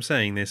believe I'm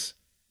saying this.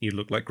 You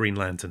look like Green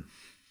Lantern."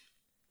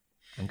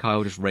 And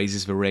Kyle just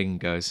raises the ring and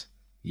goes,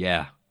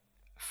 "Yeah,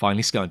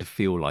 finally starting to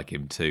feel like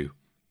him too."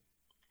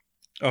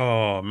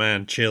 Oh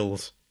man,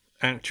 chills.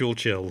 Actual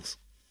chills.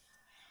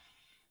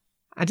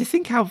 And to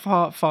think how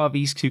far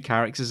these two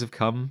characters have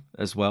come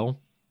as well.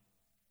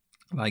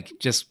 Like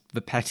just the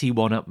petty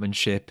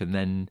one-upmanship, and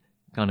then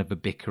kind of the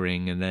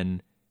bickering, and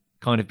then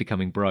kind of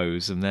becoming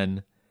bros, and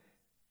then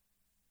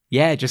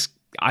just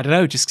I don't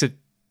know, just to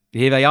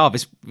here they are.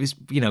 This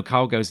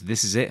Kyle goes,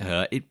 "This is it,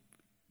 her."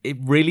 It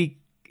really,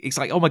 it's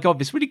like, oh my God,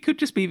 this really could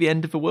just be the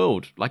end of the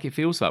world. Like it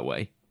feels that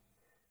way,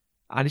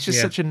 and it's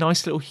just such a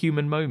nice little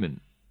human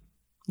moment.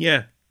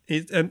 Yeah,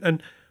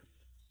 and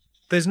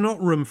there's not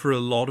room for a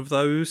lot of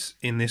those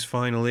in this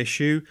final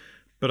issue,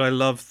 but I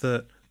love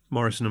that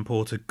Morrison and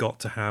Porter got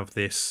to have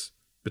this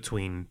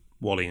between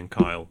Wally and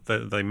Kyle.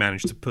 They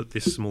managed to put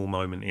this small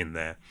moment in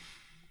there.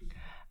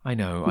 I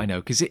know,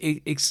 because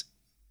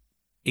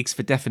it's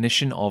the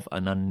definition of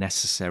an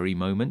unnecessary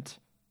moment.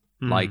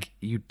 Like,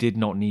 you did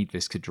not need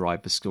this to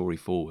drive the story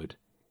forward.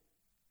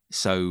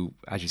 So,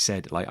 as you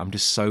said, like, I'm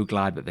just so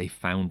glad that they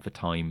found the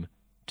time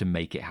to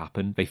make it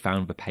happen. They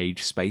found the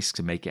page space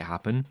to make it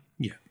happen.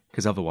 Yeah.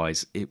 Because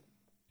otherwise, it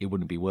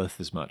wouldn't be worth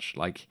as much.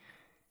 Like,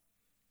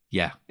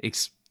 yeah,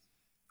 it's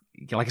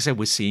like I said,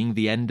 we're seeing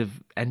the end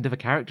of a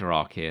character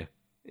arc here.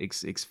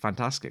 It's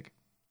fantastic.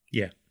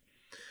 Yeah.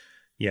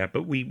 Yeah,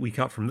 but we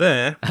cut from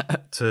there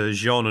to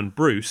Jean and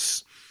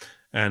Bruce,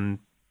 and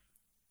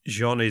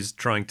Jean is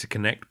trying to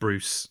connect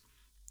Bruce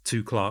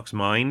to Clark's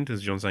mind,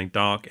 as Jean's saying,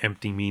 dark,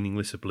 empty,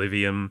 meaningless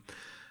oblivion,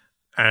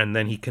 and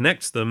then he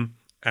connects them,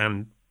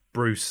 and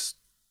Bruce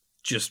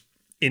just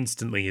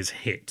instantly is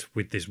hit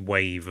with this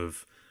wave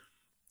of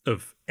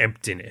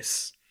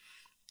emptiness,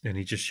 and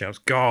he just shouts,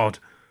 "God!"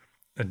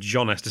 And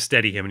Jean has to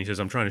steady him, and he says,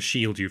 "I'm trying to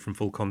shield you from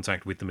full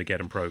contact with the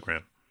Mageddon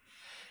program."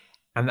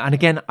 And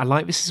again, I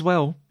like this as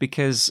well,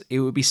 because it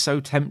would be so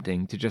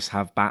tempting to just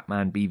have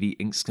Batman be the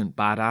instant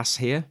badass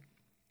here.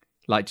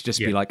 Like, to just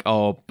be like,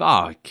 well,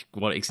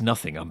 it's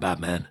nothing, I'm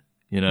Batman,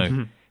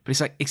 but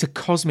it's like it's a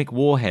cosmic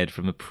warhead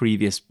from a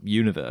previous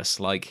universe.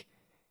 Like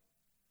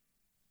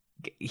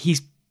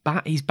he's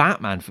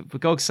Batman for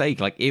God's sake.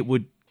 Like he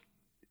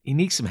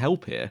needs some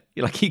help here.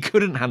 Like he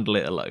couldn't handle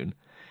it alone.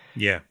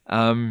 Yeah.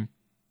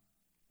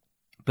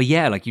 But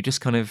yeah, like you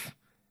just kind of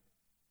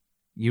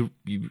you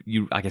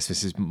I guess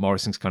this is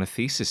Morrison's kind of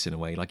thesis in a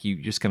way. Like you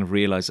just kind of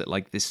realize that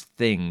like this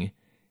thing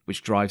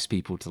which drives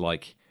people to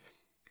like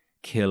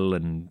kill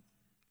and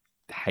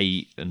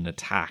hate and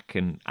attack,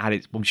 and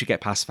once you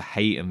get past the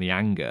hate and the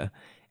anger,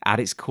 at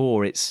its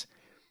core it's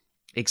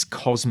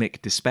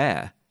cosmic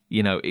despair.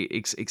 You know,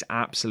 it's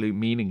absolute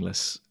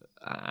meaningless.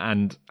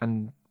 And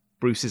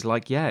Bruce is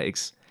like, yeah,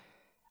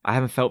 I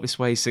haven't felt this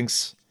way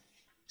since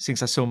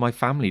I saw my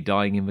family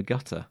dying in the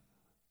gutter.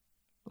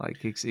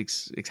 Like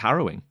it's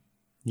harrowing.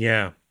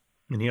 Yeah.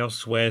 And he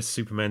asks where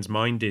Superman's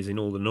mind is in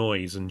all the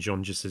noise, and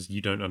John just says,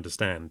 you don't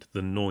understand.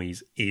 The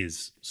noise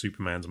is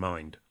Superman's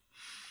mind.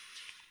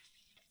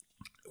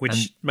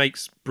 Which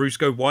makes Bruce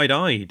go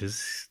wide-eyed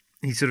as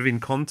he's sort of in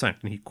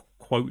contact, and he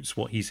quotes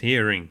what he's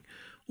hearing.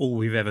 All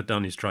we've ever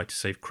done is try to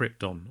save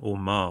Krypton or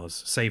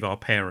Mars, save our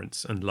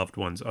parents and loved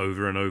ones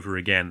over and over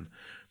again.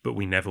 But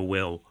we never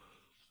will.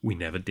 We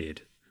never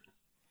did.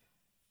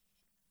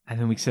 And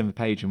then we turn the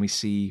page and we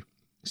see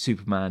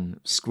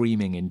Superman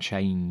screaming in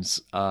chains,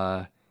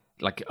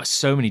 like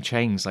so many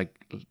chains, like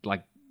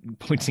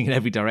pointing in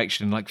every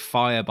direction, like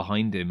fire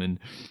behind him, and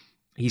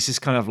he's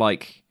just kind of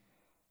like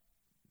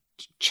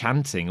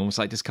chanting, almost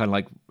like just kind of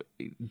like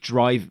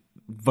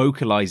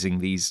vocalizing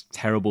these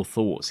terrible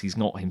thoughts. He's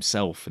not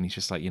himself, and he's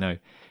just like, you know,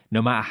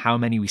 no matter how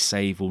many we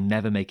save, we'll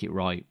never make it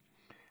right.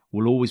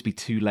 We'll always be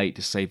too late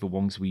to save the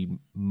ones we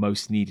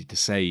most needed to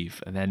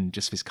save. And then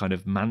just this kind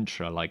of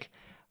mantra like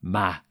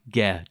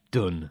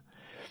Ma-ge-dun.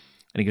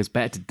 And he goes,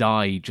 better to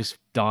die, just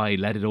die,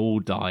 let it all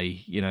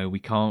die. You know, we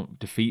can't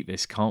defeat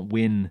this, can't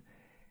win.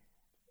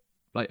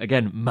 Like,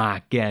 again,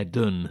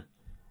 Ma-ge-dun.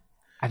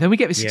 And then we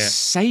get this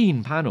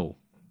insane panel.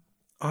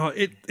 Oh,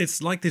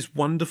 it's like this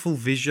wonderful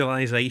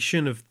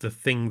visualization of the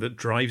thing that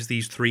drives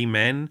these three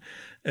men,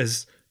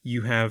 as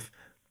you have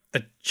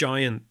a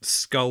giant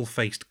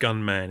skull-faced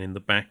gunman in the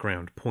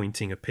background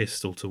pointing a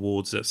pistol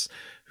towards us,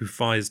 who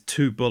fires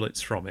 2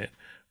 bullets from it,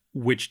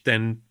 which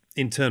then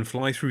in turn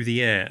fly through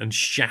the air and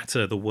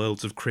shatter the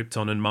worlds of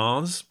Krypton and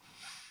Mars,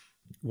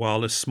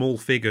 while a small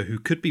figure who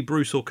could be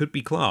Bruce or could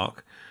be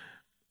Clark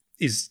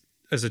is,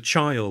 as a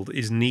child,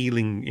 is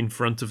kneeling in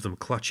front of them,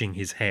 clutching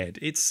his head.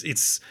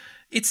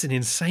 It's an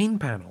insane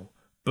panel,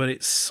 but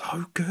it's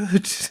so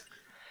good.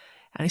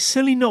 And it's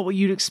certainly not what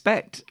you'd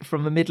expect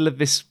from the middle of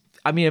this.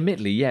 I mean,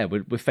 admittedly, yeah,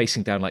 we're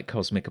facing down like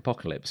cosmic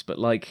apocalypse, but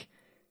like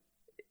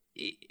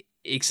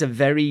it's a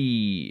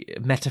very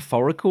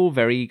metaphorical,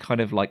 very kind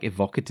of like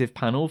evocative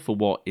panel for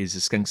what is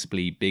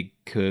ostensibly big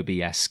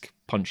Kirby-esque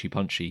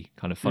punchy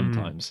kind of fun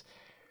times.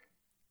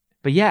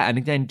 But yeah,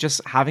 and then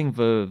just having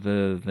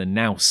the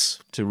nous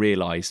to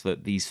realize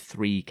that these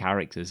 3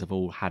 characters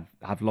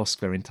have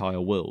lost their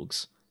entire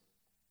worlds.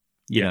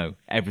 You know,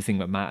 everything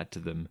that mattered to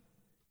them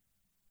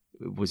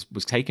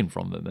was taken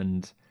from them,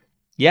 and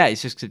yeah,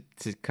 it's just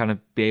to kind of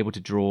be able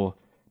to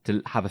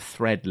have a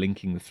thread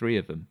linking the 3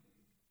 of them.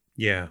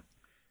 Yeah.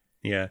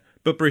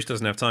 But Bruce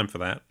doesn't have time for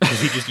that,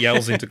 because he just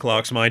yells into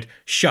Clark's mind,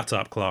 "Shut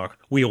up, Clark.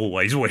 We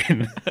always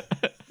win."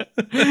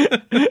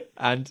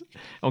 And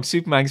on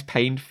Superman's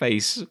pained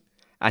face,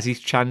 as he's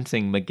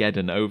chanting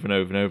Mageddon over and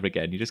over and over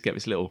again, you just get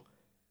this little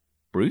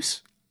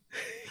Bruce.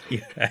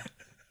 Yeah.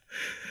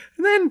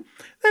 And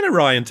then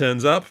Orion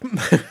turns up.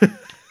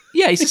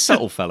 Yeah, he's a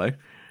subtle fellow.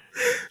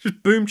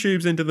 Just boom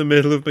tubes into the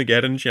middle of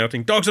Mageddon,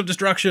 shouting, "Dogs of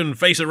Destruction,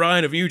 face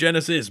Orion of New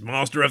Genesis,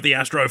 master of the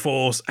Astro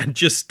Force," and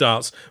just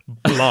starts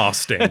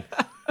blasting.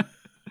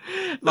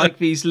 Like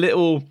these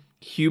little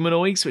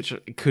humanoids, which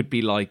could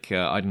be like,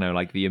 I don't know,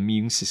 like the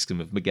immune system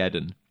of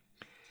Mageddon.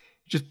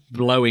 Just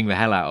blowing the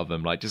hell out of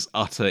them, like just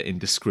utter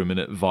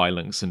indiscriminate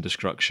violence and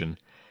destruction.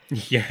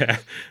 Yeah,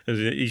 as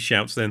he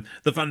shouts then,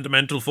 "The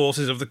fundamental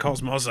forces of the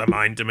cosmos are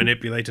mine to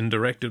manipulate and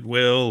direct at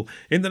will.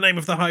 In the name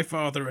of the High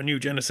Father and New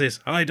Genesis,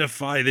 I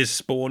defy this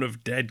spawn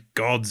of dead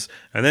gods."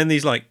 And then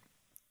these like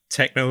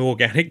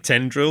techno-organic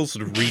tendrils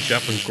sort of reach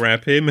up and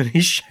grab him, and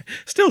he's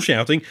still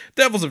shouting,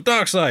 "Devils of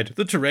Darkseid,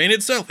 the terrain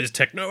itself is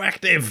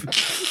techno-active."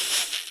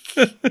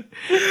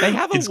 They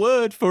have a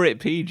word for it,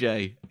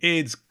 PJ.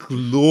 It's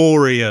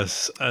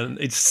glorious, and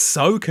it's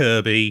so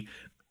Kirby.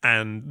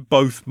 And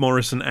both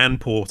Morrison and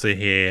Porter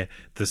here,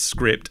 the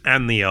script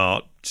and the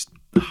art, just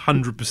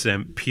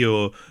 100%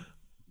 pure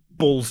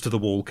balls to the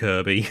wall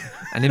Kirby.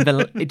 And in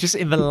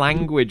the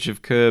language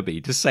of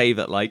Kirby, to say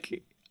that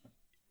like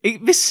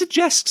this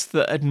suggests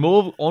that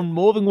on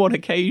more than one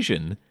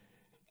occasion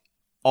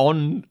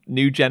on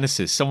New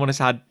Genesis, someone has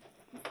had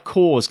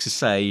cause to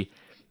say,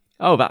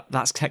 "Oh,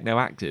 that's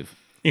techno-active."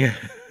 Yeah.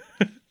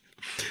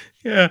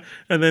 Yeah,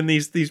 and then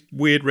these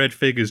weird red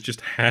figures just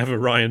have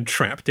Orion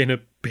trapped in a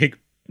big,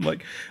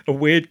 like a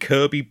weird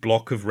Kirby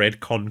block of red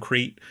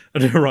concrete,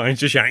 and Orion's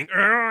just shouting,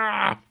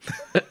 "Argh!"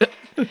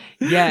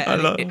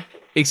 Yeah,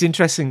 it's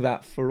interesting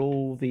that for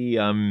all the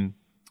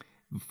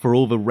for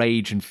all the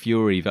rage and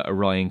fury that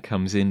Orion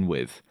comes in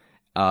with,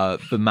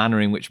 the manner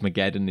in which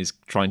Mageddon is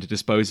trying to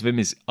dispose of him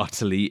is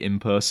utterly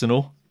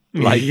impersonal.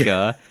 Like,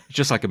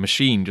 just like a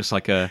machine, just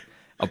like a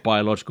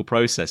biological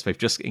process. They've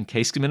just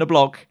encased him in a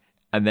block,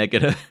 and they're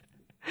gonna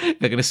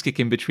stick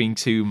him between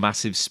two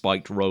massive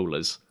spiked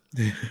rollers.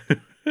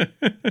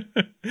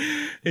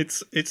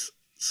 It's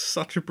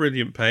such a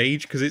brilliant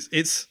page because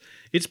it's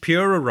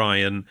pure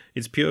Orion,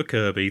 it's pure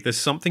Kirby. There's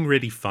something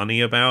really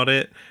funny about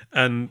it,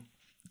 and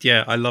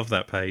yeah, I love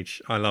that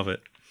page. I love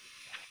it.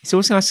 It's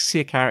also nice to see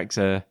a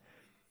character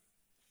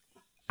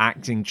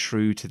acting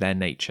true to their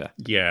nature.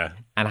 Yeah.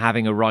 And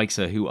having a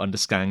writer who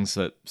understands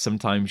that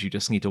sometimes you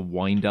just need to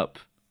wind up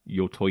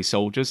your toy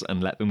soldiers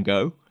and let them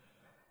go.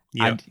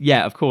 Yeah. And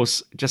yeah, of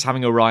course, just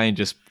having Orion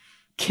just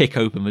kick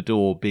open the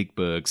door Big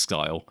Berg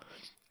style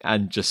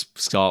and just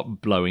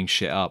start blowing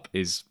shit up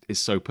is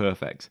so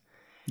perfect.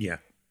 Yeah.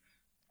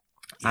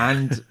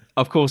 And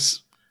of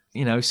course,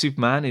 you know,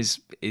 Superman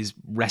is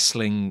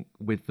wrestling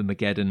with the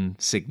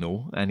Mageddon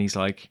signal, and he's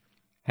like,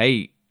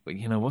 hey,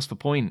 you know, what's the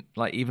point?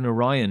 Like, even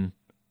Orion's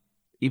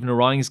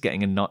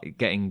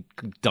getting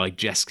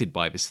digested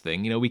by this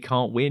thing. You know, we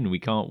can't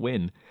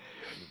win.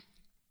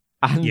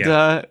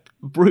 And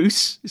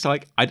Bruce is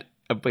like, I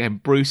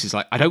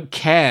don't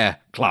care,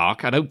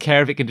 Clark. I don't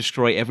care if it can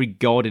destroy every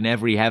god in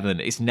every heaven.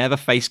 It's never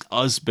faced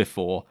us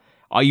before.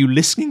 Are you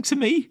listening to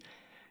me?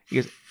 He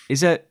goes,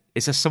 is there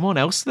someone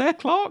else there,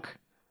 Clark?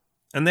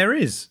 And there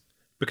is,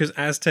 because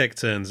Aztec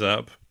turns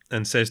up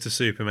and says to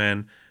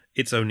Superman,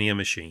 it's only a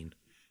machine.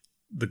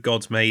 The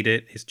gods made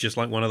it. It's just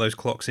like one of those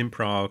clocks in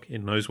Prague.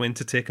 It knows when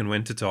to tick and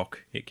when to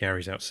tock. It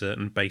carries out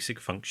certain basic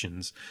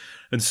functions.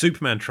 And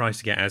Superman tries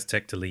to get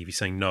Aztec to leave. He's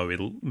saying, no,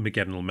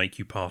 Mageddon will make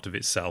you part of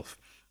itself.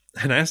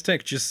 And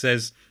Aztec just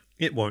says,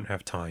 it won't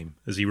have time,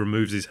 as he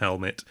removes his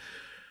helmet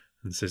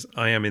and says,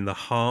 I am in the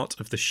heart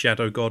of the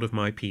shadow god of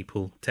my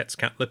people,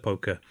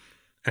 Tezcatlipoca.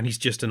 And he's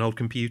just an old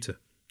computer,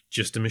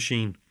 just a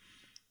machine.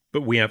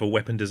 But we have a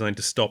weapon designed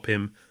to stop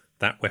him.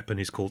 That weapon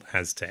is called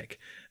Aztec.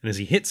 And as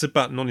he hits a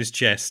button on his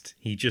chest,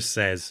 he just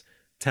says,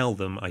 tell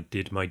them I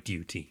did my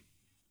duty.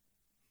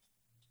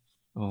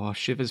 Oh,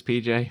 shivers,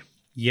 PJ.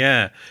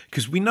 Yeah,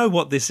 because we know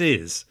what this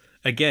is.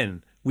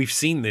 Again, we've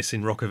seen this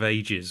in Rock of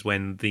Ages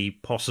when the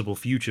possible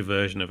future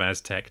version of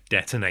Aztec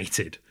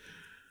detonated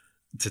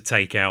to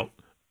take out,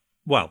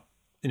 well,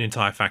 an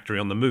entire factory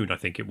on the moon, I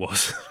think it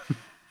was.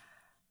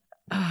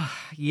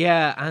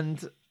 Yeah,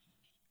 and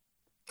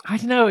I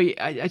don't know,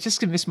 I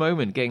just in this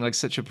moment getting like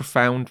such a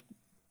profound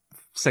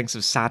sense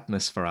of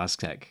sadness for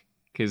Aztec,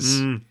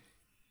 because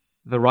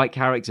the right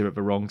character at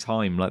the wrong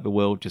time, like the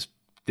world just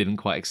didn't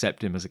quite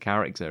accept him as a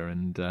character,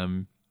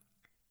 and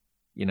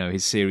you know,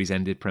 his series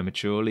ended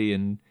prematurely,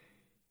 and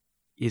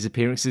his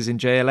appearances in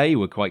JLA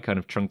were quite kind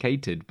of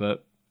truncated,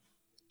 but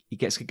he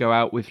gets to go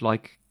out with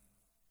like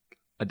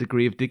a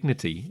degree of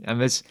dignity,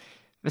 and there's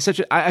such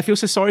a, I feel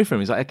so sorry for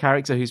him. He's like a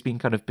character who's been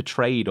kind of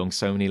betrayed on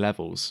so many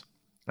levels,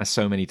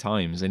 so many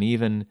times, and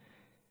even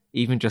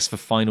just the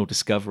final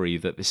discovery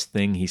that this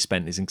thing he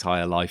spent his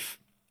entire life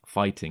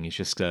fighting is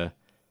just a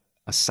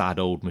sad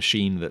old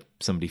machine that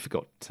somebody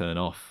forgot to turn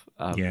off.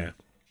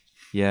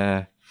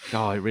 Yeah.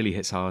 Oh, it really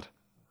hits hard.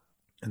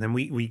 And then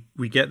we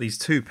get these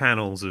two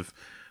panels of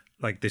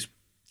like this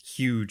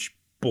huge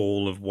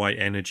ball of white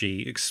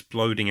energy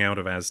exploding out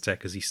of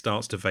Aztec as he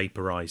starts to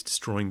vaporize,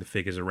 destroying the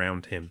figures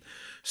around him.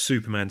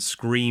 Superman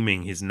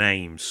screaming his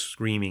name,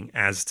 screaming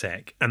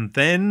Aztec. And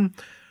then,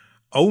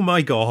 oh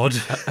my God,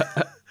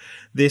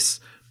 this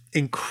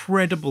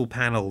incredible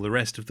panel, the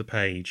rest of the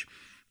page,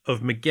 of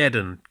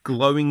Mageddon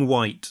glowing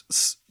white,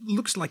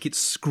 looks like it's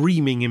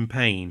screaming in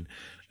pain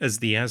as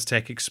the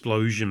Aztec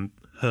explosion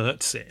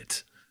hurts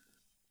it.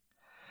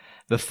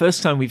 The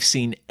first time we've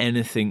seen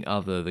anything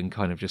other than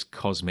kind of just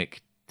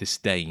cosmic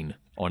disdain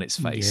on its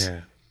face.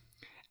 Yeah.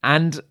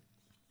 And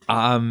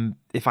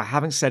if I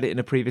haven't said it in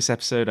a previous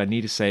episode, I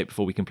need to say it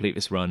before we complete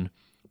this run.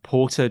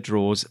 Porter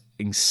draws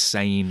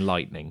insane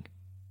lightning.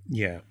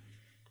 Yeah.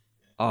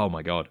 Oh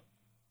my God.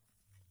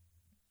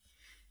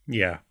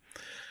 Yeah.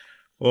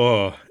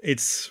 Oh,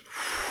 it's...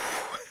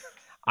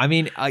 I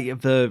mean,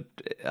 the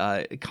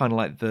kind of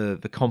like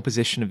the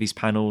composition of these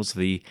panels,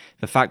 the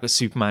fact that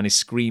Superman is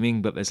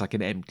screaming, but there's like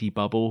an empty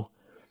bubble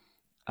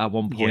at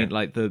one point,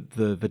 like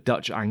the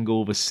Dutch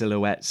angle, the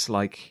silhouettes,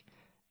 like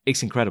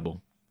it's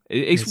incredible.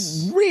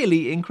 It's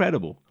really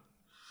incredible.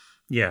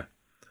 Yeah.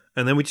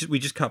 And then we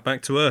just cut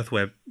back to Earth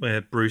where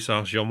Bruce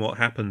asks John what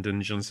happened,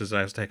 and John says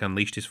Aztec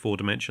unleashed his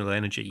 4-dimensional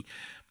energy.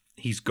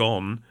 He's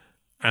gone.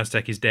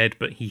 Aztec is dead,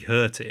 but he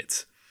hurt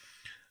it.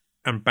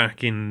 And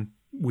back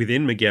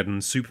within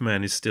Mageddon,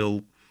 Superman is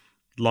still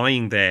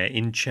lying there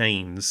in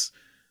chains,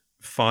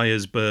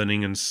 fires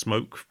burning and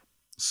smoke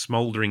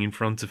smouldering in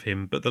front of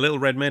him, but the little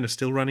red men are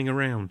still running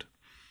around.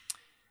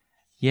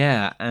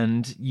 Yeah,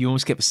 and you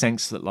almost get the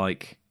sense that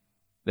like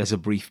there's a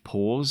brief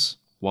pause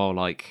while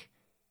like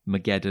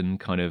Mageddon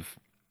kind of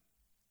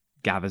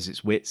gathers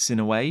its wits in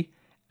a way,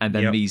 and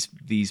then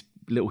these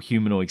little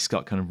humanoids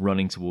start kind of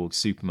running towards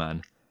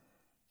Superman.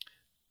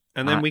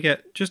 And then we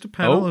get just a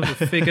panel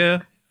of a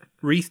figure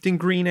wreathed in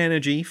green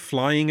energy,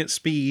 flying at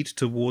speed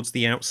towards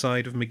the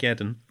outside of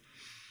Mageddon.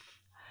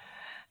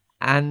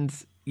 And,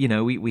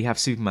 we have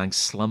Superman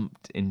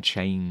slumped in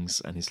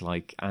chains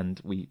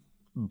and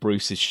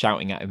Bruce is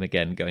shouting at him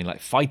again, going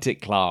like, fight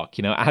it, Clark.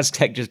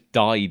 Aztec just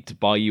died to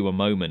buy you a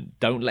moment.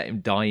 Don't let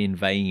him die in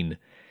vain.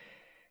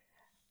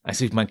 And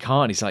Superman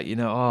can't. He's like,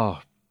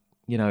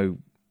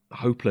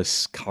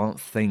 hopeless, can't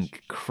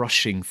think,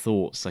 crushing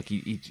thoughts. Like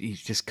he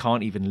just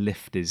can't even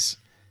lift his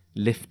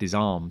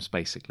arms,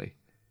 basically.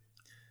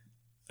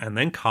 And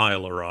then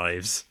Kyle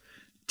arrives.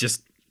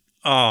 Just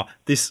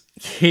this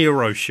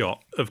hero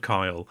shot of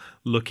Kyle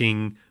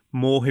looking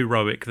more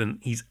heroic than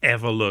he's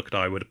ever looked,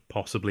 I would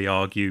possibly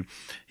argue.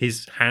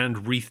 His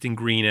hand wreathed in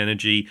green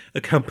energy,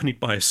 accompanied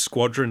by a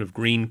squadron of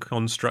green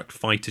construct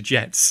fighter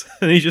jets.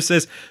 And he just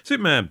says,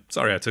 Superman,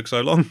 sorry I took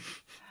so long.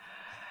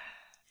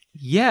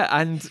 Yeah,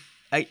 and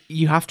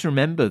you have to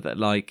remember that,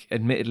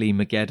 admittedly,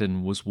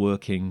 Mageddon was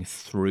working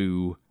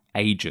through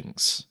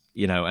agents,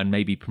 and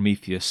maybe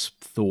Prometheus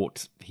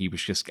thought he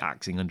was just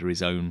acting under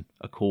his own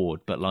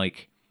accord. But,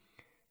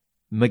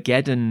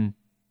 Mageddon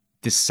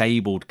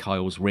disabled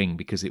Kyle's ring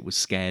because it was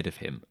scared of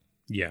him.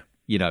 Yeah.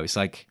 It's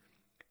like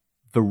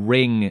the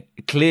ring,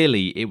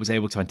 clearly it was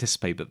able to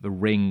anticipate that the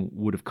ring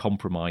would have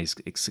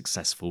compromised its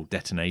successful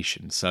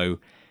detonation. So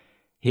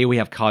here we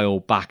have Kyle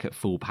back at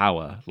full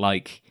power.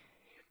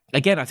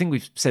 Again, I think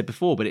we've said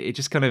before, but it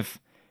just kind of,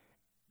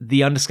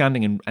 the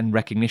understanding and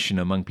recognition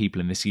among people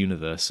in this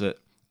universe that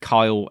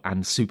Kyle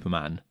and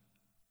Superman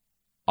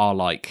are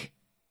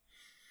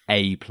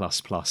A++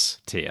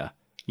 tier.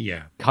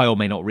 Yeah. Kyle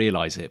may not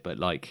realize it, but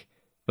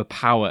the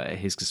power at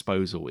his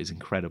disposal is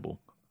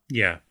incredible.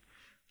 Yeah.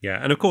 Yeah.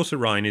 And of course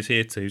Orion is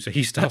here too, so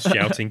he starts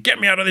shouting, get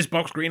me out of this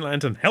box, Green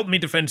Lantern. Help me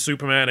defend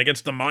Superman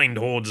against the mind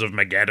hordes of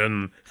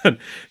Mageddon. And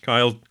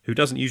Kyle, who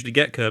doesn't usually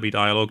get Kirby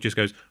dialogue, just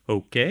goes,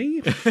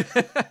 okay.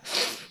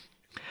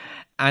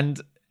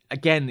 And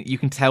again, you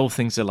can tell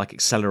things are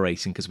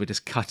accelerating because we're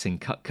just cutting,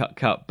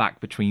 cut back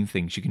between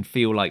things. You can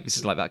feel this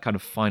is that kind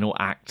of final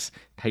act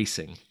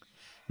pacing.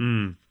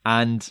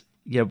 And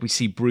we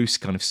see Bruce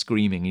kind of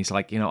screaming. He's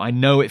like, I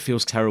know it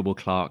feels terrible,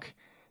 Clark,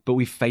 but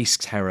we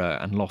faced terror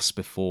and loss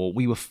before.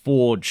 We were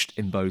forged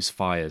in those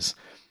fires.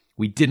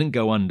 We didn't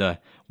go under.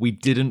 We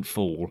didn't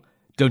fall.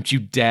 Don't you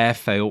dare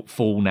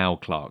fall now,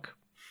 Clark.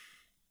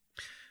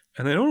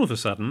 And then all of a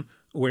sudden,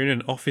 we're in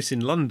an office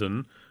in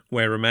London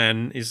where a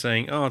man is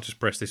saying, just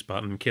press this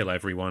button, kill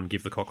everyone,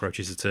 give the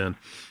cockroaches a turn.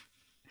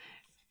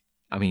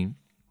 I mean,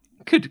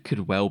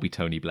 could well be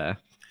Tony Blair.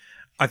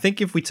 I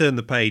think if we turn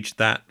the page,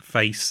 that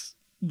face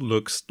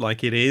looks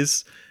like it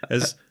is,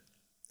 as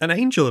an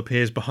angel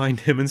appears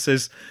behind him and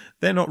says,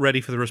 they're not ready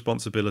for the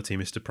responsibility,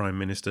 Mr. Prime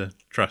Minister.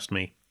 Trust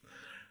me.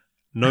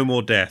 No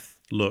more death.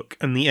 Look.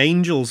 And the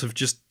angels have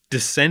just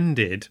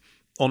descended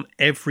on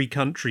every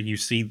country. You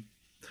see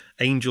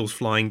angels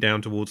flying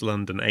down towards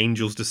London,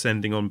 angels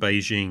descending on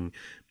Beijing.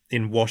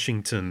 In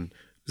Washington,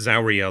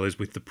 Zauriel is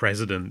with the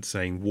president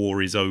saying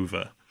war is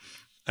over.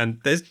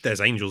 And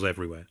there's angels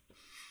everywhere.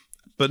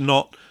 But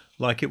not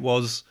like it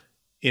was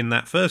in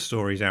that first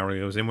story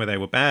Zauriel was in, where they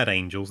were bad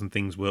angels and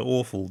things were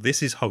awful.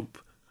 This is hope.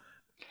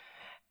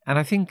 And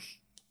I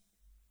think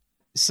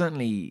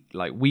certainly,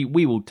 we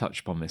will touch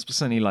upon this, but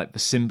certainly the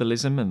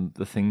symbolism and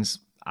the things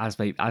as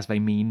they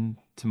mean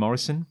to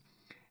Morrison.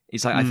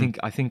 It's I think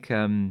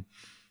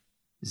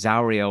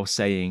Zauriel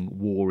saying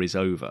war is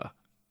over,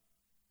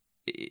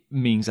 it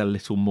means a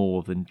little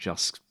more than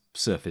just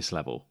surface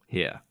level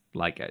here.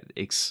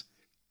 It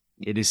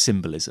is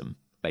symbolism,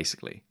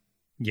 basically.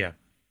 Yeah.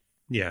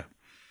 Yeah.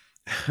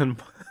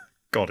 And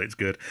God, it's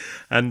good.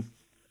 And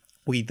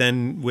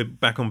we're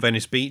back on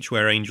Venice Beach,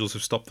 where angels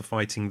have stopped the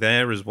fighting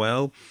there as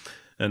well.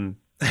 And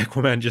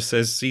Aquaman just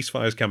says,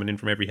 ceasefire's coming in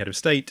from every head of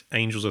state.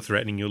 Angels are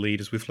threatening your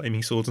leaders with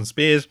flaming swords and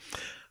spears.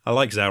 I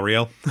like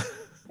Zauriel.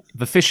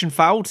 The fish and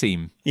fowl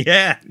team.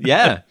 Yeah.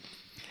 Yeah.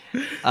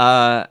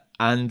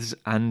 And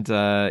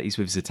he's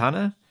with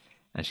Zatanna,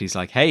 and she's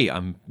like, hey,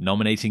 I'm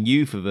nominating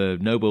you for the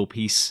Nobel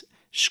Peace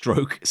 /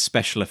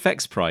 Special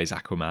Effects Prize,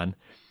 Aquaman.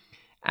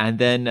 And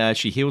then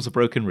she heals a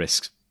broken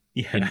wrist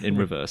in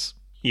reverse.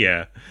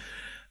 Yeah.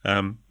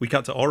 We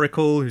cut to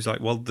Oracle, who's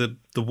like, well, the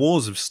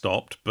wars have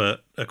stopped,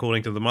 but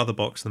according to the Mother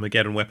Box, the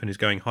Mageddon weapon is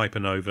going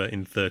hypernova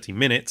in 30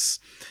 minutes.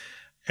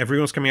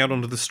 Everyone's coming out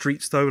onto the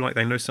streets, though, like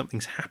they know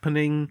something's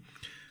happening.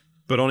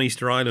 But on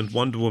Easter Island,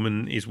 Wonder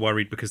Woman is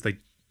worried because they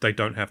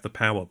don't have the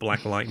power.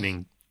 Black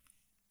Lightning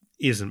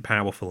isn't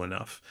powerful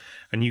enough.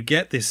 And you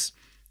get this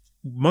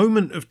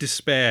moment of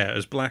despair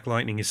as Black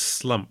Lightning is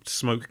slumped,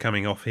 smoke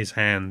coming off his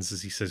hands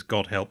as he says,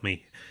 God help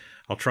me,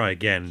 I'll try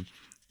again.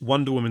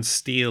 Wonder Woman,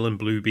 Steel and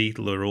Blue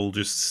Beetle are all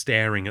just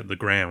staring at the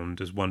ground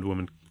as Wonder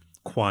Woman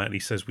quietly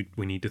says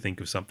we need to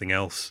think of something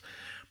else.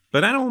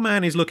 But Animal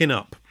Man is looking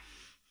up,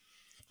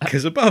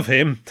 because above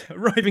him,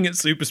 arriving at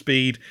super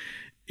speed,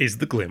 is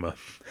the Glimmer.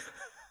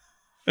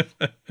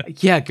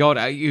 Yeah, God,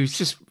 it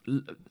was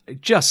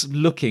just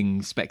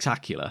looking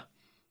spectacular.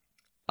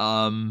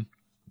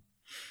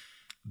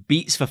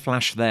 Beats for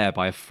Flash there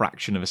by a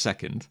fraction of a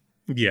second.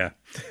 Yeah.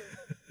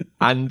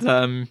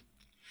 And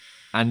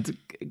And,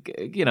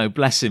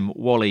 bless him,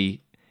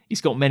 Wally,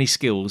 he's got many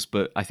skills,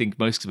 but I think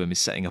most of them is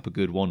setting up a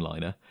good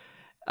one-liner.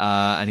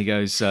 And he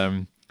goes,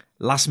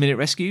 last-minute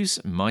rescues,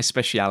 my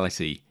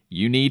speciality.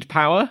 You need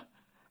power?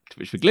 To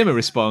which the Glimmer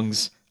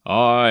responds,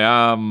 I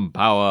am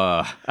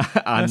power.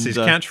 And, that's his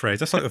catchphrase.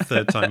 That's like the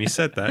third time he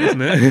said that,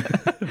 isn't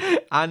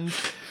it? And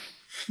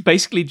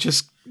basically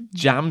just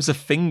jams a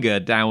finger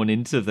down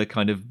into the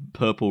kind of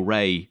purple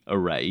ray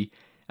array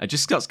and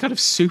just starts kind of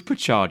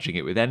supercharging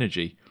it with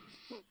energy.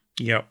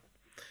 Yep.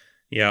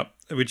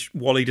 Which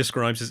Wally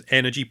describes as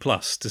energy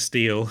plus to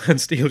Steel.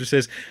 And Steel just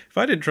says, if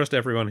I didn't trust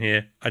everyone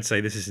here, I'd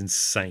say this is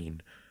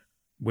insane.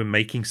 We're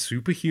making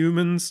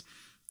superhumans?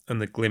 And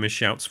the Glimmer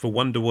shouts, for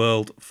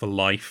Wonderworld, for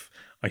life,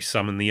 I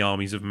summon the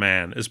armies of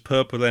man, as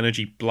purple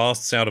energy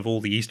blasts out of all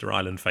the Easter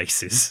Island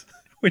faces.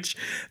 Which,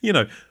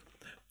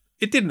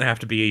 it didn't have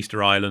to be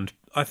Easter Island.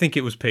 I think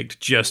it was picked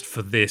just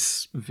for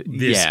this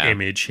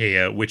image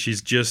here, which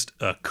is just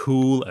a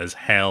cool as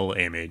hell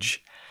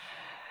image.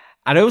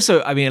 And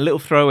also, a little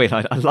throw in,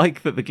 I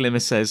like that the Glimmer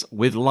says,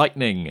 with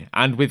lightning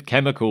and with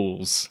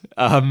chemicals.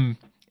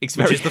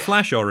 Which is the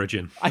Flash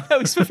origin. I know,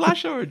 it's the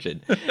Flash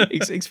origin.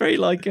 It's very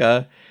like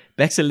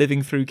better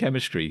living through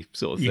chemistry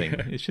sort of thing.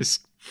 Yeah. It's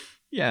just,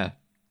 yeah.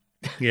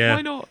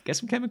 Why not? Get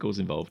some chemicals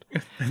involved.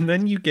 And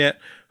then you get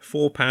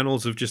 4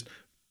 panels of just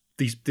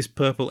this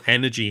purple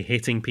energy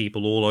hitting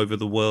people all over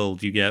the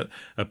world. You get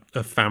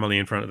a family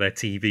in front of their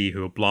TV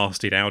who are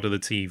blasted out of the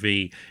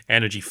TV,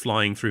 energy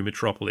flying through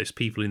Metropolis,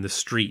 people in the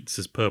streets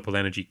as purple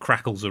energy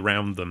crackles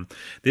around them.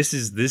 This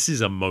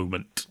is a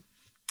moment.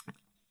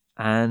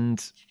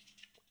 And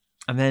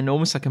then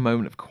almost like a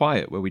moment of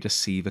quiet where we just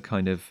see the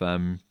kind of,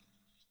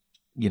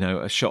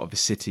 a shot of the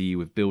city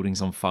with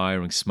buildings on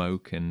fire and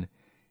smoke, and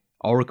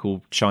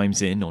Oracle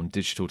chimes in on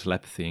digital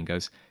telepathy and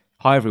goes,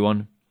 hi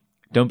everyone,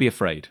 don't be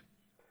afraid.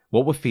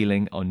 What we're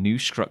feeling are new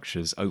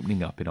structures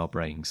opening up in our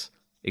brains.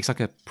 It's like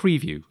a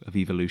preview of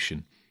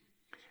evolution.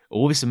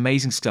 All this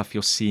amazing stuff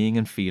you're seeing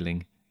and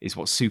feeling is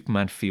what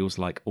Superman feels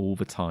like all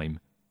the time.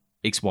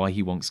 It's why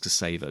he wants to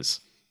save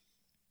us.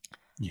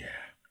 Yeah.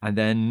 And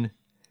then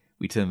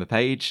we turn the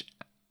page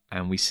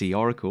and we see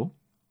Oracle.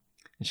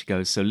 And she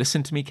goes, so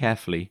listen to me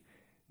carefully.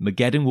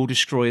 Mageddon will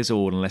destroy us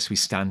all unless we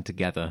stand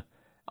together.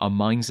 Our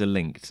minds are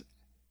linked.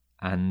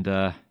 And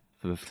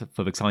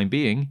for the time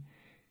being,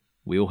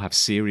 we all have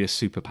serious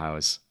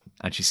superpowers.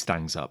 And she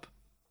stands up.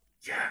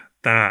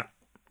 Yeah,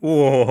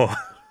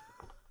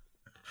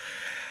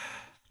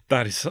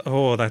 that's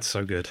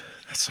so good.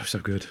 That's so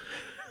good.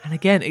 And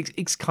again,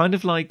 it's kind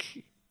of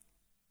like,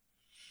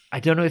 I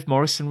don't know if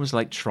Morrison was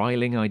like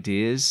trialing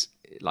ideas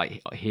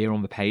like here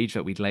on the page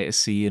that we'd later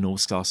see in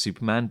All-Star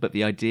Superman, but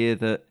the idea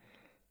that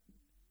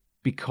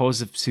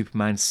because of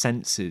Superman's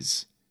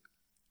senses,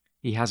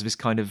 he has this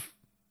kind of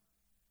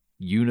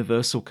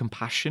universal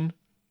compassion.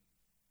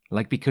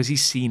 Like, because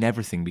he's seen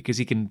everything, because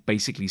he can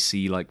basically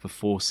see like the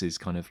forces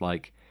kind of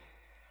like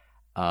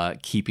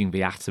keeping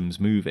the atoms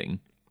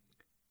moving.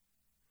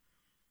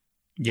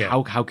 Yeah.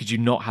 How could you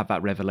not have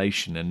that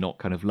revelation and not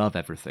kind of love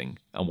everything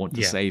and want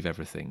to save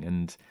everything?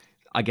 And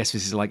I guess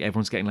this is like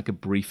everyone's getting like a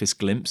briefest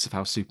glimpse of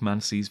how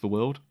Superman sees the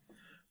world.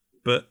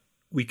 But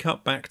we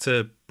cut back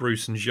to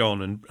Bruce and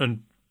Jean,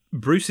 and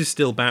Bruce is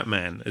still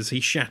Batman as he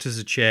shatters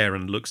a chair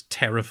and looks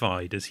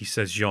terrified as he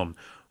says, Jean,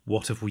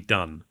 what have we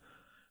done?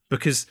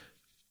 Because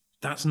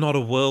that's not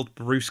a world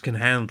Bruce can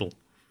handle.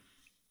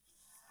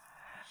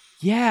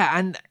 Yeah,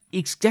 and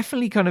it's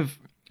definitely kind of...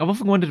 I've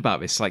often wondered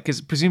about this, like,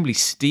 because presumably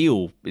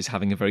Steel is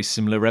having a very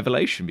similar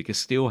revelation because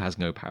Steel has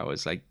no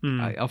powers. Like,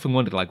 I often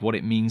wondered, like, what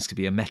it means to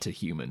be a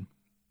meta-human.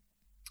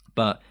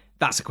 But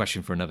that's a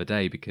question for another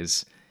day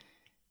because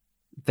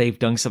they've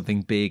done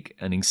something big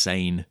and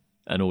insane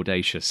and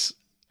audacious,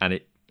 and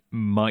it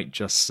might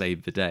just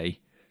save the day.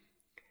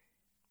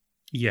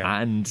 Yeah.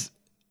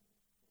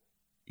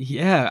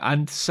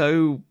 And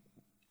so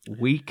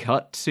we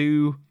cut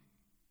to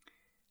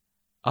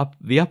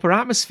the upper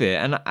atmosphere.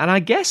 And I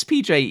guess,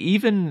 PJ,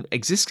 even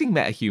existing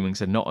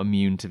metahumans are not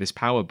immune to this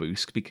power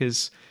boost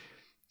because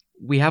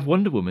we have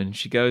Wonder Woman.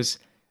 She goes,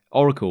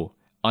 Oracle,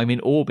 I'm in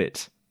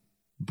orbit,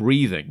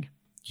 breathing.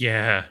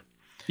 Yeah.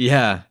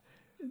 Yeah.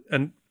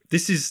 And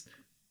this is...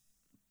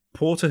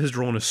 Porter has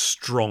drawn a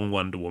strong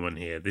Wonder Woman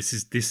here. This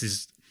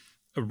is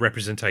a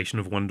representation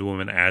of Wonder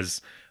Woman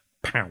as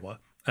power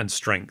and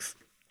strength.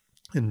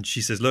 And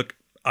she says, look,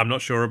 I'm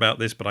not sure about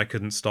this, but I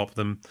couldn't stop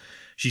them.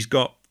 She's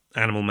got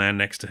Animal Man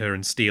next to her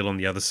and Steel on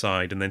the other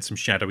side, and then some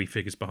shadowy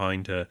figures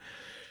behind her.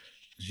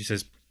 She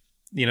says,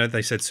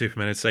 they said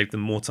Superman had saved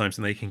them more times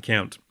than they can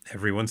count.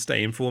 Everyone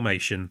stay in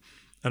formation.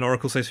 And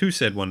Oracle says, who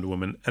said Wonder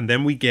Woman? And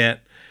then we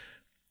turn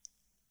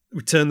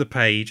the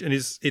page, and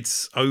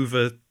it's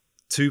over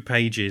 2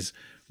 pages,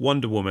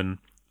 Wonder Woman,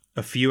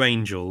 a few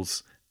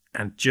angels,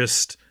 and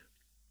just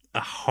a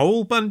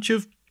whole bunch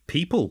of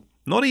people.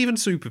 Not even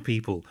super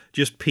people,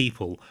 just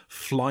people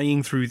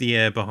flying through the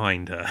air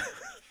behind her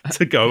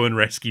to go and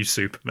rescue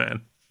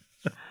Superman.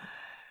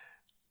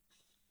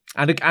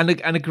 And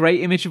a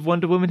great image of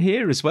Wonder Woman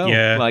here as well.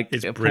 Yeah, like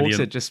it's Porter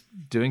brilliant. just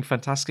doing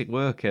fantastic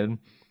work. And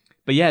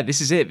But yeah,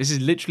 this is it. This is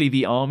literally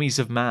the armies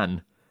of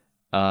man.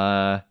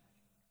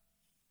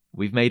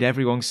 We've made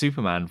everyone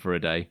Superman for a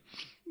day.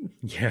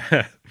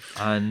 Yeah.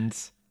 And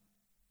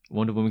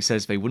Wonder Woman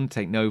says they wouldn't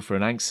take no for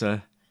an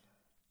answer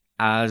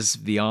as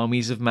the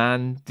armies of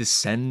man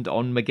descend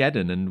on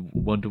Mageddon, and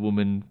Wonder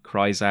Woman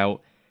cries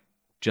out,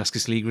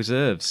 Justice League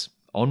reserves,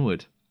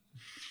 onward.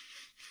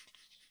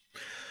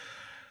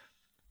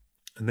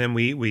 And then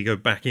we go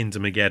back into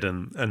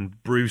Mageddon,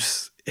 and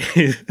Bruce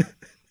is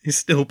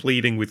still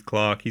pleading with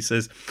Clark. He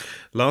says,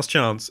 last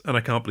chance, and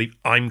I can't believe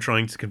I'm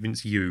trying to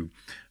convince you.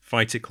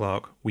 Fight it,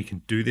 Clark. We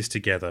can do this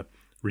together.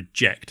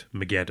 Reject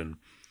Mageddon.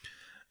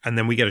 And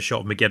then we get a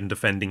shot of Mageddon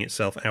defending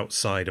itself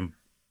outside and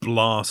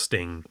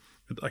blasting,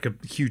 like a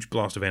huge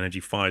blast of energy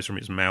fires from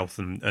its mouth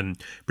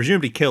and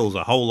presumably kills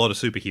a whole lot of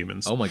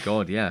superhumans. Oh my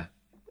god, yeah.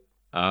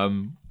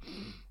 And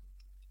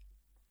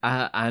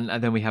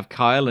then we have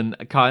Kyle and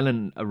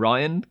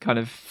Orion kind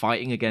of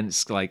fighting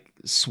against like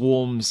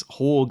swarms,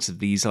 hordes of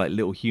these like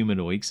little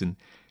humanoids, and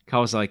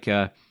Kyle's like,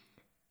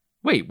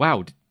 wait,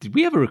 wow, did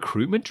we have a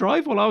recruitment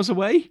drive while I was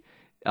away?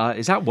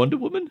 Is that Wonder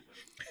Woman?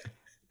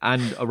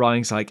 And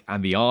Orion's like,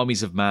 and the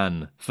armies of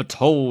man,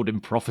 foretold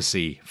in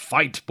prophecy,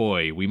 fight,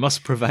 boy, we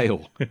must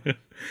prevail.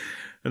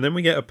 And then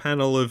we get a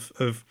panel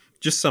of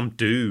just some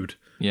dude.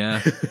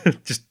 Yeah.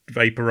 Just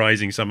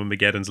vaporizing some of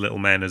Mageddon's little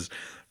men as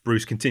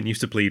Bruce continues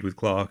to plead with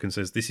Clark and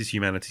says, this is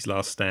humanity's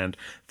last stand.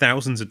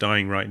 Thousands are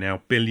dying right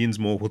now. Billions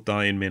more will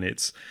die in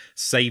minutes.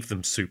 Save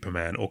them,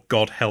 Superman, or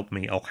God help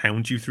me, I'll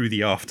hound you through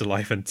the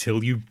afterlife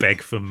until you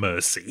beg for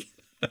mercy.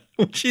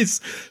 Which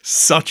is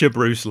such a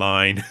Bruce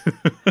line.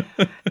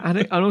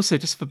 and also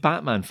just for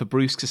Batman, for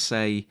Bruce to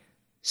say,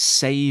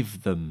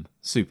 save them,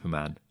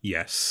 Superman.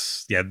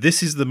 Yes. Yeah,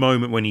 this is the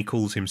moment when he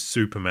calls him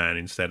Superman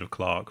instead of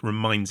Clark.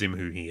 Reminds him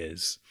who he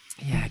is.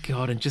 Yeah,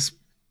 God, and just...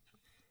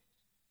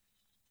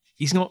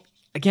 He's not...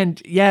 Again,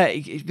 yeah,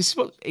 this is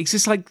what... It's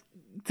just like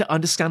to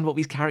understand what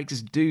these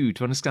characters do,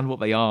 to understand what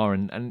they are,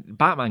 and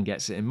Batman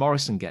gets it, and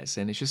Morrison gets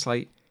it, and it's just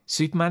like,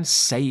 Superman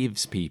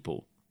saves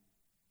people.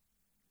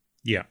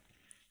 Yeah.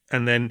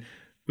 And then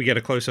we get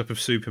a close-up of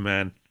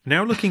Superman,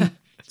 now looking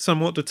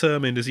somewhat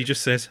determined, as he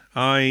just says,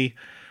 I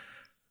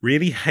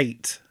really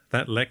hate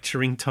that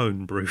lecturing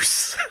tone,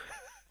 Bruce.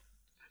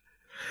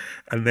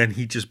 And then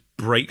he just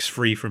breaks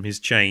free from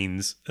his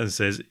chains and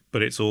says,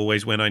 but it's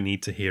always when I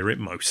need to hear it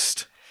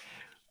most.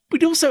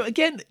 But also,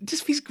 again,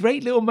 just these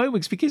great little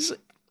moments, because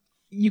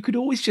you could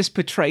always just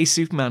portray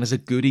Superman as a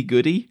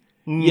goody-goody.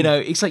 You know,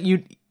 it's like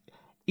you...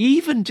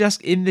 Even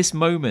just in this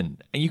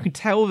moment, and you can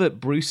tell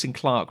that Bruce and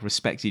Clark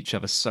respect each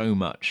other so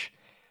much,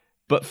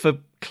 but for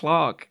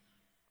Clark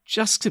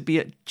just to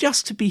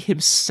be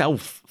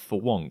himself for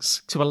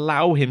once, to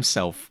allow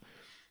himself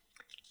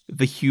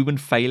the human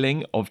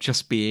failing of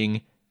just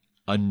being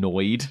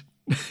annoyed,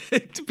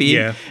 to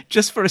be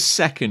just for a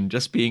second,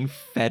 just being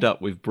fed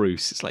up with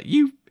Bruce. It's like,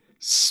 you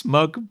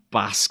smug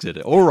bastard.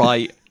 All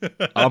right,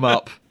 I'm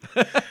up.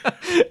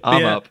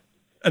 I'm up.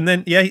 And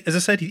then, yeah, as I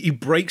said, he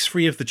breaks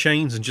free of the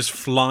chains and just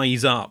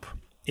flies up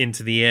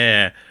into the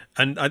air.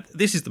 And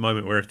this is the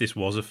moment where if this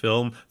was a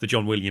film, the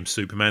John Williams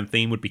Superman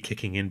theme would be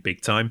kicking in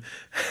big time.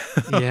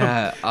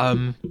 Yeah.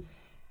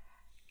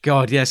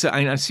 God, yeah. So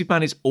and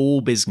Superman is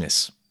all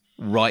business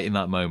right in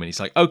that moment. He's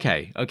like,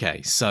 okay,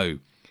 so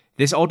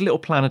this odd little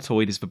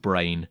planetoid is the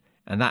brain,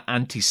 and that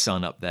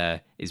anti-sun up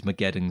there is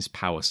Mageddon's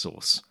power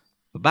source.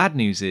 The bad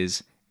news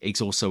is it's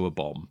also a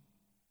bomb.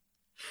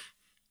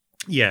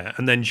 Yeah,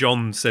 and then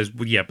John says,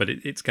 well, yeah, but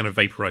it's going to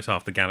vaporize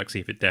half the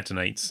galaxy if it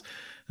detonates.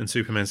 And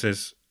Superman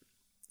says,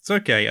 it's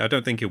okay, I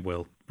don't think it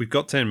will. We've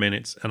got 10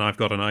 minutes, and I've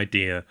got an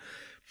idea.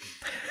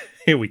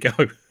 Here we go.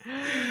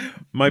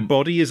 My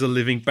body is a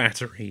living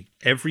battery.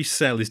 Every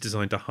cell is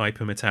designed to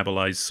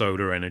hypermetabolize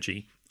solar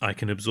energy. I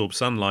can absorb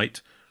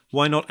sunlight.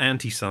 Why not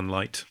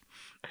anti-sunlight?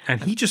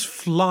 And he just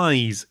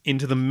flies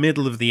into the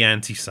middle of the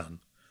anti-sun.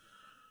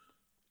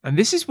 And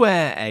this is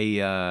where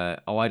a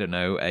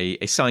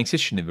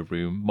scientician in the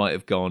room might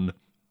have gone,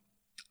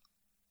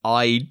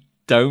 I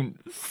don't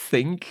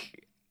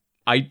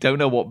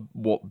know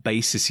what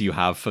basis you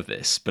have for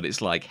this, but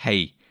it's like,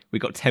 hey,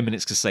 we've got 10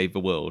 minutes to save the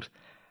world.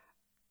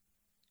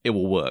 It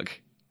will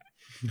work.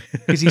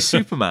 Because he's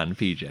Superman,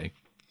 PJ.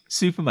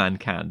 Superman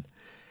can.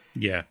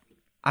 Yeah.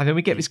 And then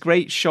we get this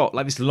great shot,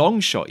 like this long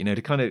shot,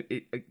 to kind of...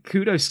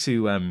 kudos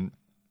to...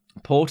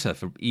 Porter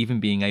for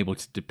even being able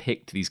to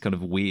depict these kind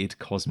of weird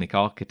cosmic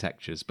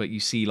architectures, but you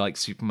see like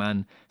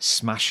Superman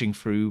smashing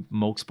through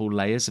multiple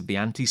layers of the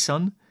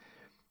anti-sun,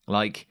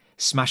 like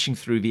smashing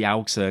through the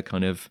outer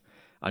kind of,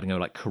 I don't know,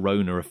 like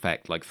corona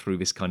effect, like through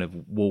this kind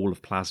of wall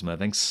of plasma,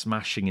 then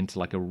smashing into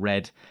like a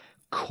red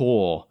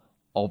core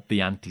of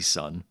the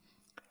anti-sun,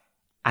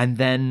 and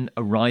then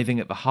arriving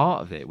at the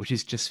heart of it, which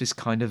is just this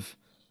kind of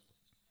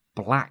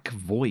black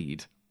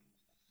void.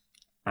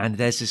 And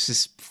there's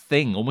this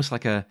thing, almost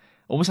like a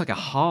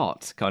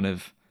heart kind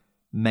of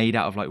made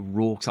out of like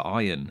wrought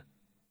iron,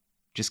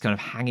 just kind of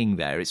hanging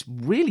there. It's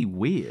really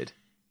weird.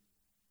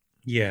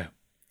 Yeah.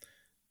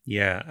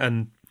 Yeah.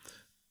 And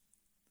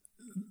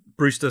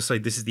Bruce does say,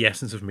 this is the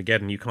essence of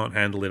Mageddon, you can't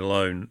handle it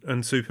alone.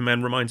 And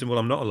Superman reminds him, well,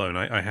 I'm not alone.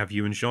 I have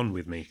you and Jean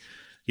with me.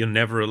 You're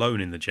never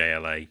alone in the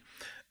JLA.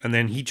 And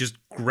then he just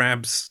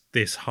grabs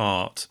this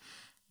heart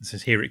and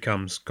says, here it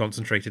comes,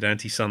 concentrated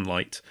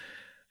anti-sunlight.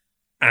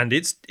 And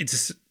it's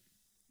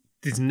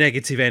this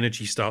negative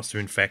energy starts to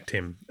infect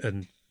him,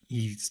 and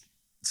he's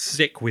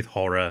sick with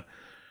horror.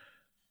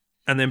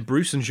 And then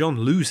Bruce and Jean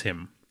lose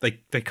him.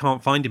 They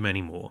can't find him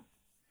anymore.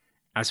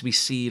 As we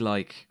see,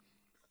 like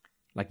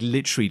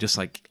literally just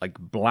like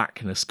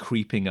blackness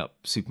creeping up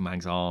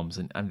Superman's arms,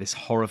 and this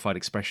horrified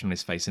expression on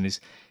his face, and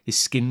his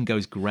skin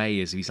goes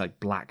grey as these like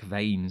black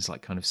veins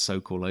like kind of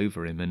soak all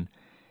over him, and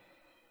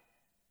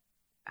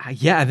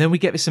and then we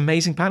get this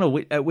amazing panel,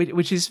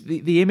 which is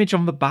the image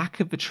on the back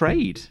of the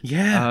trade.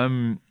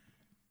 Yeah.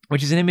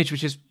 Which is an image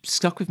which has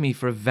stuck with me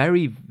for a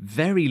very,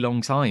 very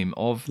long time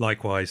of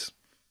Likewise.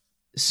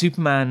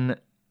 Superman,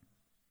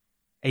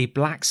 a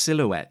black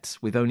silhouette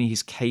with only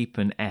his cape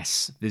and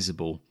S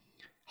visible,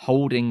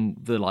 holding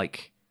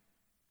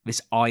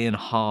this iron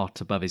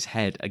heart above his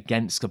head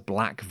against a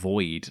black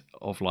void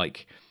of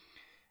like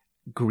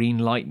green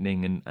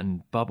lightning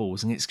and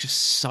bubbles. And it's just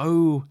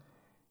so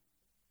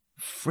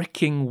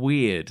freaking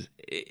weird.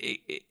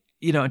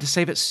 And to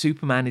say that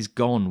Superman is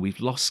gone, we've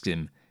lost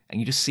him, and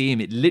you just see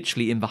him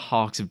literally in the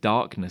heart of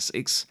darkness.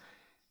 It's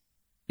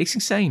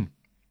insane.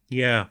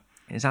 Yeah.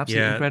 It's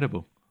absolutely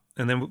incredible.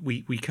 And then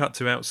we cut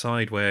to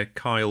outside where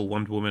Kyle,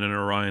 Wonder Woman, and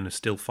Orion are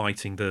still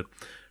fighting the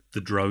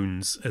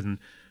drones, and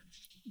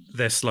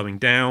they're slowing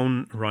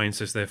down. Orion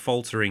says they're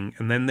faltering,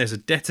 and then there's a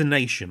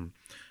detonation,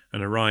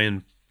 and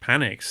Orion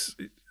panics.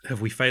 Have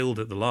we failed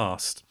at the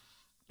last?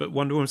 But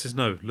Wonder Woman says,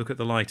 no, look at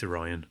the light,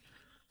 Orion.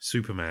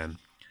 Superman.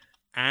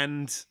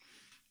 And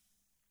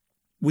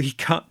we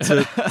cut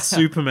to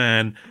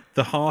Superman.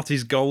 The heart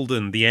is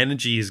golden. The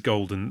energy is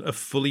golden. A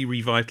fully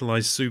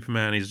revitalized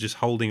Superman is just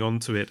holding on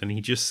to it. And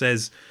he just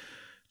says,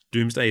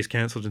 Doomsday is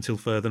cancelled until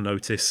further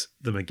notice.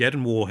 The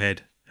Mageddon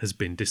warhead has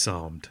been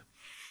disarmed.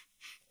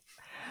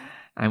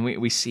 And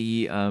we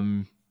see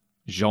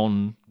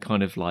Jean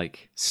kind of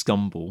like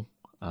stumble,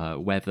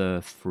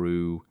 whether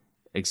through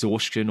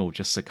exhaustion or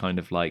just a kind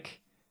of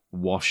like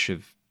wash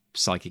of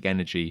psychic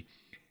energy.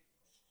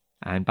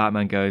 And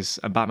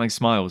Batman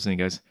smiles and he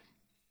goes,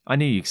 I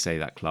knew you'd say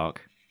that,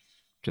 Clark.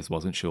 Just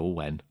wasn't sure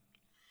when.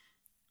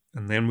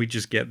 And then we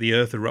just get the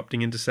Earth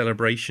erupting into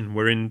celebration.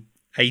 We're in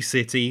a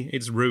city.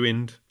 It's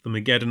ruined. The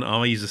Mageddon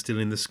eyes are still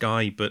in the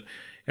sky, but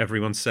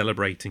everyone's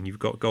celebrating. You've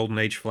got Golden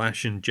Age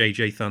Flash and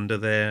JJ Thunder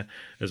there.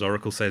 As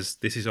Oracle says,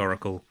 this is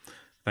Oracle.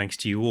 Thanks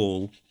to you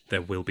all,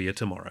 there will be a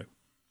tomorrow.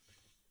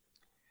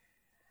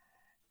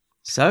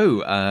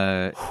 So,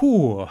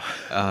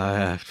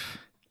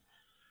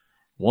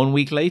 1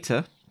 week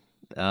later,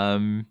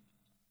 the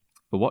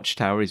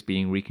Watchtower is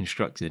being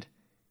reconstructed,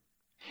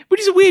 which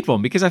is a weird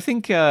one because I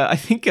think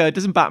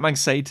doesn't Batman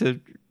say to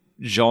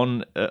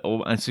Jean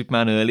and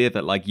Superman earlier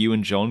that like you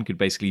and Jean could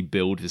basically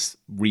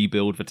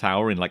rebuild the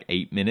tower in like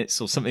 8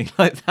 minutes or something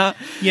like that?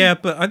 Yeah,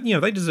 but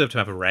they deserve to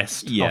have a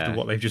rest after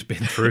what they've just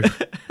been through.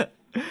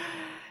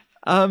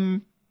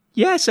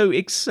 So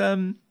it's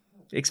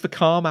the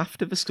calm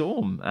after the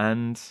storm,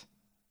 and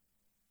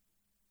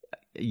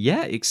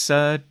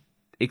the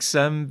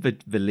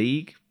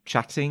League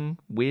chatting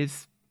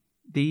with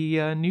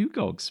the new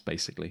gogs,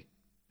 basically.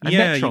 And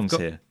Metron's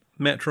here.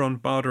 Metron,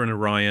 Barda, and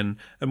Orion.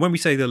 And when we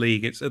say the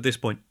League, it's at this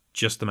point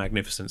just the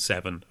Magnificent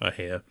Seven are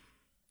here.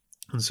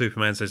 And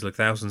Superman says, look,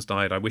 thousands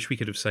died. I wish we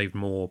could have saved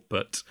more,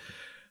 but...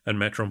 And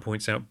Metron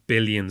points out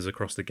billions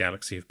across the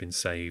galaxy have been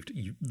saved.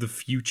 The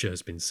future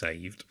has been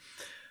saved.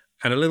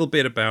 And a little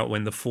bit about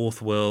when the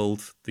fourth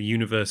world, the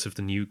universe of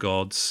the new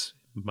gods,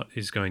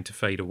 is going to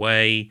fade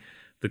away.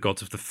 The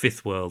gods of the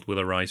fifth world will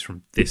arise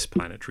from this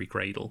planetary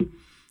cradle.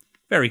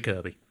 Very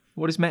Kirby.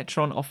 What has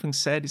Metron often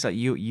said is that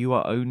you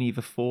are only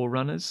the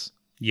forerunners.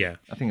 Yeah.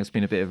 I think that's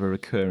been a bit of a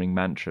recurring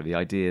mantra, the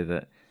idea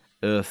that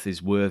Earth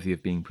is worthy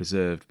of being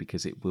preserved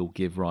because it will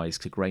give rise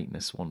to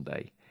greatness one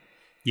day.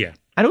 Yeah.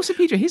 And also,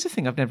 Peter, here's a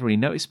thing I've never really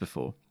noticed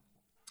before.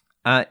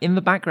 In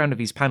the background of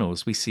these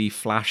panels, we see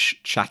Flash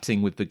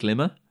chatting with the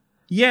Glimmer.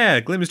 Yeah,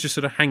 Glimmer's just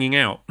sort of hanging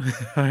out.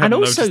 I hadn't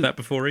noticed that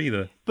before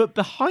either. But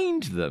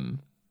behind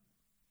them,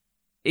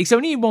 it's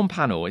only in one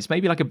panel. It's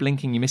maybe like a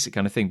blinking you miss it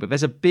kind of thing. But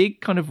there's a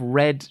big kind of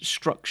red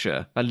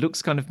structure that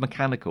looks kind of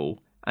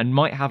mechanical and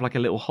might have like a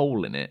little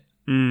hole in it.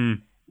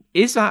 Mm.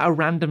 Is that a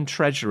random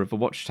treasure of the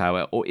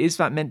Watchtower, or is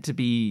that meant to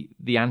be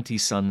the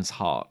Anti-Sun's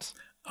heart?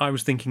 I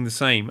was thinking the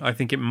same. I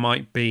think it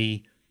might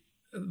be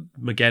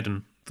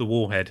Mageddon, the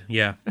warhead.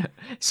 Yeah.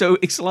 So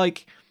it's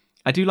like,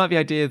 I do like the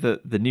idea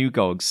that the new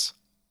gogs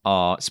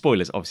are,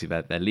 spoilers, obviously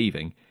they're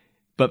leaving,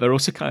 but they're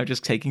also kind of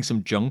just taking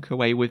some junk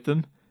away with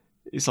them.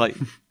 It's like,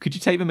 could you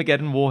take the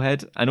Mageddon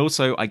warhead? And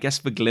also, I guess,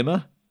 the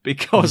Glimmer,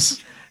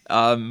 because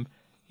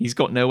he's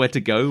got nowhere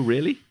to go,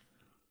 really.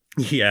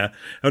 Yeah,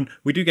 and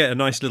we do get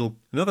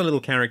another little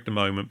character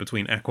moment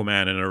between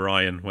Aquaman and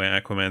Orion, where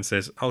Aquaman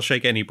says, I'll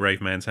shake any brave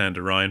man's hand,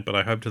 Orion, but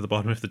I hope to the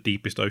bottom of the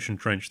deepest ocean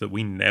trench that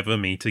we never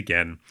meet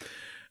again.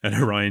 And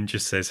Orion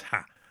just says,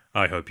 ha,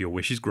 I hope your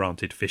wish is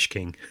granted, Fish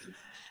King.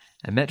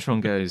 And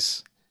Metron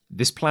goes,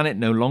 "This planet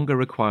no longer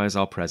requires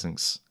our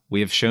presence.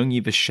 We have shown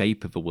you the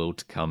shape of the world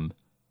to come.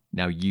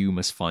 Now you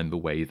must find the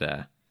way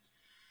there.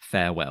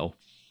 Farewell."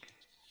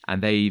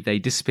 And they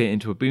disappear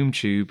into a boom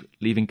tube,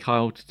 leaving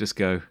Kyle to just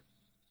go,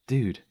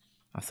 "Dude,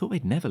 I thought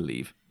they'd never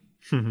leave."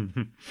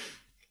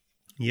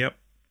 Yep.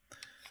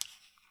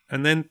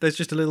 And then there's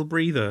just a little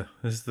breather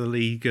as the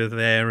League are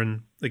there,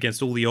 and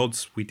against all the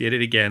odds, we did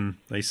it again,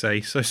 they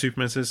say. So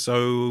Superman says,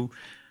 so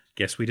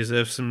guess we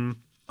deserve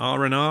some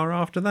R&R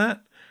after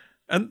that?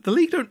 And the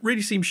League don't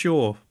really seem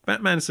sure.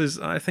 Batman says,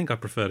 I think I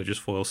prefer to just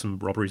foil some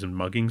robberies and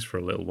muggings for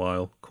a little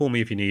while. Call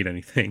me if you need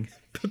anything.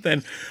 But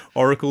then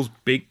Oracle's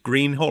big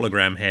green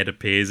hologram head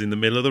appears in the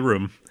middle of the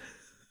room.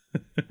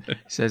 He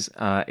says,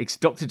 it's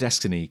Dr.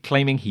 Destiny,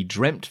 claiming he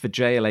dreamt the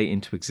JLA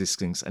into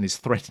existence and is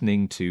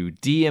threatening to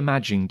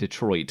de-imagine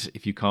Detroit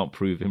if you can't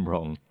prove him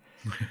wrong.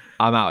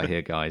 I'm out of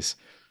here, guys.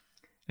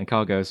 And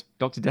Carl goes,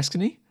 Dr.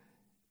 Destiny?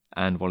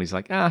 And Wally's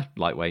like,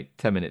 lightweight,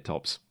 10-minute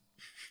tops.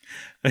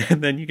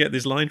 And then you get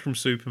this line from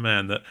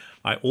Superman that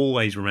I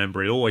always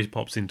remember. It always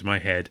pops into my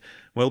head.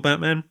 Well,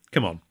 Batman,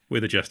 come on,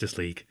 we're the Justice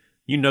League.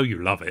 You know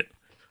you love it.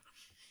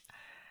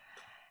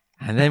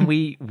 And then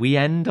we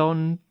end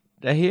on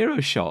a hero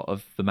shot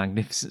of the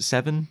Magnificent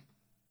Seven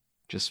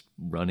just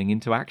running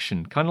into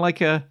action. Kind of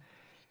like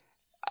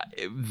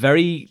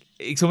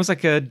it's almost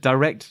like a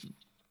direct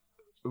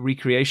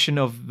recreation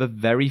of the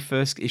very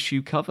first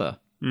issue cover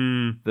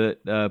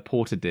that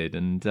Porter did.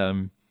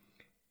 And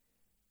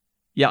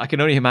yeah, I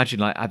can only imagine,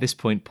 like, at this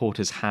point,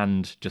 Porter's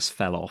hand just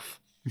fell off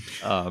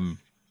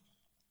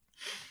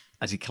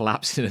as he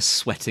collapsed in a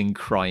sweating,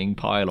 crying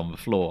pile on the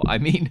floor. I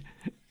mean,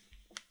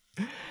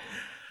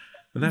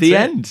 the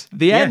end.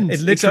 The end. It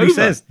literally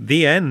says,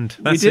 the end.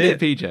 That's we did it,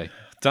 PJ.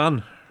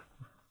 Done.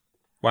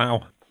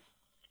 Wow.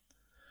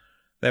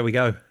 There we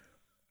go.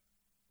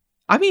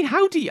 I mean,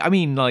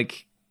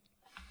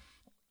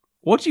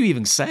 what do you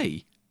even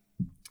say?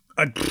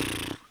 I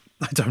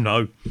don't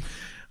know.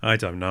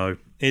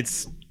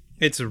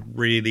 It's a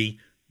really,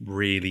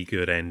 really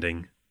good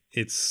ending.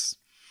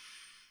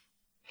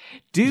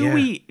 Do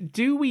we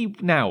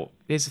now,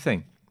 here's the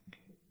thing.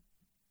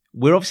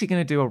 We're obviously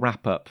going to do a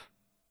wrap up.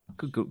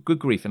 Good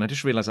grief. And I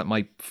just realized that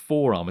my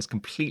forearm is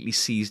completely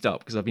seized up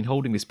because I've been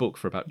holding this book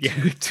for about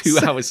two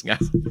hours now.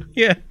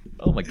 Yeah.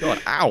 Oh my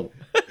God. Ow.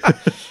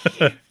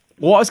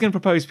 What I was going to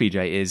propose,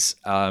 PJ, is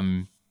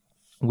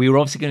we were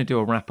obviously going to do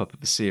a wrap up of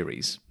the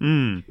series.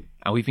 And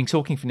we've been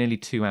talking for nearly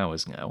 2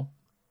 hours now.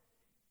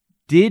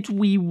 Did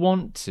we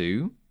want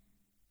to,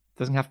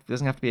 doesn't have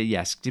to be a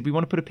yes, did we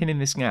want to put a pin in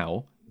this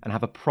now and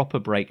have a proper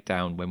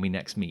breakdown when we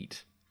next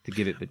meet to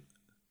give it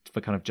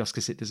the kind of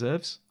justice it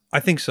deserves? I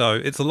think so.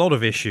 It's a lot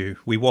of issue.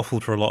 We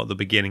waffled for a lot at the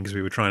beginning because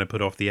we were trying to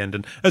put off the end.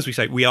 And as we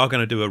say, we are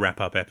going to do a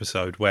wrap-up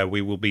episode where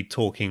we will be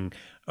talking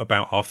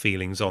about our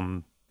feelings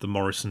on the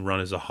Morrison run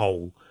as a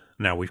whole.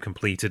 Now we've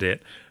completed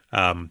it.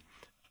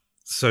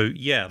 So,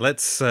 yeah,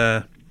 let's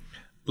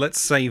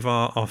save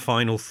our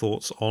final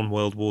thoughts on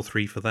World War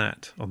III for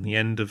that, on the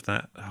end of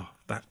that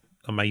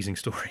amazing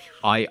story.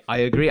 I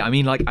agree. I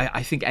mean, like,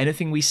 I think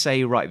anything we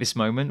say right this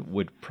moment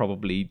would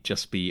probably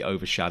just be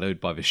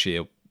overshadowed by the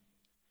sheer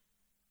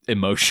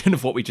emotion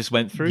of what we just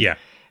went through. Yeah.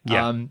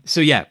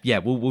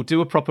 We'll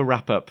do a proper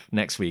wrap up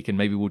next week, and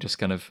maybe we'll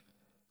just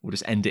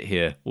end it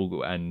here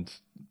and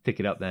pick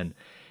it up then.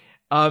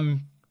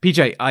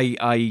 PJ,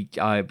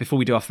 I before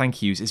we do our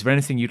thank yous, is there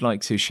anything you'd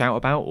like to shout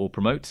about or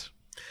promote?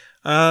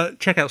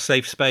 Check out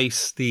Safe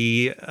Space,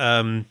 the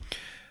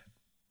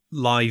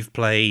live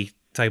play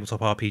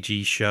tabletop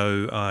RPG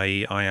show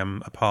I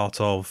am a part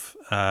of,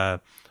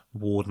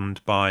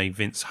 wardened by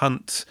Vince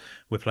Hunt.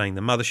 We're playing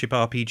the Mothership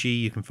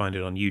RPG. You can find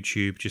it on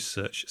YouTube. Just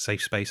search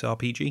Safe Space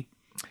RPG.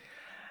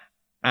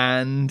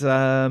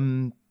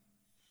 And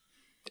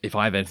if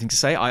I have anything to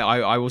say,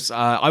 I will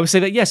say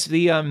that yes,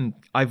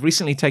 I've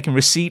recently taken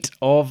receipt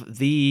of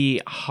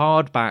the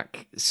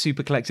hardback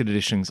super collected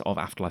editions of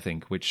Afterlife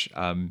Inc., which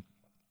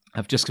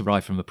have just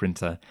arrived from the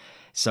printer.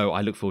 So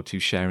I look forward to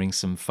sharing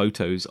some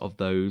photos of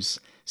those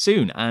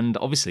soon, and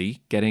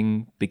obviously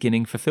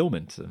beginning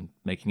fulfillment and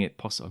making it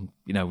possible.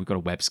 You know, we've got a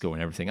web store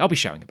and everything. I'll be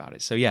shouting about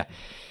it. So yeah,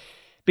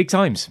 big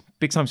times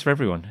for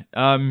everyone.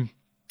 A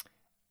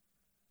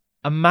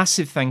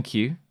massive thank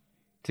you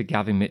to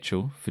Gavin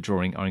Mitchell for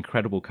drawing our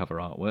incredible cover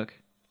artwork.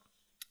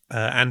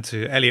 And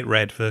to Elliot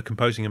Red for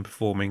composing and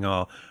performing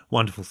our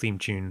wonderful theme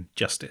tune,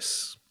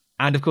 Justice.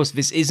 And of course,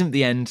 this isn't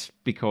the end,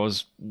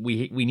 because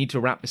we need to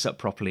wrap this up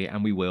properly,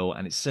 and we will.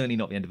 And it's certainly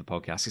not the end of the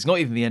podcast. It's not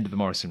even the end of the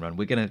Morrison run.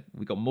 We've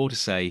got more to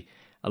say,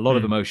 a lot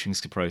of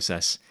emotions to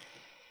process.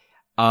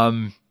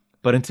 But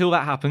until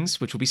that happens,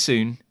 which will be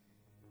soon,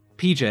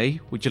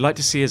 PJ, would you like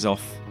to see us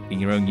off in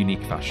your own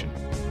unique fashion?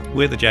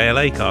 We're the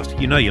JLA cast.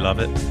 You know you love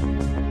it.